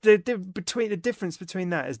 it's the difference between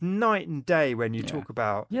that is night and day when you talk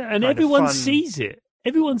about and everyone sees it.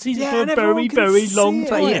 Everyone sees it for a very, can very see long it.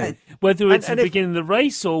 time. Whether it's And at the beginning of the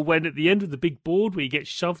race or when at the end of the big board where you get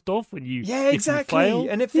shoved off when you exactly. if you fail.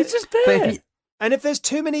 And if it's just there. And if there's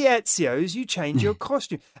too many Ezios, you change your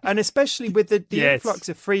costume. And especially with the influx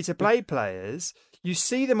of free-to-play players, you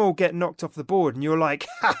see them all get knocked off the board, and you're like,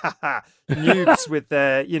 ha ha ha, noobs with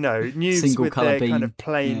their, noobs Single with colour their bean. kind of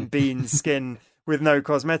plain bean skin with no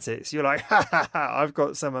cosmetics. You're like, ha ha ha, I've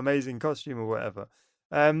got some amazing costume or whatever.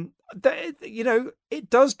 It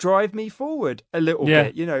does drive me forward a little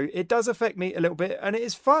bit. It does affect me a little bit, and it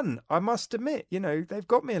is fun. I must admit, they've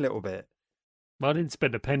got me a little bit. I didn't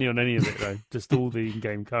spend a penny on any of it though. Just all the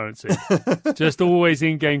in-game currency. Just always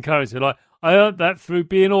in-game currency. Like I earned that through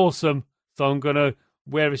being awesome, so I'm gonna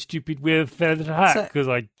wear a stupid weird feathered hat because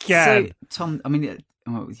I can. So Tom, I mean,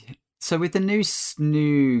 so with the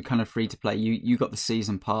new kind of free to play, you got the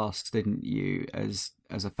season pass, didn't you? As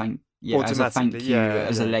a thank you,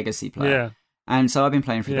 as a legacy player. Yeah. And so I've been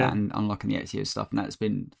playing through that and unlocking the Ezio stuff, and that's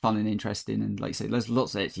been fun and interesting. And like I say, there's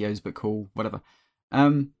lots of Ezios, but cool, whatever.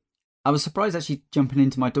 I was surprised actually jumping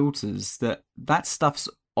into my daughter's that stuff's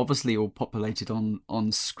obviously all populated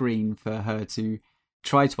on screen for her to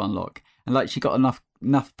try to unlock. And like she got enough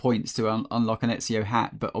points to unlock an Ezio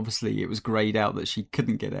hat, but obviously it was grayed out that she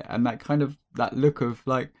couldn't get it. And that look of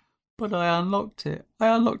like, but I unlocked it. I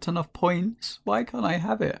unlocked enough points. Why can't I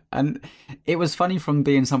have it? And it was funny from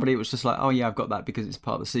being somebody who was just like, oh yeah, I've got that because it's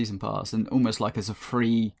part of the season pass, and almost like as a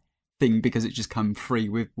free thing because it just come free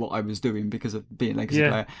with what I was doing because of being a legacy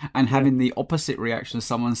player, and having the opposite reaction of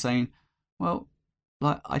someone saying, well,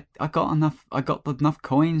 like I got enough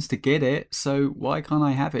coins to get it, so why can't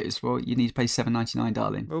I have it? It's, well, you need to pay $7.99,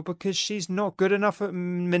 darling. Well, because she's not good enough at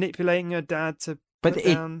manipulating her dad to put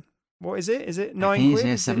down. What is it? Is it £9?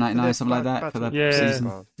 Yeah, $7.99, something like that for the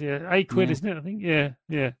season. Yeah, £8, isn't it? I think.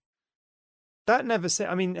 Yeah. That never said.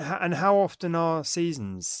 I mean, and how often are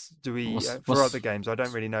seasons? Do we for other games? I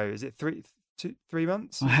don't really know. Is it 3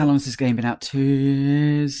 months? Well, how long has this game been out?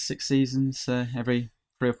 6 seasons, every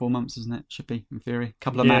 3 or 4 months, isn't it? Should be in theory.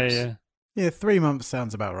 Couple of maps. Yeah, 3 months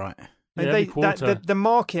sounds about right. The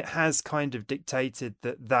market has kind of dictated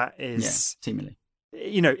that is seemingly.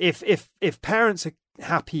 If parents are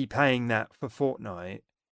happy paying that for Fortnite,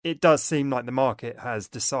 it does seem like the market has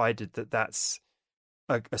decided that that's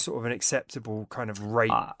a sort of an acceptable kind of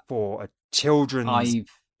rate for a children's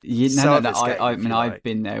I've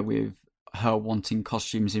been there with her wanting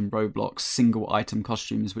costumes in Roblox, single item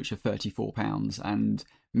costumes which are £34, and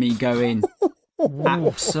me going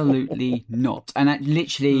absolutely not. And that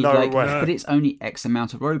literally but it's only X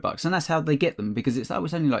amount of Robux, and that's how they get them, because that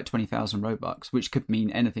was only like 20,000 Robux, which could mean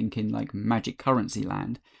anything in like magic currency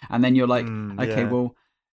land. And then you're like, well,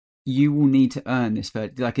 you will need to earn this.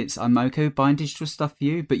 I'm okay with buying digital stuff for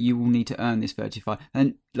you, but you will need to earn this 35.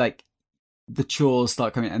 And like the chores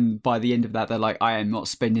start coming, and by the end of that, they're like, I am not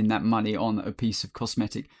spending that money on a piece of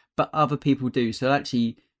cosmetic, but other people do. So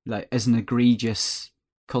actually, like as an egregious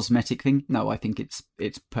cosmetic thing, no, I think it's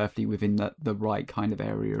perfectly within the right kind of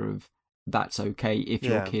area of that's okay if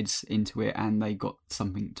your kid's into it and they got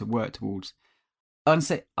something to work towards. I'm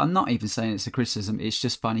not even saying it's a criticism. It's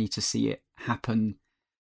just funny to see it happen.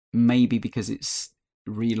 Maybe because it's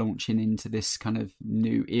relaunching into this kind of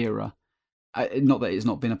new era. Not that it's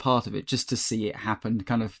not been a part of it, just to see it happen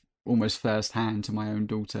kind of almost first hand to my own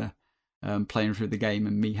daughter playing through the game,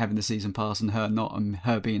 and me having the season pass and her not, and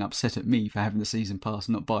her being upset at me for having the season pass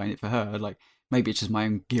and not buying it for her. Like, maybe it's just my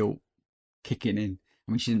own guilt kicking in.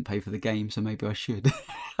 I mean, she didn't pay for the game, so maybe I should.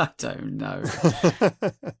 I don't know.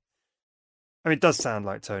 I mean, it does sound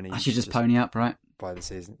like Tony. I should just pony up, right? By the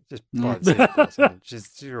season. Just by the season pass. I mean,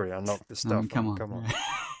 she's already unlocked the stuff. Come on.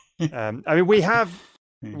 I mean,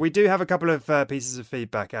 we do have a couple of pieces of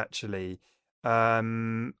feedback, actually.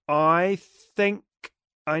 I think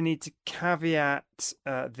I need to caveat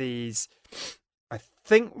these. I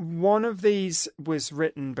think one of these was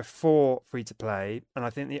written before free-to-play, and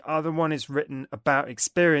I think the other one is written about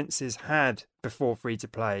experiences had before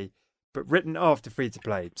free-to-play, but written after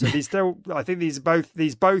free-to-play. So I think these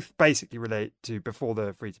both basically relate to before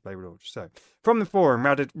the free-to-play launch. So from the forum,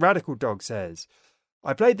 Radical Dog says,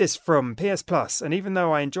 I played this from PS Plus, and even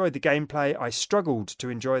though I enjoyed the gameplay, I struggled to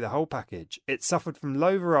enjoy the whole package. It suffered from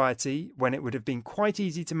low variety when it would have been quite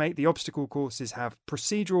easy to make the obstacle courses have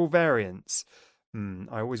procedural variants.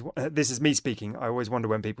 This is me speaking. I always wonder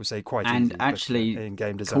when people say quite And easy, actually, in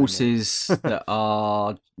game design, courses that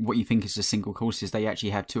are what you think is just single courses, they actually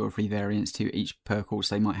have 2 or 3 variants to each per course.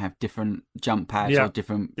 They might have different jump pads or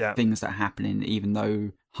different things that are happening, even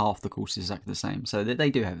though half the course is exactly the same. So they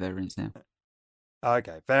do have variants now.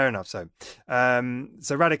 Okay, fair enough. So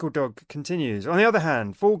Radical Dog continues. On the other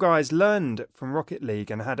hand, Fall Guys learned from Rocket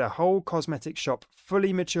League and had a whole cosmetic shop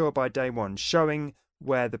fully mature by day one, showing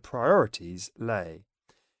where the priorities lay.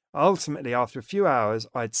 Ultimately, after a few hours,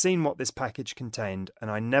 I'd seen what this package contained, and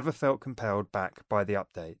I never felt compelled back by the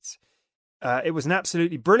updates. It was an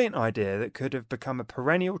absolutely brilliant idea that could have become a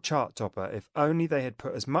perennial chart topper if only they had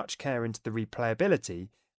put as much care into the replayability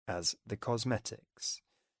as the cosmetics.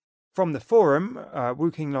 From the forum,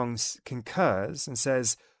 Wu Long concurs and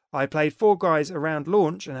says, I played Fall Guys around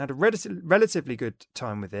launch and had a relatively good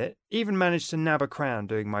time with it, even managed to nab a crown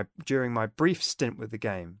during my brief stint with the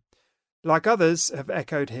game. Like others have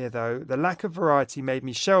echoed here, though, the lack of variety made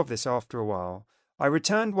me shelve this after a while. I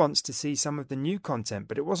returned once to see some of the new content,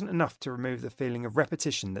 but it wasn't enough to remove the feeling of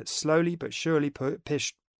repetition that slowly but surely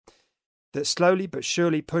pushed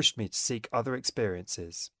me to seek other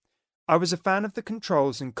experiences. I was a fan of the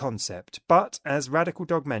controls and concept, but as Radical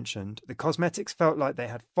Dog mentioned, the cosmetics felt like they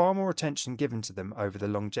had far more attention given to them over the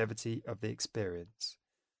longevity of the experience.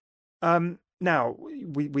 Now,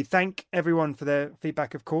 we thank everyone for their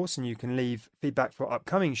feedback, of course, and you can leave feedback for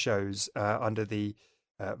upcoming shows under the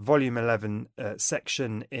Volume 11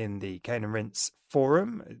 section in the Cane and Rinse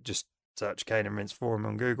forum. Just search Cane and Rinse forum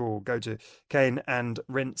on Google or go to Cane and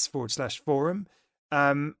Rinse /forum.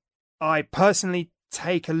 I personally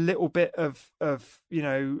take a little bit of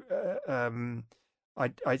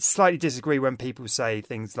I slightly disagree when people say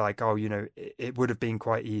things like, oh, it would have been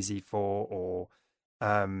quite easy or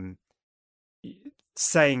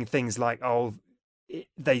saying things like, oh,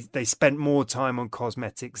 they spent more time on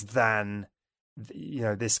cosmetics than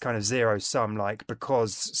this kind of zero sum, like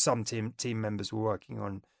because some team members were working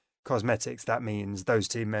on cosmetics, that means those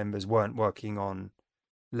team members weren't working on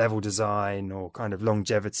level design or kind of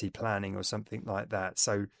longevity planning or something like that.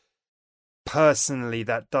 So personally,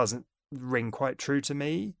 that doesn't ring quite true to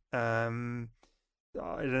me. I don't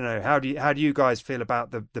know. How do you guys feel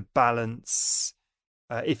about the balance?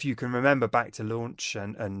 If you can remember back to launch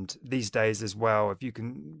and these days as well, if you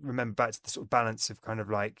can remember back to the sort of balance of kind of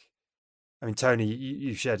like, I mean, Tony,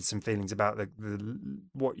 you shared some feelings about the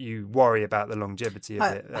what you worry about the longevity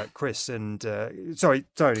of it. Chris and sorry,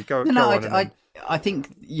 Tony, go on. I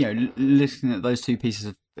think listening at those 2 pieces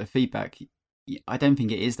of feedback, I don't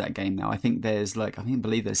think it is that game now. I think there's I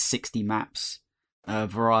believe there's 60 maps,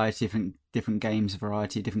 variety of different games,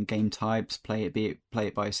 variety of different game types. Play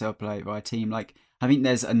it by yourself, play it by a team. I think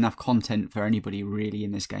there's enough content for anybody really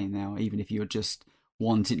in this game now. Even if you were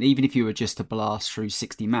just to blast through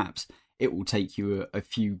 60 maps, it will take you a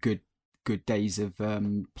few good days of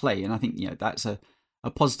play, and I think that's a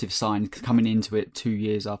positive sign coming into it 2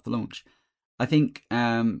 years after launch. I think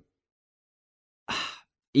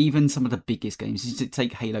even some of the biggest games, you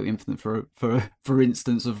take Halo Infinite for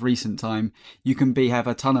instance of recent time, you can have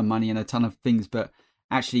a ton of money and a ton of things, but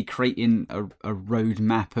actually creating a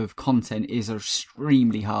roadmap of content is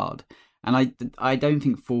extremely hard. And I don't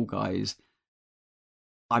think Fall Guys,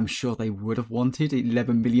 I'm sure they would have wanted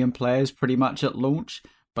 11 million players pretty much at launch,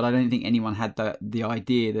 but I don't think anyone had the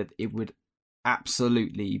idea that it would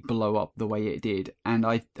absolutely blow up the way it did. And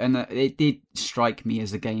it did strike me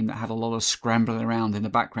as a game that had a lot of scrambling around in the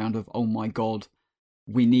background of, oh my god,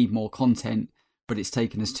 we need more content, but it's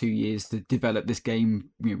taken us 2 years to develop this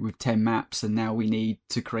game with 10 maps, and now we need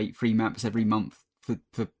to create 3 maps every month for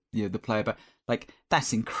the player. But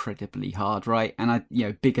that's incredibly hard, right? And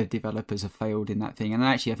bigger developers have failed in that thing. And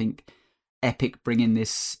actually, I think Epic bringing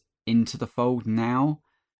this into the fold now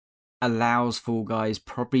allows Fall Guys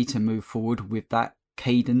probably to move forward with that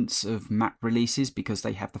cadence of map releases because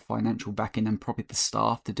they have the financial backing and probably the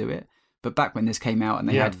staff to do it. But back when this came out and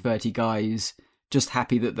they had 30 guys just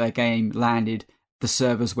happy that their game landed, the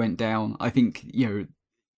servers went down. I think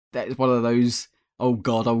that is one of those, oh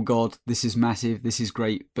god, this is massive, this is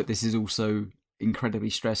great, but this is also incredibly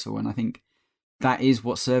stressful. And I think that is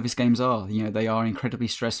what service games are. They are incredibly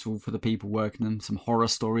stressful for the people working them. Some horror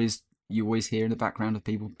stories you always hear in the background of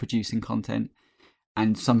people producing content,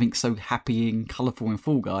 and something so happy and colourful in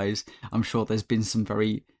Fall Guys. I'm sure there's been some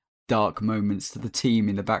very dark moments to the team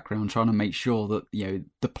in the background trying to make sure that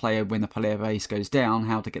when the player base goes down,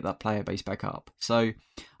 how to get that player base back up. So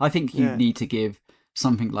I think you need to give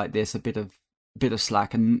something like this a bit of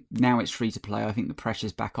slack, and now it's free to play. I think the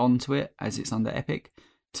pressure's back onto it as it's under Epic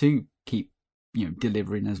to keep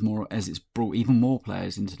delivering as it's brought even more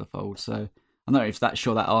players into the fold. So I'm not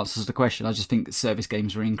sure that answers the question. I just think that service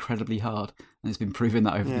games are incredibly hard, and it's been proven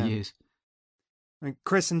that over the years. And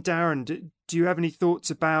Chris and Darren, do you have any thoughts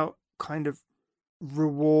about kind of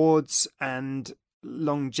rewards and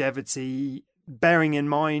longevity, bearing in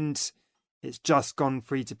mind it's just gone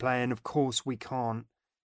free to play, and of course we can't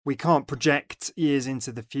project years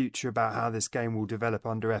into the future about how this game will develop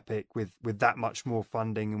under Epic with that much more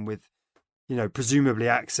funding and with presumably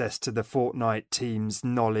access to the Fortnite team's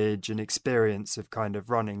knowledge and experience of kind of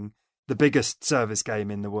running the biggest service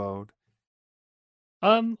game in the world.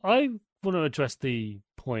 I want to address the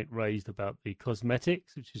point raised about the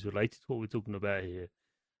cosmetics, which is related to what we're talking about here,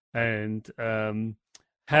 and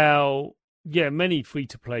how many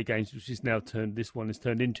free-to-play games, which is now this one is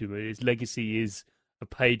turned into, its legacy is a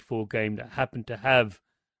paid-for game that happened to have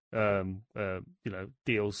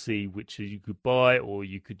DLC, which you could buy or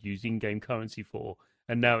you could use in-game currency for,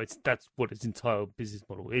 and now that's what its entire business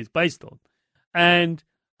model is based on. And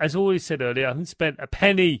as always said earlier, I haven't spent a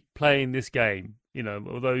penny playing this game.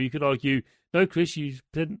 Although you could argue, no, Chris, you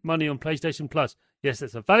spent money on PlayStation Plus. Yes,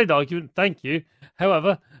 that's a valid argument. Thank you.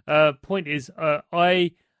 However, point is,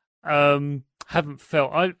 I haven't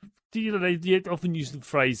felt. They often use the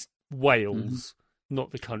phrase Wales,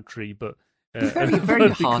 not the country, but very, very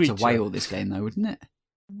hard creature. to whale this game, though, wouldn't it?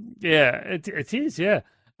 Yeah, it is. Yeah,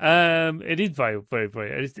 it is very, very,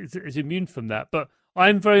 very. It's immune from that, but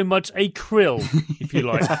I'm very much a krill, if you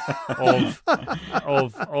like, of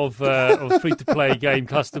free to play game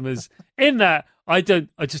customers. In that, I just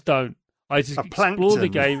explore the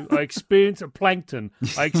game. I experience a plankton.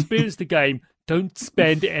 I experience the game. Don't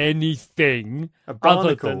spend anything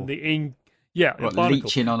other than the ink. Yeah, a barnacle.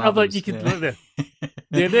 Leeching on others. You can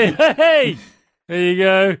hey, there you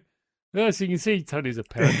go. So you can see Tony's a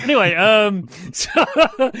parent. Anyway,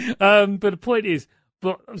 but the point is,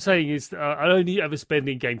 what I'm saying is, I only ever spend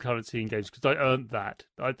in-game currency in games because I earned that.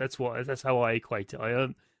 That's how I equate it. I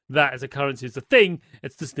earned that as a currency. It's a thing.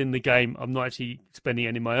 It's just in the game. I'm not actually spending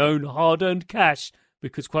any of my own hard-earned cash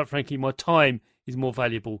because, quite frankly, my time is more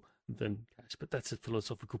valuable than cash. But that's a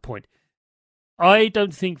philosophical point. I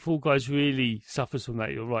don't think Fall Guys really suffers from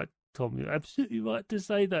that. You're right, Tom. You're absolutely right to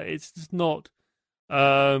say that. It's just not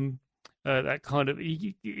that kind of.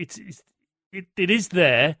 It is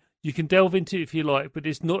there. You can delve into it if you like, but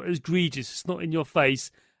it's not as egregious. It's not in your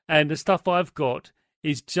face. And the stuff I've got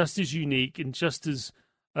is just as unique and just as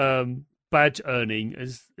badge earning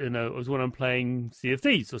as as when I'm playing Sea of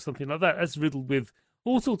Thieves or something like that. That's riddled with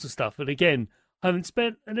all sorts of stuff. And again, I haven't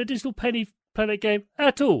spent an additional penny per that game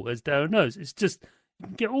at all, as Darren knows. It's just you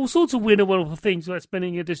can get all sorts of winner wonderful things without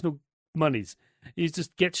spending additional monies. You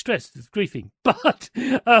just get stressed. It's griefing. But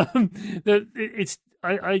I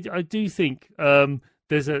do think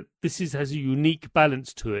this has a unique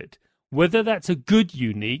balance to it. Whether that's a good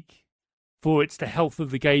unique for it's the health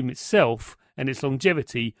of the game itself and its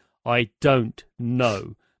longevity, I don't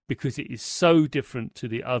know, because it is so different to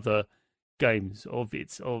the other games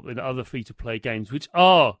and other free-to-play games, which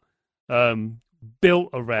are built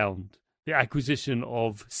around the acquisition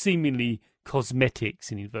of seemingly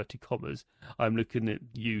cosmetics in inverted commas. I'm looking at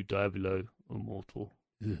you, Diablo Immortal.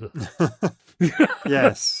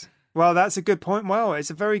 Yes. Well, that's a good point. Well, it's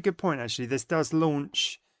a very good point, actually. This does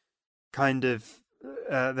launch kind of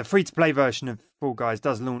the free-to-play version of Fall Guys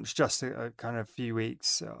does launch just a kind of few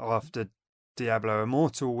weeks after Diablo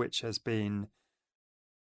Immortal, which has been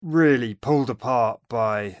really pulled apart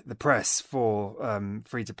by the press for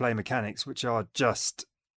free-to-play mechanics, which are just,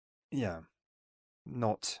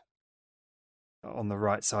 not on the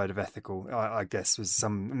right side of ethical, I guess, was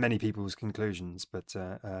many people's conclusions. But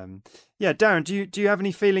Darren, do you have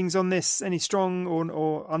any feelings on this? Any strong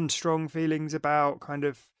or unstrong feelings about kind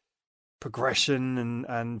of progression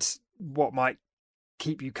and what might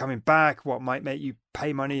keep you coming back? What might make you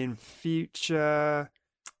pay money in future?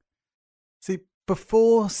 See,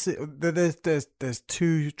 before there's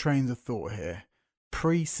two trains of thought here: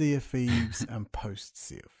 pre-Sea of Thieves and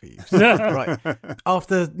post-Sea of Thieves. Right.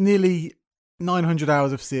 After nearly 900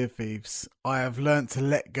 hours of Sea of Thieves, I have learnt to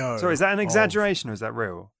let go. So is that an exaggeration or is that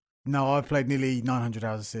real? No, I've played nearly 900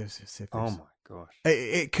 hours of Sea of Thieves. Oh my gosh.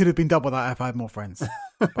 It could have been double that if I had more friends.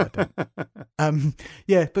 But I don't.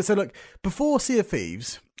 But so look, before Sea of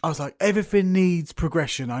Thieves, I was like, everything needs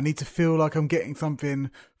progression. I need to feel like I'm getting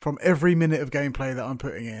something from every minute of gameplay that I'm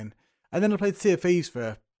putting in. And then I played Sea of Thieves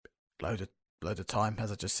for load of time,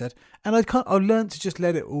 as I just said. And I learned to just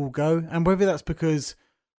let it all go. And whether that's because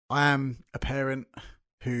I am a parent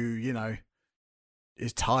who,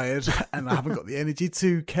 is tired and I haven't got the energy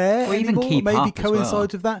to care or even anymore. keep Maybe up as well.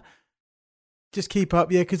 coincides with that. Just keep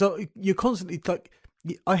up, yeah, because you're constantly like,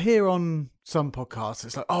 I hear on some podcasts,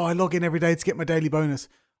 it's like, oh, I log in every day to get my daily bonus.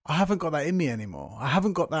 I haven't got that in me anymore. I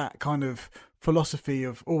haven't got that kind of philosophy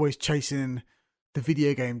of always chasing the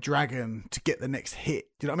video game dragon to get the next hit.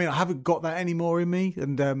 Do you know what I mean? I haven't got that anymore in me,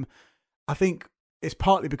 and I think it's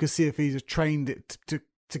partly because CFEs have trained it to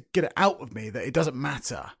get it out of me that it doesn't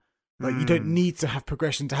matter. Like you don't need to have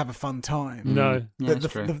progression to have a fun time. No, yeah, that's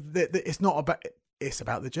true. It's not about. It's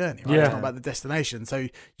about the journey, right? Yeah. It's not about the destination. So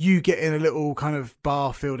you get in a little kind of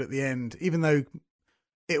bar filled at the end, even though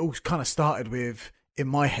it all kind of started with, in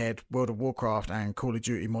my head, World of Warcraft and Call of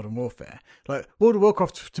Duty Modern Warfare. Like World of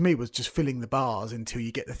Warcraft to me was just filling the bars until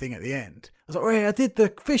you get the thing at the end. I was like, hey, I did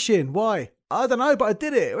the fishing. Why? I don't know, but I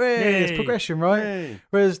did it. Hey, it's progression, right? Hey.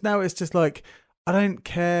 Whereas now it's just like, I don't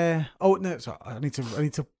care. Oh no, sorry, I need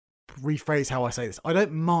to rephrase how I say this. I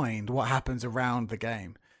don't mind what happens around the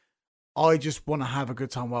game. I just want to have a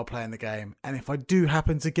good time while playing the game. And if I do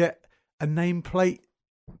happen to get a nameplate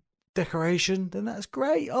decoration, then that's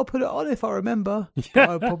great. I'll put it on if I remember, but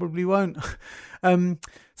I probably won't. So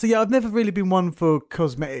yeah, I've never really been one for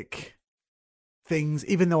cosmetic things,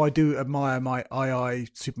 even though I do admire my II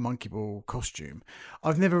Super Monkey Ball costume.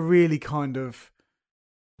 I've never really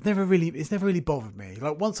it's never really bothered me.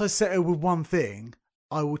 Like once I settle with one thing,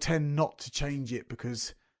 I will tend not to change it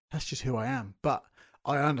because that's just who I am. But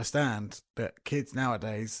I understand that kids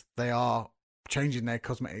nowadays, they are changing their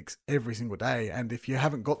cosmetics every single day. And if you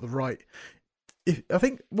haven't got the right... I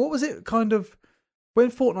think, what was it kind of... When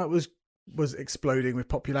Fortnite was exploding with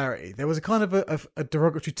popularity, there was a kind of a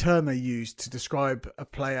derogatory term they used to describe a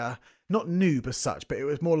player, not noob as such, but it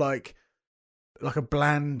was more like a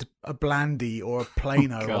blandy or a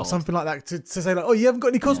plano or something like that to say like, oh, you haven't got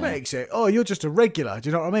any cosmetics yet. Oh, you're just a regular. Do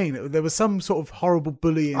you know what I mean? There was some sort of horrible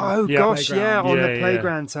bullying. Oh gosh, playground. yeah, on the Yeah.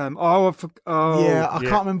 playground term. Oh, I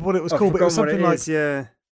can't remember what it was called, but it was something like, yeah.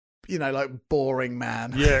 you know, like boring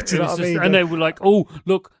man. Yeah, Do you know what I mean? and they were like, "Oh,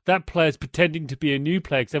 look, that player's pretending to be a new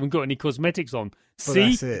player because they haven't got any cosmetics on."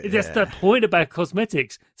 See, that's it, that's yeah. the point about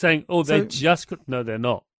cosmetics. Saying, "Oh, they're So- just no, they're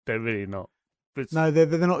not. They're really not." But No, they're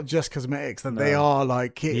not just cosmetics. That They No. are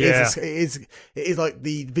like it Yeah. is like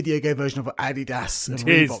the video game version of Adidas and It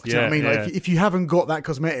is, Reebok. Do you know what I mean? yeah. Like if you haven't got that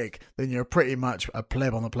cosmetic, then you're pretty much a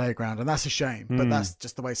pleb on the playground, and that's a shame. But that's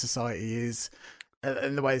just the way society is,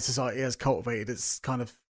 and the way society has cultivated. It's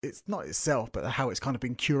not itself, but how it's kind of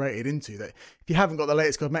been curated into that. If you haven't got the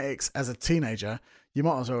latest cosmetics as a teenager, you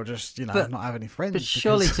might as well just not have any friends. But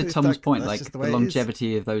surely, because to it's Tom's point, that's like just the way it is.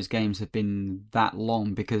 longevity of those games have been that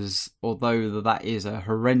long because although that is a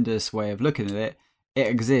horrendous way of looking at it, it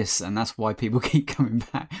exists, and that's why people keep coming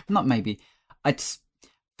back. Not maybe,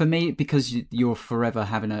 for me, because you're forever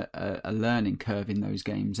having a learning curve in those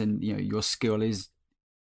games, and your skill is,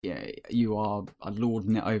 you are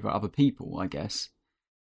lording it over other people. I guess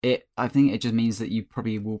I think it just means that you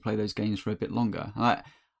probably will play those games for a bit longer.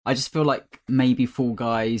 I just feel like maybe Fall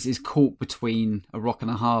Guys is caught between a rock and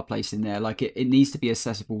a hard place in there. Like it needs to be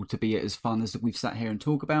accessible to be as fun as we've sat here and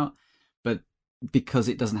talk about, but because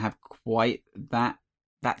it doesn't have quite that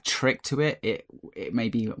trick to it, it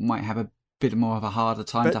maybe might have a bit more of a harder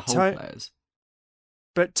time to hold players.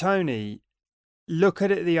 But Tony, look at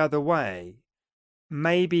it the other way.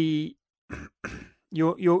 Maybe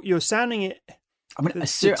you're sounding it. I mean,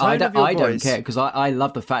 I don't care because I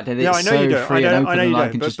love the fact that it's so free and open and I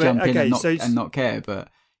can just jump in and not care. But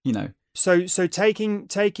so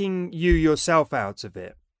taking you yourself out of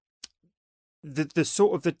it, the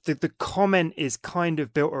sort of the comment is kind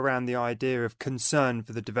of built around the idea of concern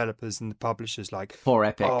for the developers and the publishers, like poor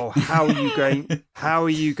Epic. Oh, how are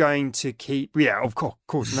you going to keep? Yeah, of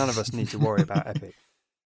course, none of us need to worry about Epic.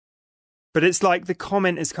 But it's like the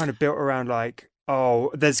comment is kind of built around like,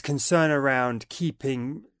 oh, there's concern around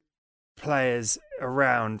keeping players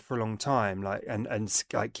around for a long time, like and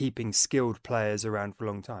like keeping skilled players around for a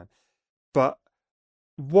long time. But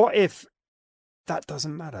what if that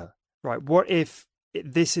doesn't matter, right? What if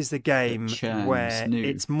this is the game where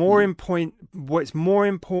it's more important? What's more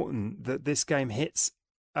important that this game hits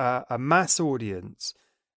a mass audience,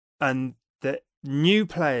 and that new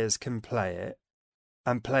players can play it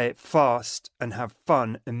and play it fast and have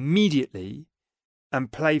fun immediately,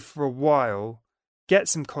 and play for a while, get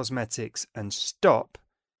some cosmetics and stop.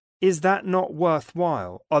 Is that not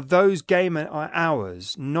worthwhile? Are those game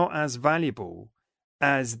hours not as valuable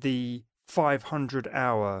as the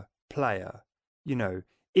 500-hour player?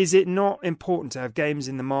 Is it not important to have games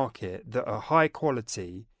in the market that are high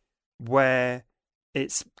quality, where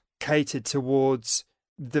it's catered towards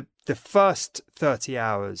the first 30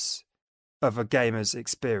 hours of a gamer's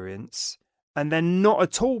experience, and they're not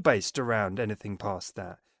at all based around anything past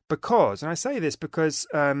that. Because, and I say this because,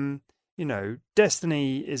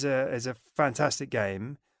 Destiny is a fantastic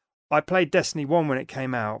game. I played Destiny 1 when it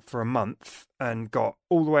came out for a month and got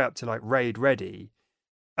all the way up to like raid ready.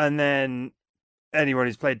 And then anyone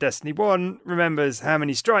who's played Destiny 1 remembers how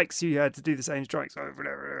many strikes you had to do the same strikes over and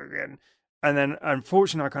over again. And then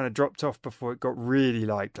unfortunately I kind of dropped off before it got really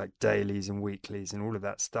like dailies and weeklies and all of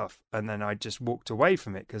that stuff. And then I just walked away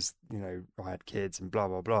from it because, I had kids and blah,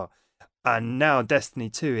 blah, blah. And now Destiny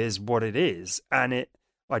 2 is what it is. And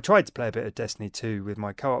I tried to play a bit of Destiny 2 with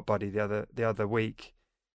my co-op buddy the other week.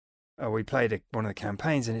 We played one of the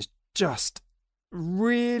campaigns, and it's just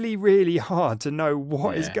really, really hard to know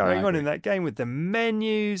what is going on in that game with the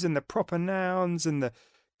menus and the proper nouns and the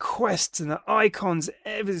quests and the icons.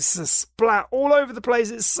 It's a splat all over the place.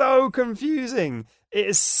 It's so confusing. It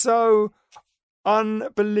is so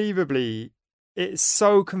unbelievably. It's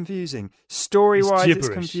so confusing. Story-wise, it's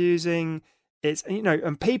confusing. It's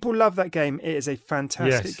and people love that game. It is a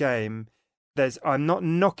fantastic game. I'm not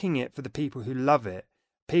knocking it for the people who love it.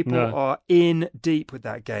 People are in deep with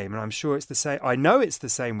that game, and I'm sure it's the same. I know it's the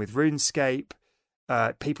same with RuneScape.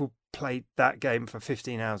 People play that game for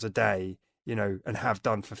 15 hours a day, and have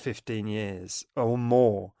done for 15 years or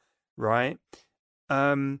more, right?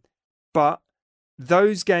 But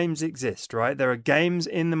those games exist, right? There are games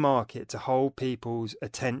in the market to hold people's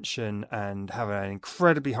attention and have an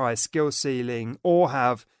incredibly high skill ceiling, or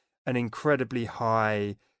have an incredibly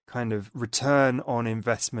high kind of return on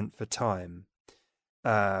investment for time.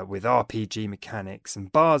 With RPG mechanics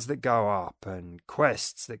and bars that go up and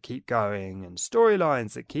quests that keep going and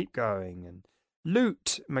storylines that keep going and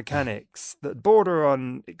loot mechanics that border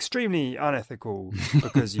on extremely unethical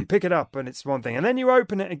because you pick it up and it's one thing and then you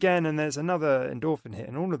open it again and there's another endorphin hit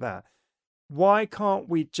and all of that. Why can't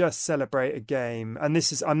we just celebrate a game? And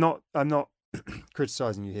this is I'm not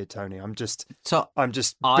criticizing you here, Tony. I'm just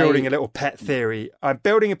building a little pet theory. I'm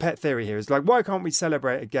building a pet theory here. It's like, why can't we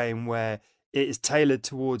celebrate a game where it is tailored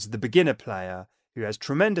towards the beginner player who has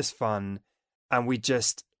tremendous fun, and we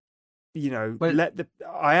just,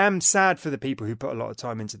 I am sad for the people who put a lot of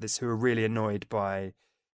time into this, who are really annoyed by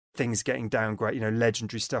things getting downgraded,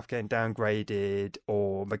 legendary stuff getting downgraded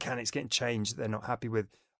or mechanics getting changed that they're not happy with.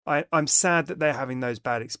 I'm sad that they're having those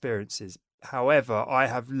bad experiences. However, I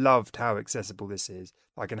have loved how accessible this is.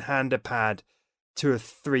 I can hand a pad to a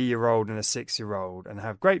 3-year-old and a 6-year-old and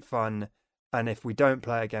have great fun. And if we don't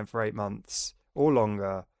play again for 8 months or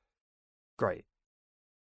longer, great.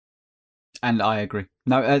 And I agree.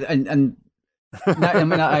 No, and no, I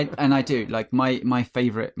mean, I do. Like my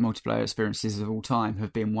favorite multiplayer experiences of all time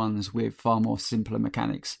have been ones with far more simpler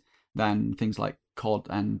mechanics than things like COD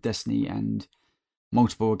and Destiny and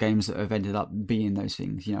multiple games that have ended up being those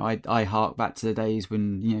things. I hark back to the days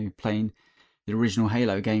when playing the original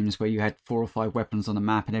Halo games where you had 4 or 5 weapons on the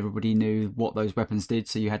map and everybody knew what those weapons did,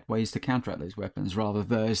 so you had ways to counteract those weapons, rather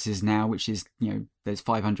versus now, which is, there's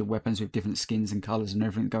 500 weapons with different skins and colours and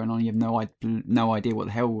everything going on. You have no idea what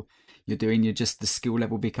the hell you're doing. The skill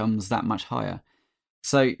level becomes that much higher.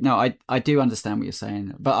 So, no, I do understand what you're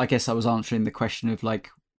saying, but I guess I was answering the question of,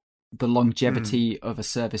 like, the longevity of a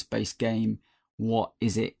service-based game. What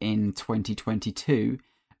is it in 2022?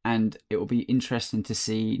 And it will be interesting to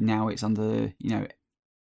see now it's under,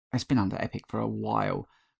 it's been under Epic for a while,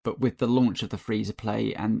 but with the launch of the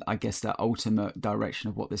free-to-play and I guess the ultimate direction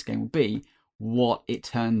of what this game will be, what it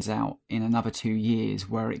turns out in another 2 years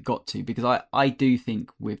where it got to. Because I do think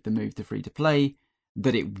with the move to free-to-play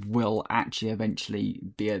that it will actually eventually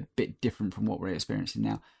be a bit different from what we're experiencing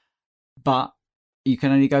now. But you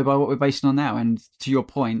can only go by what we're basing on now. And to your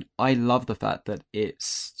point, I love the fact that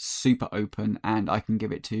it's super open and I can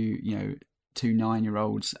give it to, 2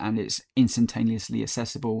 9-year-olds and it's instantaneously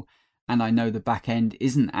accessible. And I know the back end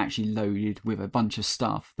isn't actually loaded with a bunch of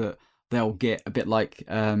stuff that they'll get, a bit like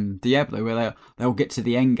Diablo, where they'll get to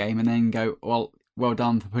the end game and then go, well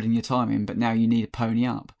done for putting your time in, but now you need to pony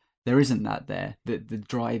up. There isn't that there. The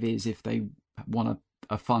drive is if they want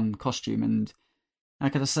a fun costume. And I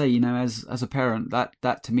gotta say, as a parent,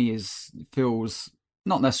 that to me feels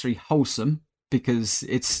not necessarily wholesome, because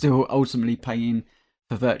it's still ultimately paying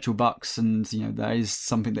for virtual bucks, and that is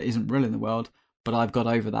something that isn't real in the world. But I've got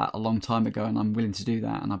over that a long time ago, and I'm willing to do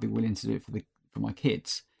that, and I'll be willing to do it for my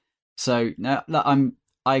kids. So now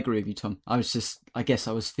I agree with you, Tom. I guess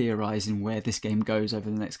I was theorizing where this game goes over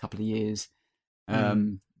the next couple of years.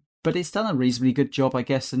 But it's done a reasonably good job, I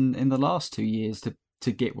guess, in the last 2 years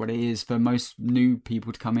to get what it is for most new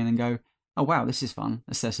people to come in and go, oh wow, this is fun,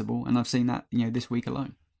 accessible, and I've seen that this week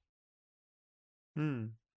alone.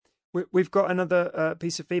 We've got another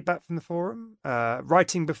piece of feedback from the forum.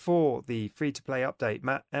 Writing before the free-to-play update,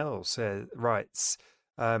 Matt L writes,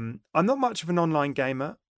 I'm not much of an online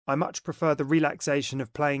gamer. I much prefer the relaxation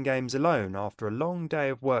of playing games alone after a long day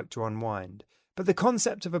of work to unwind. But the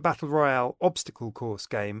concept of a battle royale obstacle course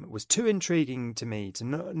game was too intriguing to me to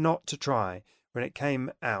not to try when it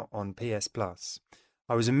came out on PS Plus.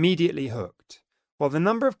 I was immediately hooked. While the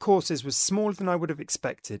number of courses was smaller than I would have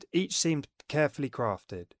expected, each seemed carefully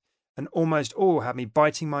crafted, and almost all had me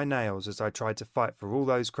biting my nails as I tried to fight for all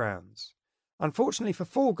those crowns. Unfortunately for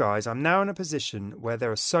Fall Guys, I'm now in a position where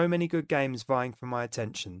there are so many good games vying for my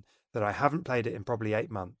attention that I haven't played it in probably 8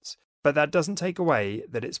 months. But that doesn't take away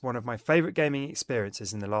that it's one of my favourite gaming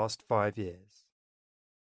experiences in the last 5 years.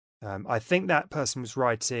 I think that person was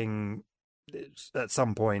writing at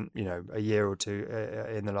some point, a year or two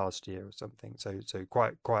in the last year or something. So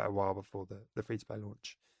quite a while before the free-to-play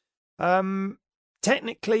launch.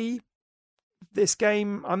 Technically, this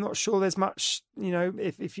game, I'm not sure there's much,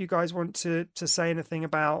 if you guys want to say anything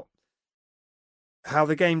about how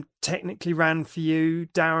the game technically ran for you.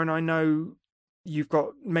 Darren, I know you've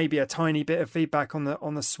got maybe a tiny bit of feedback on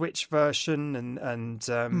the Switch version, and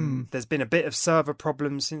there's been a bit of server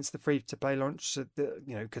problems since the free-to-play launch. So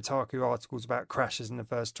Kotaku articles about crashes in the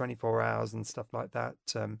first 24 hours and stuff like that.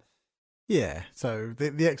 Yeah, so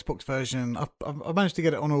the Xbox version, I've managed to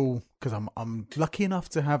get it on all, because I'm lucky enough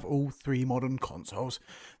to have all 3 modern consoles.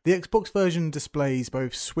 The Xbox version displays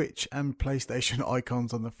both Switch and PlayStation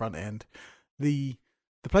icons on the front end. The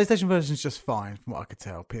PlayStation version is just fine, from what I could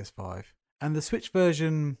tell, PS5. And the Switch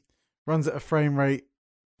version runs at a frame rate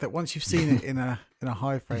that once you've seen it in a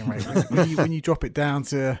high frame rate, when you drop it down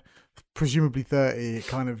to presumably 30, it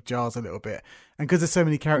kind of jars a little bit. And because there's so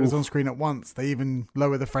many characters on screen at once, they even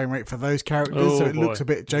lower the frame rate for those characters, so it looks a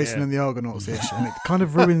bit Jason and the Argonauts-ish, and it kind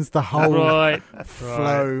of ruins the whole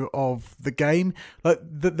flow of the game. Like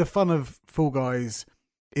the fun of Fall Guys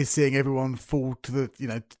is seeing everyone fall to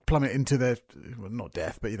the, plummet into their, well, not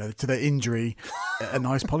death, but, to their injury at a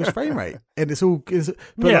nice polished frame rate. And it's all, but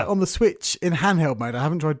like on the Switch in handheld mode, I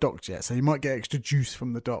haven't tried docked yet, so you might get extra juice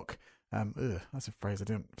from the dock. That's a phrase I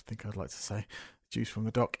don't think I'd like to say. Juice from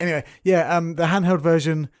the dock. Anyway, the handheld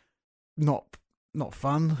version, not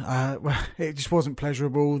fun. It just wasn't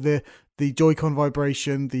pleasurable. The Joy-Con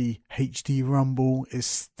vibration, the HD rumble is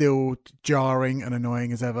still jarring and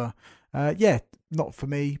annoying as ever. Not for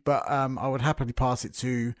me, but I would happily pass it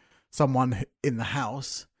to someone in the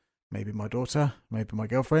house, maybe my daughter, maybe my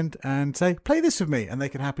girlfriend, and say, play this with me, and they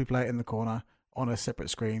can happily play it in the corner on a separate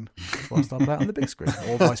screen whilst I play it on the big screen,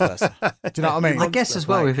 or vice versa. Do you know what I mean? I guess as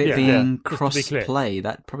well, with it being cross-play,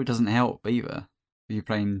 that probably doesn't help either. If you're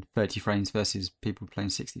playing 30 frames versus people playing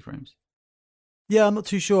 60 frames. Yeah, I'm not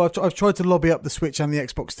too sure. I've tried to lobby up the Switch and the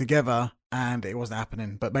Xbox together, and it wasn't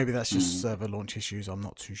happening. But maybe that's just server launch issues. I'm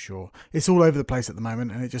not too sure. It's all over the place at the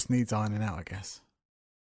moment, and it just needs ironing out, I guess.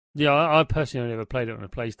 Yeah, I personally never played it on a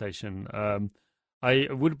PlayStation.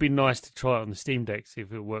 It would be nice to try it on the Steam Deck, see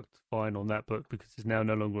if it worked fine on that, but because it's now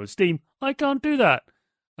no longer on Steam, I can't do that.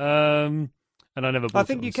 And I never bought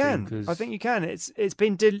it on Steam. I think you can. It's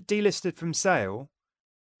been delisted from sale.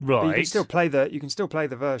 Right. But you can still play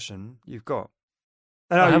the version you've got.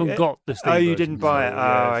 I haven't got the Steam version. You didn't buy it?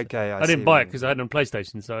 Yeah, okay. I didn't buy it because I had it on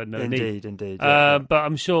PlayStation, so I had no need. Indeed. But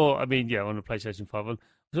I'm sure, on a PlayStation 5,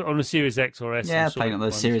 on a Series X or S. Yeah, playing on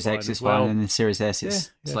the Series X is fine, and the Series S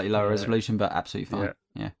is slightly lower resolution, but absolutely fine.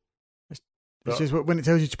 Yeah. It's just when it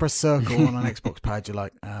tells you to press circle on an Xbox pad, you're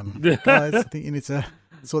like, guys, I think you need to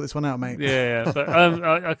sort this one out, mate. Yeah. But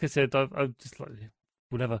like I said, I'm just like,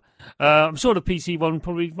 whatever. I'm sure the PC one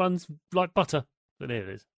probably runs like butter, but there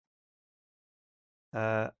it is.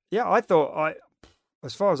 I thought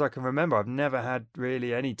as far as I can remember, I've never had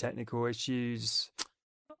really any technical issues.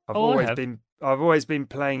 I've always been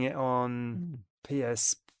playing it on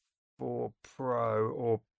PS4 Pro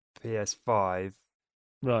or PS5.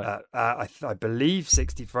 Right. I believe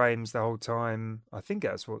 60 frames the whole time. I think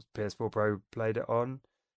that's what PS4 Pro played it on.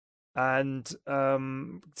 And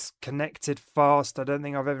it's connected fast. I don't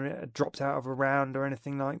think I've ever dropped out of a round or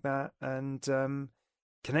anything like that. And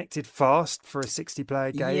connected fast for a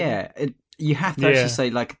 60-player game. Yeah, you have to actually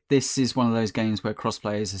say, like, this is one of those games where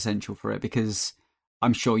crossplay is essential for it, because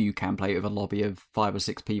I'm sure you can play it with a lobby of 5 or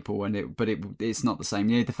 6 people, but it's not the same.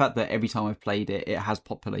 The fact that every time I've played it, it has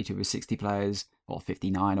populated with 60 players, or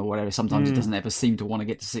 59 or whatever. Sometimes it doesn't ever seem to want to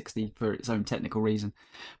get to 60 for its own technical reason.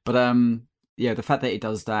 But the fact that it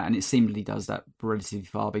does that, and it seemingly does that relatively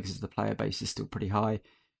far because the player base is still pretty high,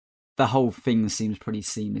 the whole thing seems pretty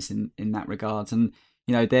seamless in that regard. And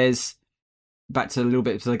there's back to a little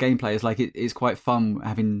bit to the gameplay, is like it's quite fun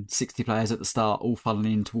having 60 players at the start, all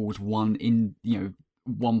funneling in towards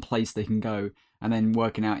one place they can go, and then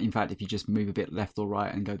working out. In fact, if you just move a bit left or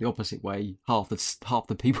right and go the opposite way, half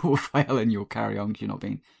the people will fail, and you'll carry on because you're not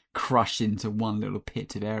being crushed into one little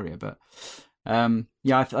pit of area. But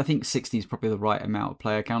I think 60 is probably the right amount of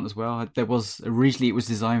player count as well. There was originally it was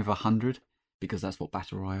designed for 100 because that's what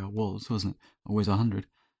Battle Royale was, wasn't it? Always 100.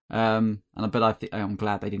 But I'm glad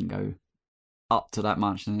they didn't go up to that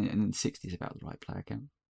much, and 60 is about the right player count.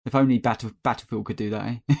 If only Battlefield could do that,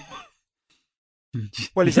 eh?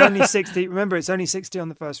 Well, it's only 60. Remember, it's only 60 on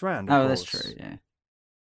the first round. Of course. That's true.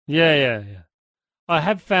 Yeah. Yeah. I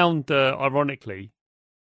have found, ironically,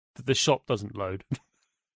 that the shop doesn't load.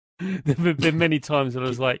 There have been many times that I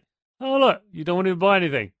was like, "Oh look, you don't want to buy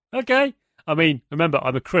anything? Okay." I mean, remember,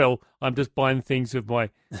 I'm a krill. I'm just buying things with my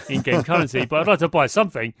in-game currency, but I'd like to buy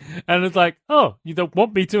something. And it's like, "Oh, you don't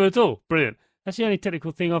want me to at all? Brilliant." That's the only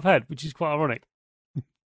technical thing I've had, which is quite ironic.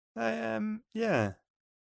 Yeah.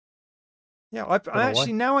 I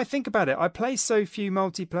actually, now I think about it, I play so few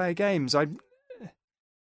multiplayer games. And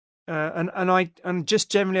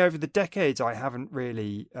just generally over the decades, I haven't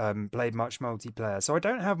really played much multiplayer, so I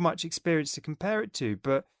don't have much experience to compare it to.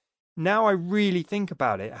 But now I really think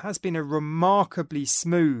about it, it has been a remarkably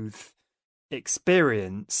smooth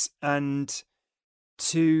experience. And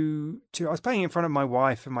I was playing in front of my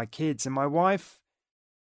wife and my kids, and my wife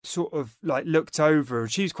sort of like looked over,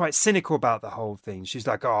 and she was quite cynical about the whole thing. She's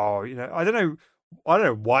like, "Oh, I don't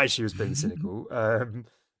know why she was being cynical.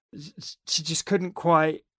 She just couldn't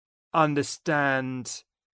quite understand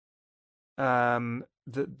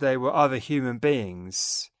that they were other human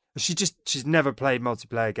beings. She's never played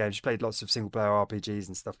multiplayer games. She played lots of single player RPGs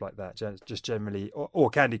and stuff like that, just generally, or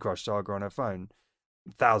Candy Crush Saga on her phone,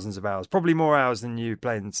 thousands of hours, probably more hours than you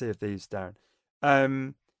playing Sea of Thieves, Darren.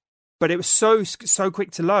 But it was so quick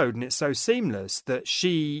to load, and it's so seamless that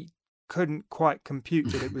she couldn't quite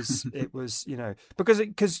compute that it was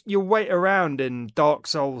because you'll wait around in Dark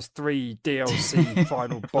Souls 3 DLC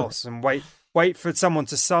final boss and wait for someone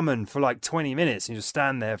to summon for like 20 minutes, and you'll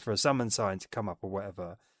stand there for a summon sign to come up or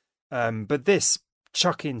whatever. But this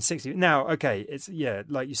chuck in 60 now, okay, it's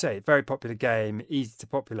like you say, very popular game, easy to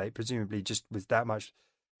populate, presumably just with that much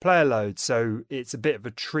player load, so it's a bit of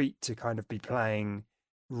a treat to kind of be playing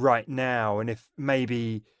right now. And if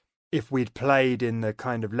we'd played in the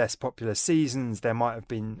kind of less popular seasons, there might have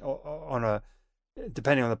been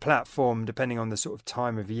depending on the platform, depending on the sort of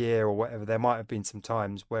time of year or whatever, there might have been some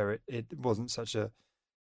times where it wasn't such a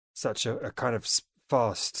kind of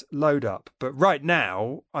fast load up. But right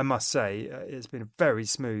now, I must say, it's been a very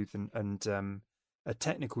smooth and a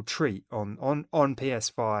technical treat on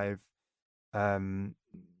PS5.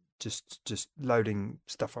 Just loading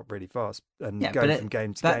stuff up really fast and going from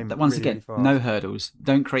game to game. Once really, again, really fast. No hurdles.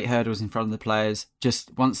 Don't create hurdles in front of the players.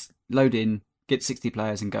 Just once load in, get 60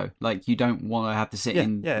 players and go. Like, you don't want to have to sit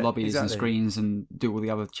in lobbies and screens and do all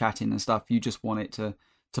the other chatting and stuff. You just want it to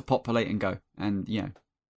populate and go. And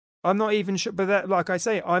I'm not even sure, but that, like I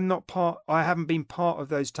say, I haven't been part of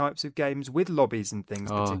those types of games with lobbies and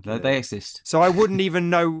things. Particularly. They exist. So I wouldn't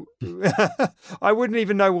even know. I wouldn't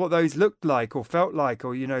even know what those looked like or felt like,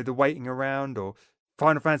 or the waiting around. Or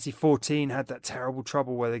Final Fantasy 14 had that terrible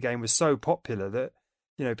trouble where the game was so popular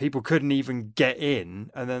that people couldn't even get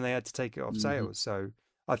in, and then they had to take it off sales. So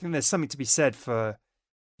I think there's something to be said for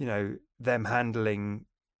them handling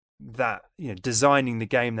that, designing the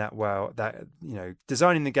game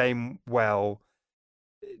designing the game well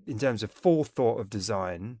in terms of forethought of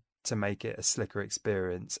design to make it a slicker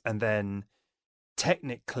experience, and then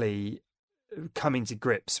technically coming to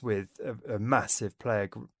grips with a massive player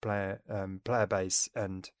base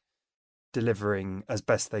and delivering as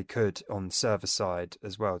best they could on server side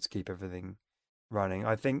as well to keep everything running.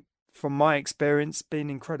 I think, from my experience,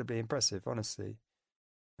 been incredibly impressive, honestly.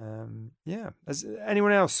 Has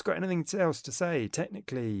anyone else got anything else to say?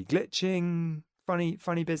 Technically, glitching,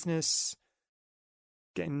 funny business,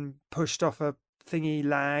 getting pushed off a thingy,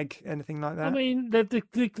 lag, anything like that? I mean,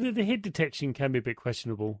 the hit detection can be a bit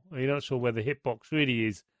questionable. You're not sure where the hitbox really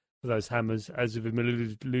is for those hammers, as we've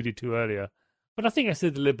alluded to earlier. But I think that's a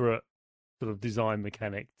deliberate sort of design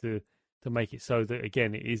mechanic to make it so that,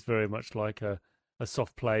 again, it is very much like a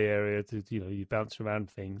soft play area to you bounce around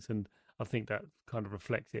things, and I think that kind of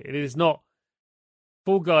reflects it. It is not.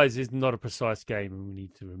 Fall Guys is not a precise game, and we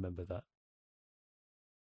need to remember that.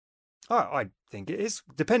 I think it is,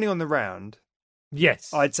 depending on the round.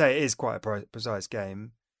 Yes, I'd say it is quite a precise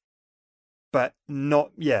game, but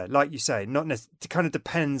not. Yeah, like you say, not necessarily. It kind of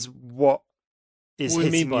depends what is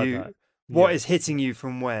hitting you. What is hitting you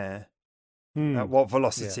from where? At what Yeah.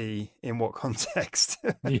 velocity, in what context.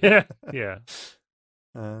 Yeah. Yeah.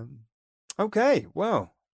 Okay,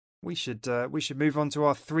 well, we should move on to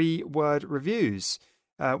our 3-word reviews.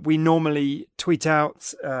 We normally tweet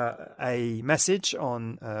out a message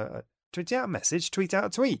on tweet out a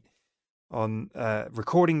tweet on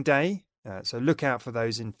recording day. So look out for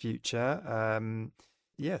those in future.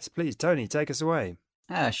 Yes, please, Tony, take us away.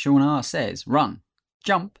 Sean R says, run,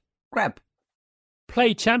 jump, grab.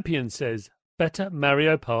 Play Champion says, better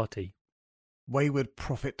Mario Party. Wayward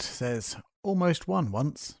Prophet says, almost won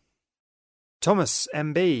once. Thomas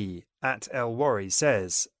MB at El Worry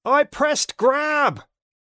says, I pressed grab.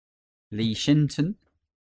 Lee Shinton,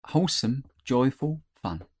 wholesome, joyful,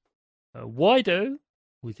 fun. Wido,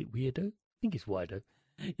 was it Weirdo? I think it's Wido.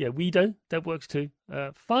 Yeah, Weedo, that works too.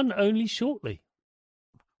 Fun only shortly.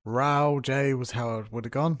 Rao J was how it would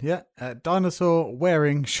have gone. Yeah. Dinosaur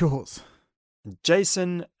wearing shorts.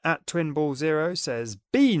 Jason at Twin Ball Zero says,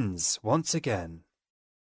 beans once again.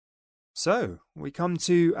 So, we come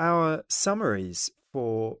to our summaries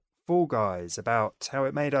for Fall Guys, about how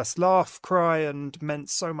it made us laugh, cry, and meant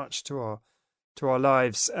so much to our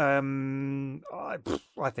lives. I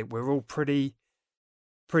think we're all pretty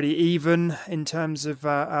even in terms of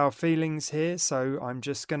our feelings here. So I'm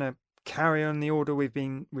just gonna carry on the order we've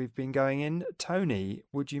been going in. Tony,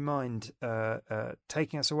 would you mind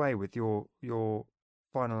taking us away with your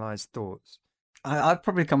finalized thoughts? I'd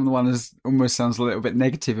probably come the one as almost sounds a little bit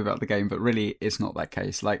negative about the game, but really it's not that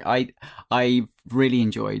case. Like I really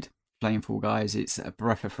enjoyed playing Fall Guys. It's a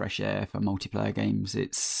breath of fresh air for multiplayer games.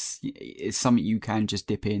 It's something you can just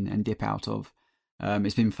dip in and dip out of.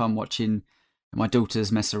 It's been fun watching my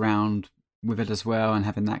daughters mess around with it as well, and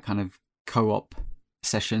having that kind of co-op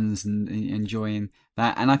sessions and enjoying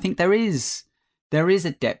that. And I think there is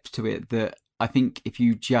a depth to it that I think if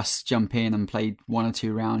you just jump in and play 1 or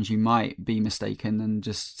 2 rounds, you might be mistaken and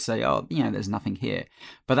just say, oh, there's nothing here.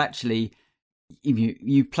 But actually, if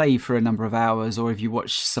you play for a number of hours, or if you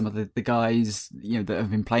watch some of the guys that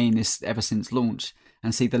have been playing this ever since launch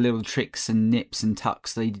and see the little tricks and nips and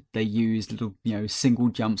tucks they use, little single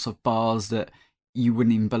jumps of bars that you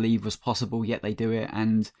wouldn't even believe was possible, yet they do it.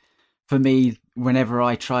 And for me, whenever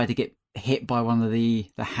I try to get hit by one of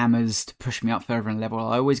the hammers to push me up further in level,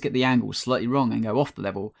 I always get the angle slightly wrong and go off the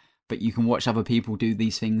level. But you can watch other people do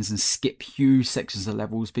these things and skip huge sections of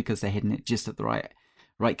levels because they're hitting it just at the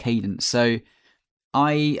right cadence. So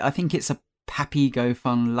I think it's a happy, go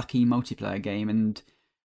fun, lucky multiplayer game, and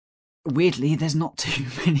weirdly, there's not too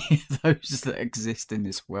many of those that exist in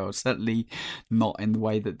this world. Certainly not in the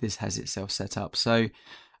way that this has itself set up. So,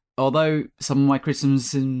 although some of my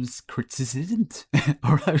criticisms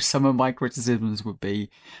would be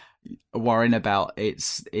worrying about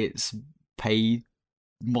its pay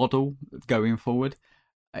model going forward,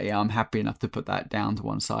 I'm happy enough to put that down to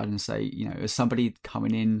one side and say, as somebody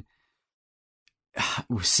coming in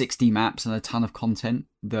with 60 maps and a ton of content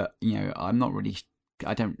that I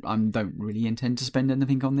don't really intend to spend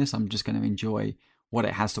anything on this. I'm just going to enjoy what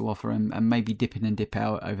it has to offer and maybe dip in and dip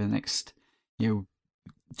out over the next 2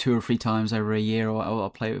 or 3 times over a year, or I'll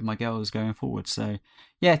play it with my girls going forward. So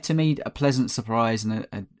yeah, to me, a pleasant surprise and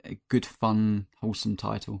a good, fun, wholesome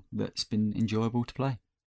title that's been enjoyable to play.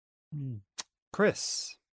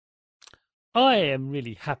 Chris, I am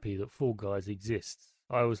really happy that Fall Guys exists.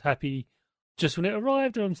 I was happy just when it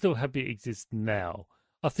arrived, and I'm still happy it exists now.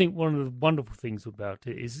 I think one of the wonderful things about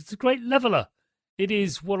it is it's a great leveler. It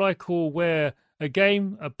is what I call where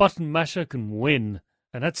a button masher can win,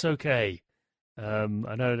 and that's okay. I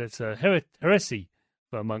know that's a heresy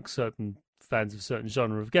amongst certain fans of certain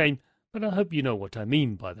genre of game, but I hope you know what I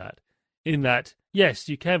mean by that. In that, yes,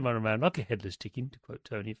 you can run around like a headless chicken, to quote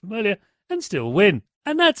Tony from earlier, and still win,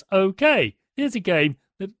 and that's okay. Here's a game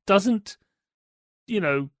that doesn't,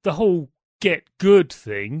 the whole get good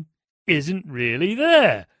thing isn't really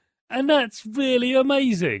there. And that's really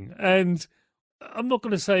amazing. And I'm not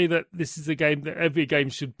going to say that this is a game that every game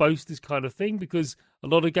should boast this kind of thing, because a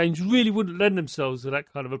lot of games really wouldn't lend themselves to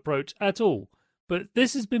that kind of approach at all. But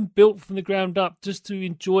this has been built from the ground up just to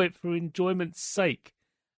enjoy it for enjoyment's sake.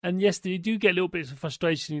 And yes, you do get little bits of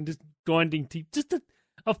frustration in just grinding teeth.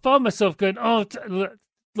 I find myself going,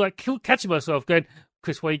 catching myself going,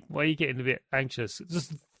 Chris, why are you getting a bit anxious?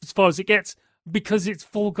 Just as far as it gets, because it's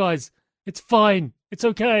Fall Guys. It's fine. It's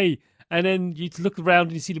okay. And then you look around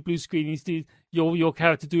and you see the blue screen and you see your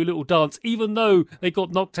character do a little dance, even though they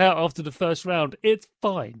got knocked out after the first round. It's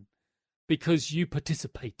fine because you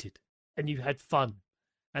participated and you had fun.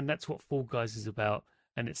 And that's what Fall Guys is about.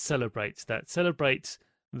 And it celebrates that. Celebrates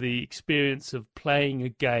the experience of playing a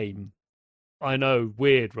game. I know,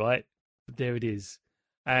 weird, right? But there it is.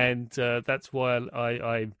 And that's why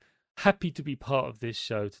I'm happy to be part of this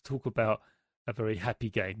show to talk about a very happy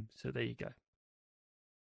game. So there you go.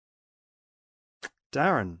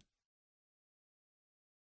 Darren.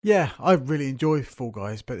 Yeah, I really enjoy Fall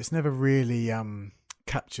Guys, but it's never really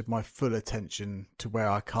captured my full attention to where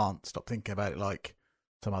I can't stop thinking about it like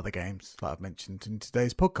some other games, like I've mentioned in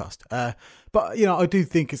today's podcast. But, you know, I do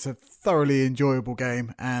think it's a thoroughly enjoyable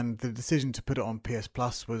game, and the decision to put it on PS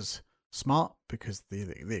Plus was smart because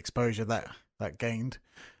the exposure that gained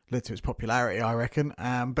led to its popularity, I reckon.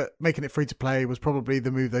 But making it free to play was probably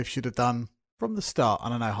the move they should have done from the start. I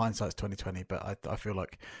don't know, hindsight's 2020, but I feel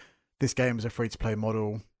like this game is a free to play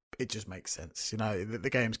model. It just makes sense. You know, the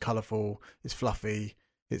game's colourful, it's fluffy,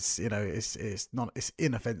 it's, you know, it's not, it's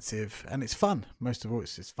inoffensive, and it's fun. Most of all,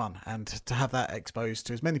 it's fun, and to have that exposed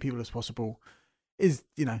to as many people as possible is,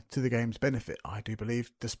 you know, to the game's benefit, I do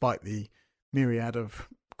believe, despite the myriad of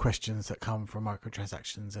questions that come from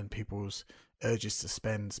microtransactions and people's urges to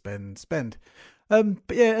spend. But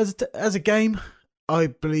yeah, as a game, I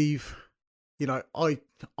believe, you know,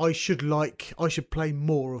 I should play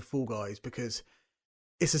more of Fall Guys, because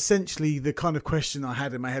it's essentially the kind of question I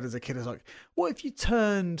had in my head as a kid. I was like, what if you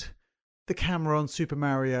turned the camera on Super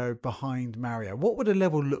Mario behind Mario? What would a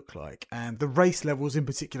level look like? And the race levels in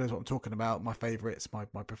particular is what I'm talking about. My favourites, my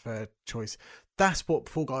preferred choice. That's what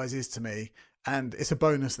Fall Guys is to me. And it's a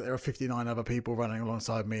bonus that there are 59 other people running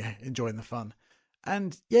alongside me enjoying the fun.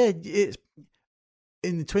 And yeah, it's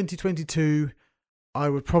in 2022, I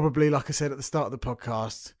would probably, like I said at the start of the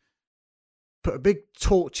podcast, put a big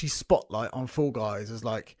torchy spotlight on Fall Guys as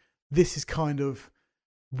like, this is kind of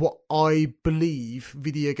what I believe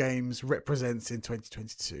video games represents in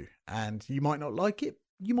 2022. And you might not like it,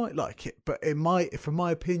 you might like it, but from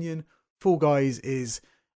my opinion, Fall Guys is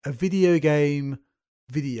a video game,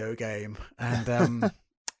 and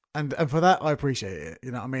and for that I appreciate it.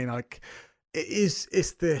 You know what I mean? Like, it's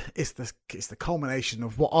the culmination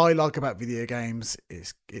of what I like about video games.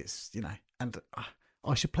 It's you know, and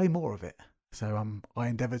I should play more of it. So I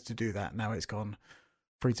endeavoured to do that. Now it's gone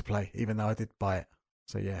free to play, even though I did buy it.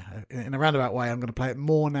 So yeah, in a roundabout way, I'm going to play it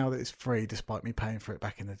more now that it's free, despite me paying for it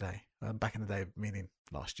back in the day. Back in the day, meaning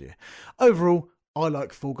last year. Overall, I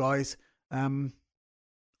like Fall Guys.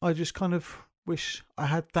 I just kind of wish I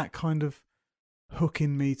had that kind of hook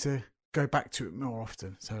in me to go back to it more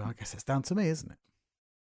often. So I guess that's down to me, isn't it?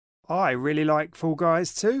 I really like Fall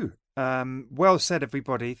Guys too. Well said,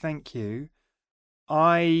 everybody. Thank you.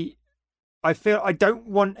 I feel I don't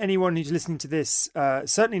want anyone who's listening to this,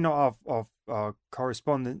 certainly not our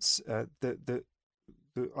correspondents, that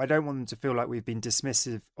I don't want them to feel like we've been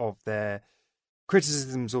dismissive of their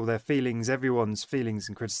criticisms or their feelings. Everyone's feelings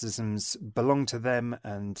and criticisms belong to them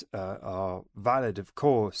and are valid, of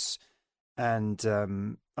course. And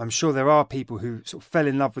I'm sure there are people who sort of fell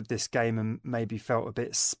in love with this game and maybe felt a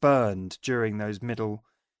bit spurned during those middle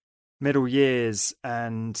years.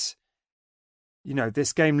 And you know,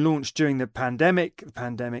 this game launched during the pandemic. The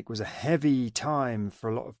pandemic was a heavy time for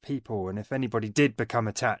a lot of people, and if anybody did become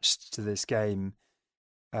attached to this game,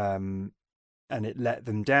 and it let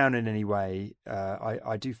them down in any way,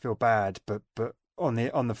 I do feel bad. But on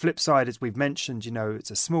the flip side, as we've mentioned, you know, it's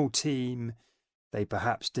a small team. They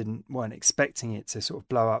perhaps weren't expecting it to sort of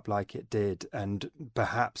blow up like it did, and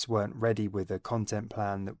perhaps weren't ready with a content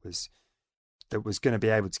plan that was going to be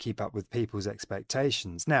able to keep up with people's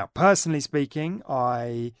expectations. Now, personally speaking,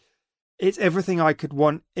 it's everything I could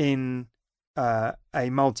want in a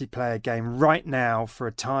multiplayer game right now for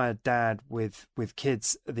a tired dad with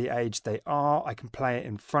kids the age they are. I can play it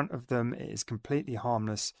in front of them. It is completely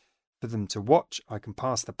harmless for them to watch. I can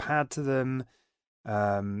pass the pad to them.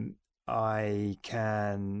 I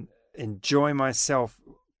can enjoy myself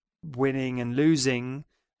winning and losing.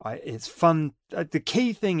 It's fun. The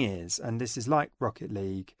key thing is, and this is like Rocket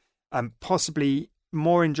League, and possibly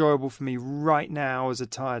more enjoyable for me right now as a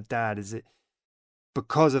tired dad, is it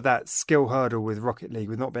because of that skill hurdle with Rocket League,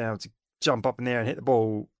 with not being able to jump up in the air and hit the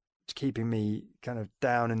ball, keeping me kind of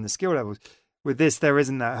down in the skill levels. With this, there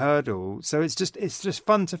isn't that hurdle, so it's just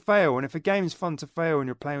fun to fail. And if a game's fun to fail and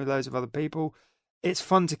you're playing with loads of other people, it's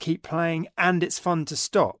fun to keep playing and it's fun to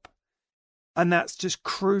stop, and that's just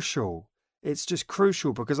crucial. It's just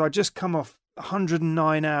crucial because I just come off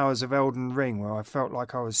 109 hours of Elden Ring where I felt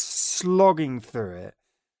like I was slogging through it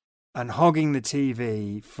and hogging the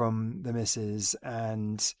TV from the missus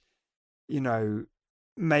and, you know,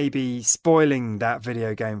 maybe spoiling that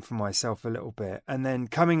video game for myself a little bit. And then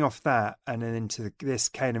coming off that and then into this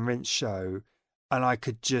Kane and Rince show, and I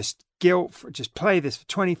could just play this for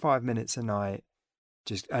 25 minutes a night.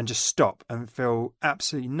 Just stop and feel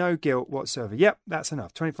absolutely no guilt whatsoever. Yep, that's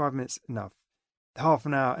enough. 25 minutes enough. half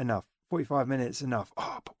an hour enough, 45 minutes enough.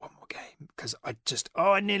 Oh, but one more game because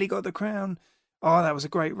I nearly got the crown. Oh, that was a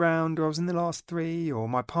great round. Or I was in the last three, or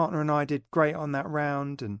my partner and I did great on that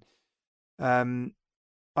round. And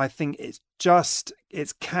I think it's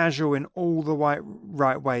casual in all the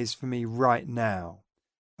right ways for me right now.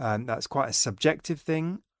 That's quite a subjective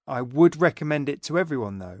thing. I would recommend it to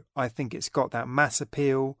everyone, though. I think it's got that mass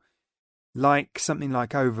appeal, like something like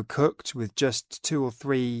Overcooked with just 2 or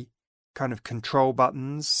 3 kind of control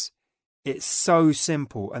buttons. It's so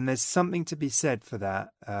simple, and there's something to be said for that.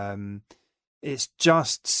 It's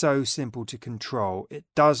just so simple to control. It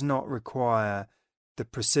does not require the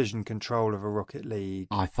precision control of a Rocket League.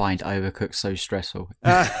 I find Overcooked so stressful. We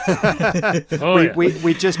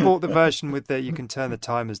just bought the version with you can turn the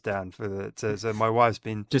timers down so my wife's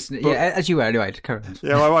been as you were anyway. Correct.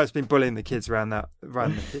 Yeah, my wife's been bullying the kids around the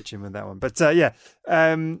kitchen with that one. But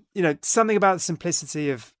something about the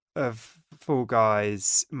simplicity of Fall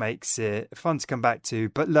Guys makes it fun to come back to.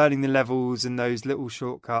 But learning the levels and those little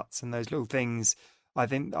shortcuts and those little things, I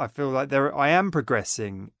feel like I am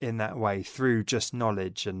progressing in that way through just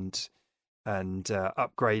knowledge and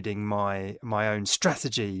upgrading my own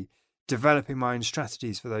strategy, developing my own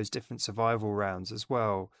strategies for those different survival rounds as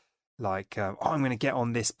well. Like, I'm going to get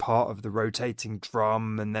on this part of the rotating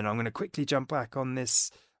drum, and then I'm going to quickly jump back on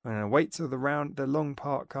this. I'm going to wait till the long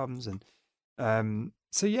part comes, and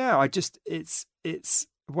so yeah, it's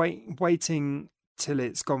waiting till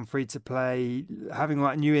it's gone free to play, having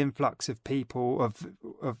like a new influx of people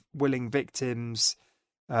of willing victims.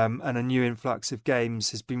 And a new influx of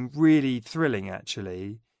games has been really thrilling,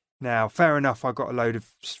 actually. Now, fair enough, I got a load of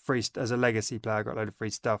free as a legacy player. I got a load of free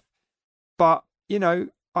stuff, but I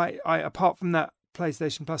apart from that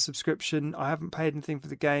PlayStation Plus subscription, I haven't paid anything for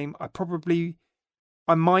the game. I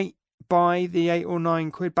might buy the £8 or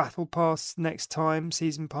 £9 Battle Pass next time,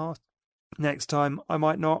 Season Pass next time. I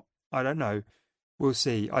might not. I don't know. We'll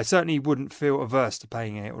see. I certainly wouldn't feel averse to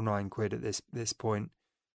paying £8 or £9 at this point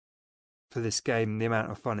for this game, the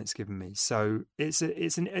amount of fun it's given me. So it's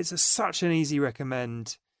such an easy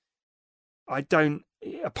recommend. I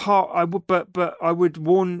would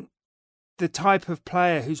warn the type of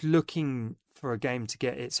player who's looking for a game to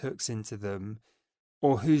get its hooks into them,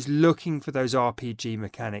 or who's looking for those RPG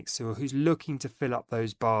mechanics, or who's looking to fill up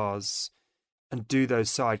those bars and do those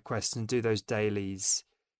side quests and do those dailies.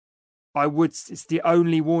 It's the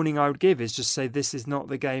only warning I would give is just say this is not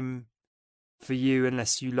the game for you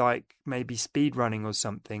unless you like maybe speed running or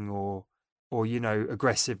something, or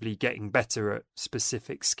aggressively getting better at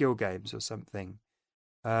specific skill games or something.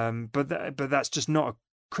 But that's just not a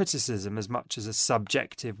criticism as much as a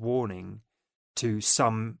subjective warning to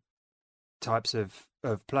some types of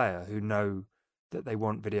player who know that they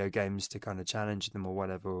want video games to kind of challenge them or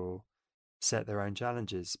whatever, or set their own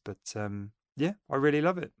challenges. But yeah, I really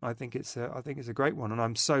love it. I think it's a great one, and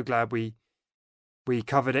I'm so glad we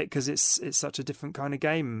covered it because it's such a different kind of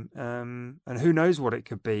game, and who knows what it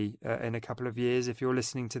could be in a couple of years. If you're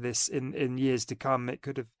listening to this in years to come, it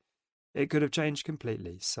could have changed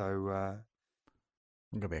completely. So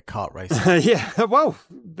I'm gonna be a kart race. Yeah, well,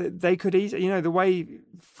 they could easily, the way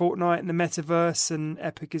Fortnite and the metaverse and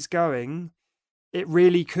Epic is going, it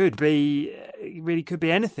really could be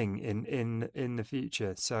anything in the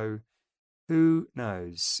future. So who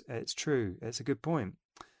knows? It's true. It's a good point.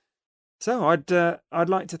 So I'd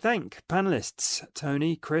like to thank panelists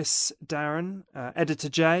Tony, Chris, Darren, Editor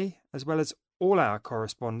Jay, as well as all our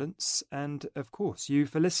correspondents, and of course you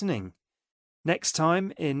for listening. Next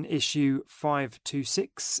time in issue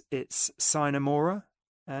 526, it's Sinamora,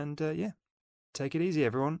 and take it easy,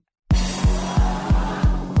 everyone.